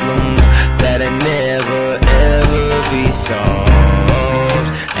problem that'll never ever be solved.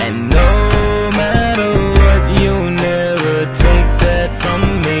 And no matter what, you'll never take that from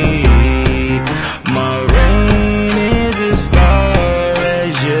me. My reign is as far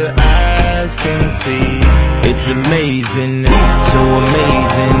as your eyes can see. It's amazing, so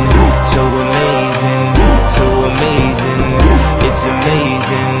amazing, so amazing, so amazing. It's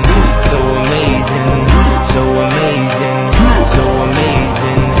amazing, so amazing, so amazing, so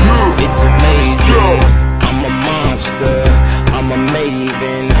amazing. It's amazing. I'm a monster, I'm a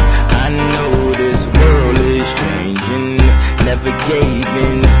maven. I know this world is changing. Never gave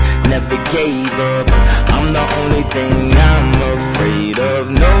in, never gave up. I'm the only thing I'm afraid of.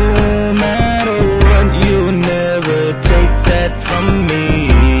 No matter what, you'll never take that from me.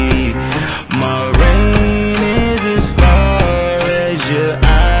 My reign is as far as your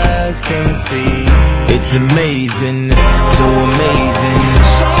eyes can see. It's amazing, so amazing,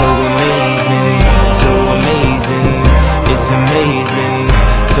 so amazing, so amazing. It's amazing,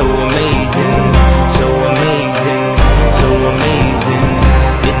 so amazing, so amazing, so amazing.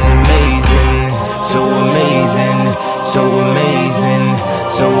 It's amazing, so amazing, so amazing,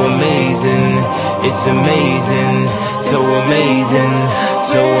 so amazing. It's amazing, so amazing,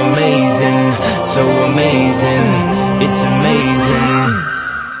 so amazing, so amazing. It's amazing.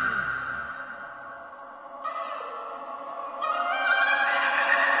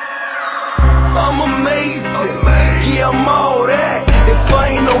 I'm amazing, yeah, I'm all that. If I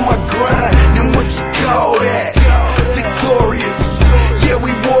ain't on my grind, then what you call that? Victorious, yeah,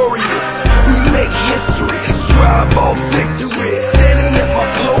 we warriors. We make history, strive all victory. Standing at my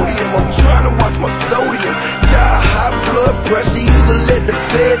podium, I'm trying to watch my sodium. Die high blood pressure, either let the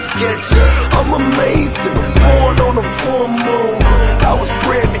feds get you. I'm amazing, born on a full moon. I was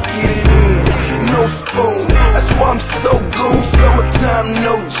bred to get it in, no spoon. That's why I'm so goon. Summertime,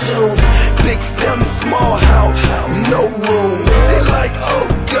 no Junes. Big family, small house, no room. They like, oh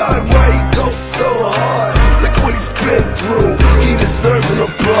God, why he go so hard? Look what he's been through. He deserves an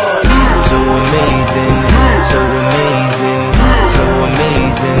applause.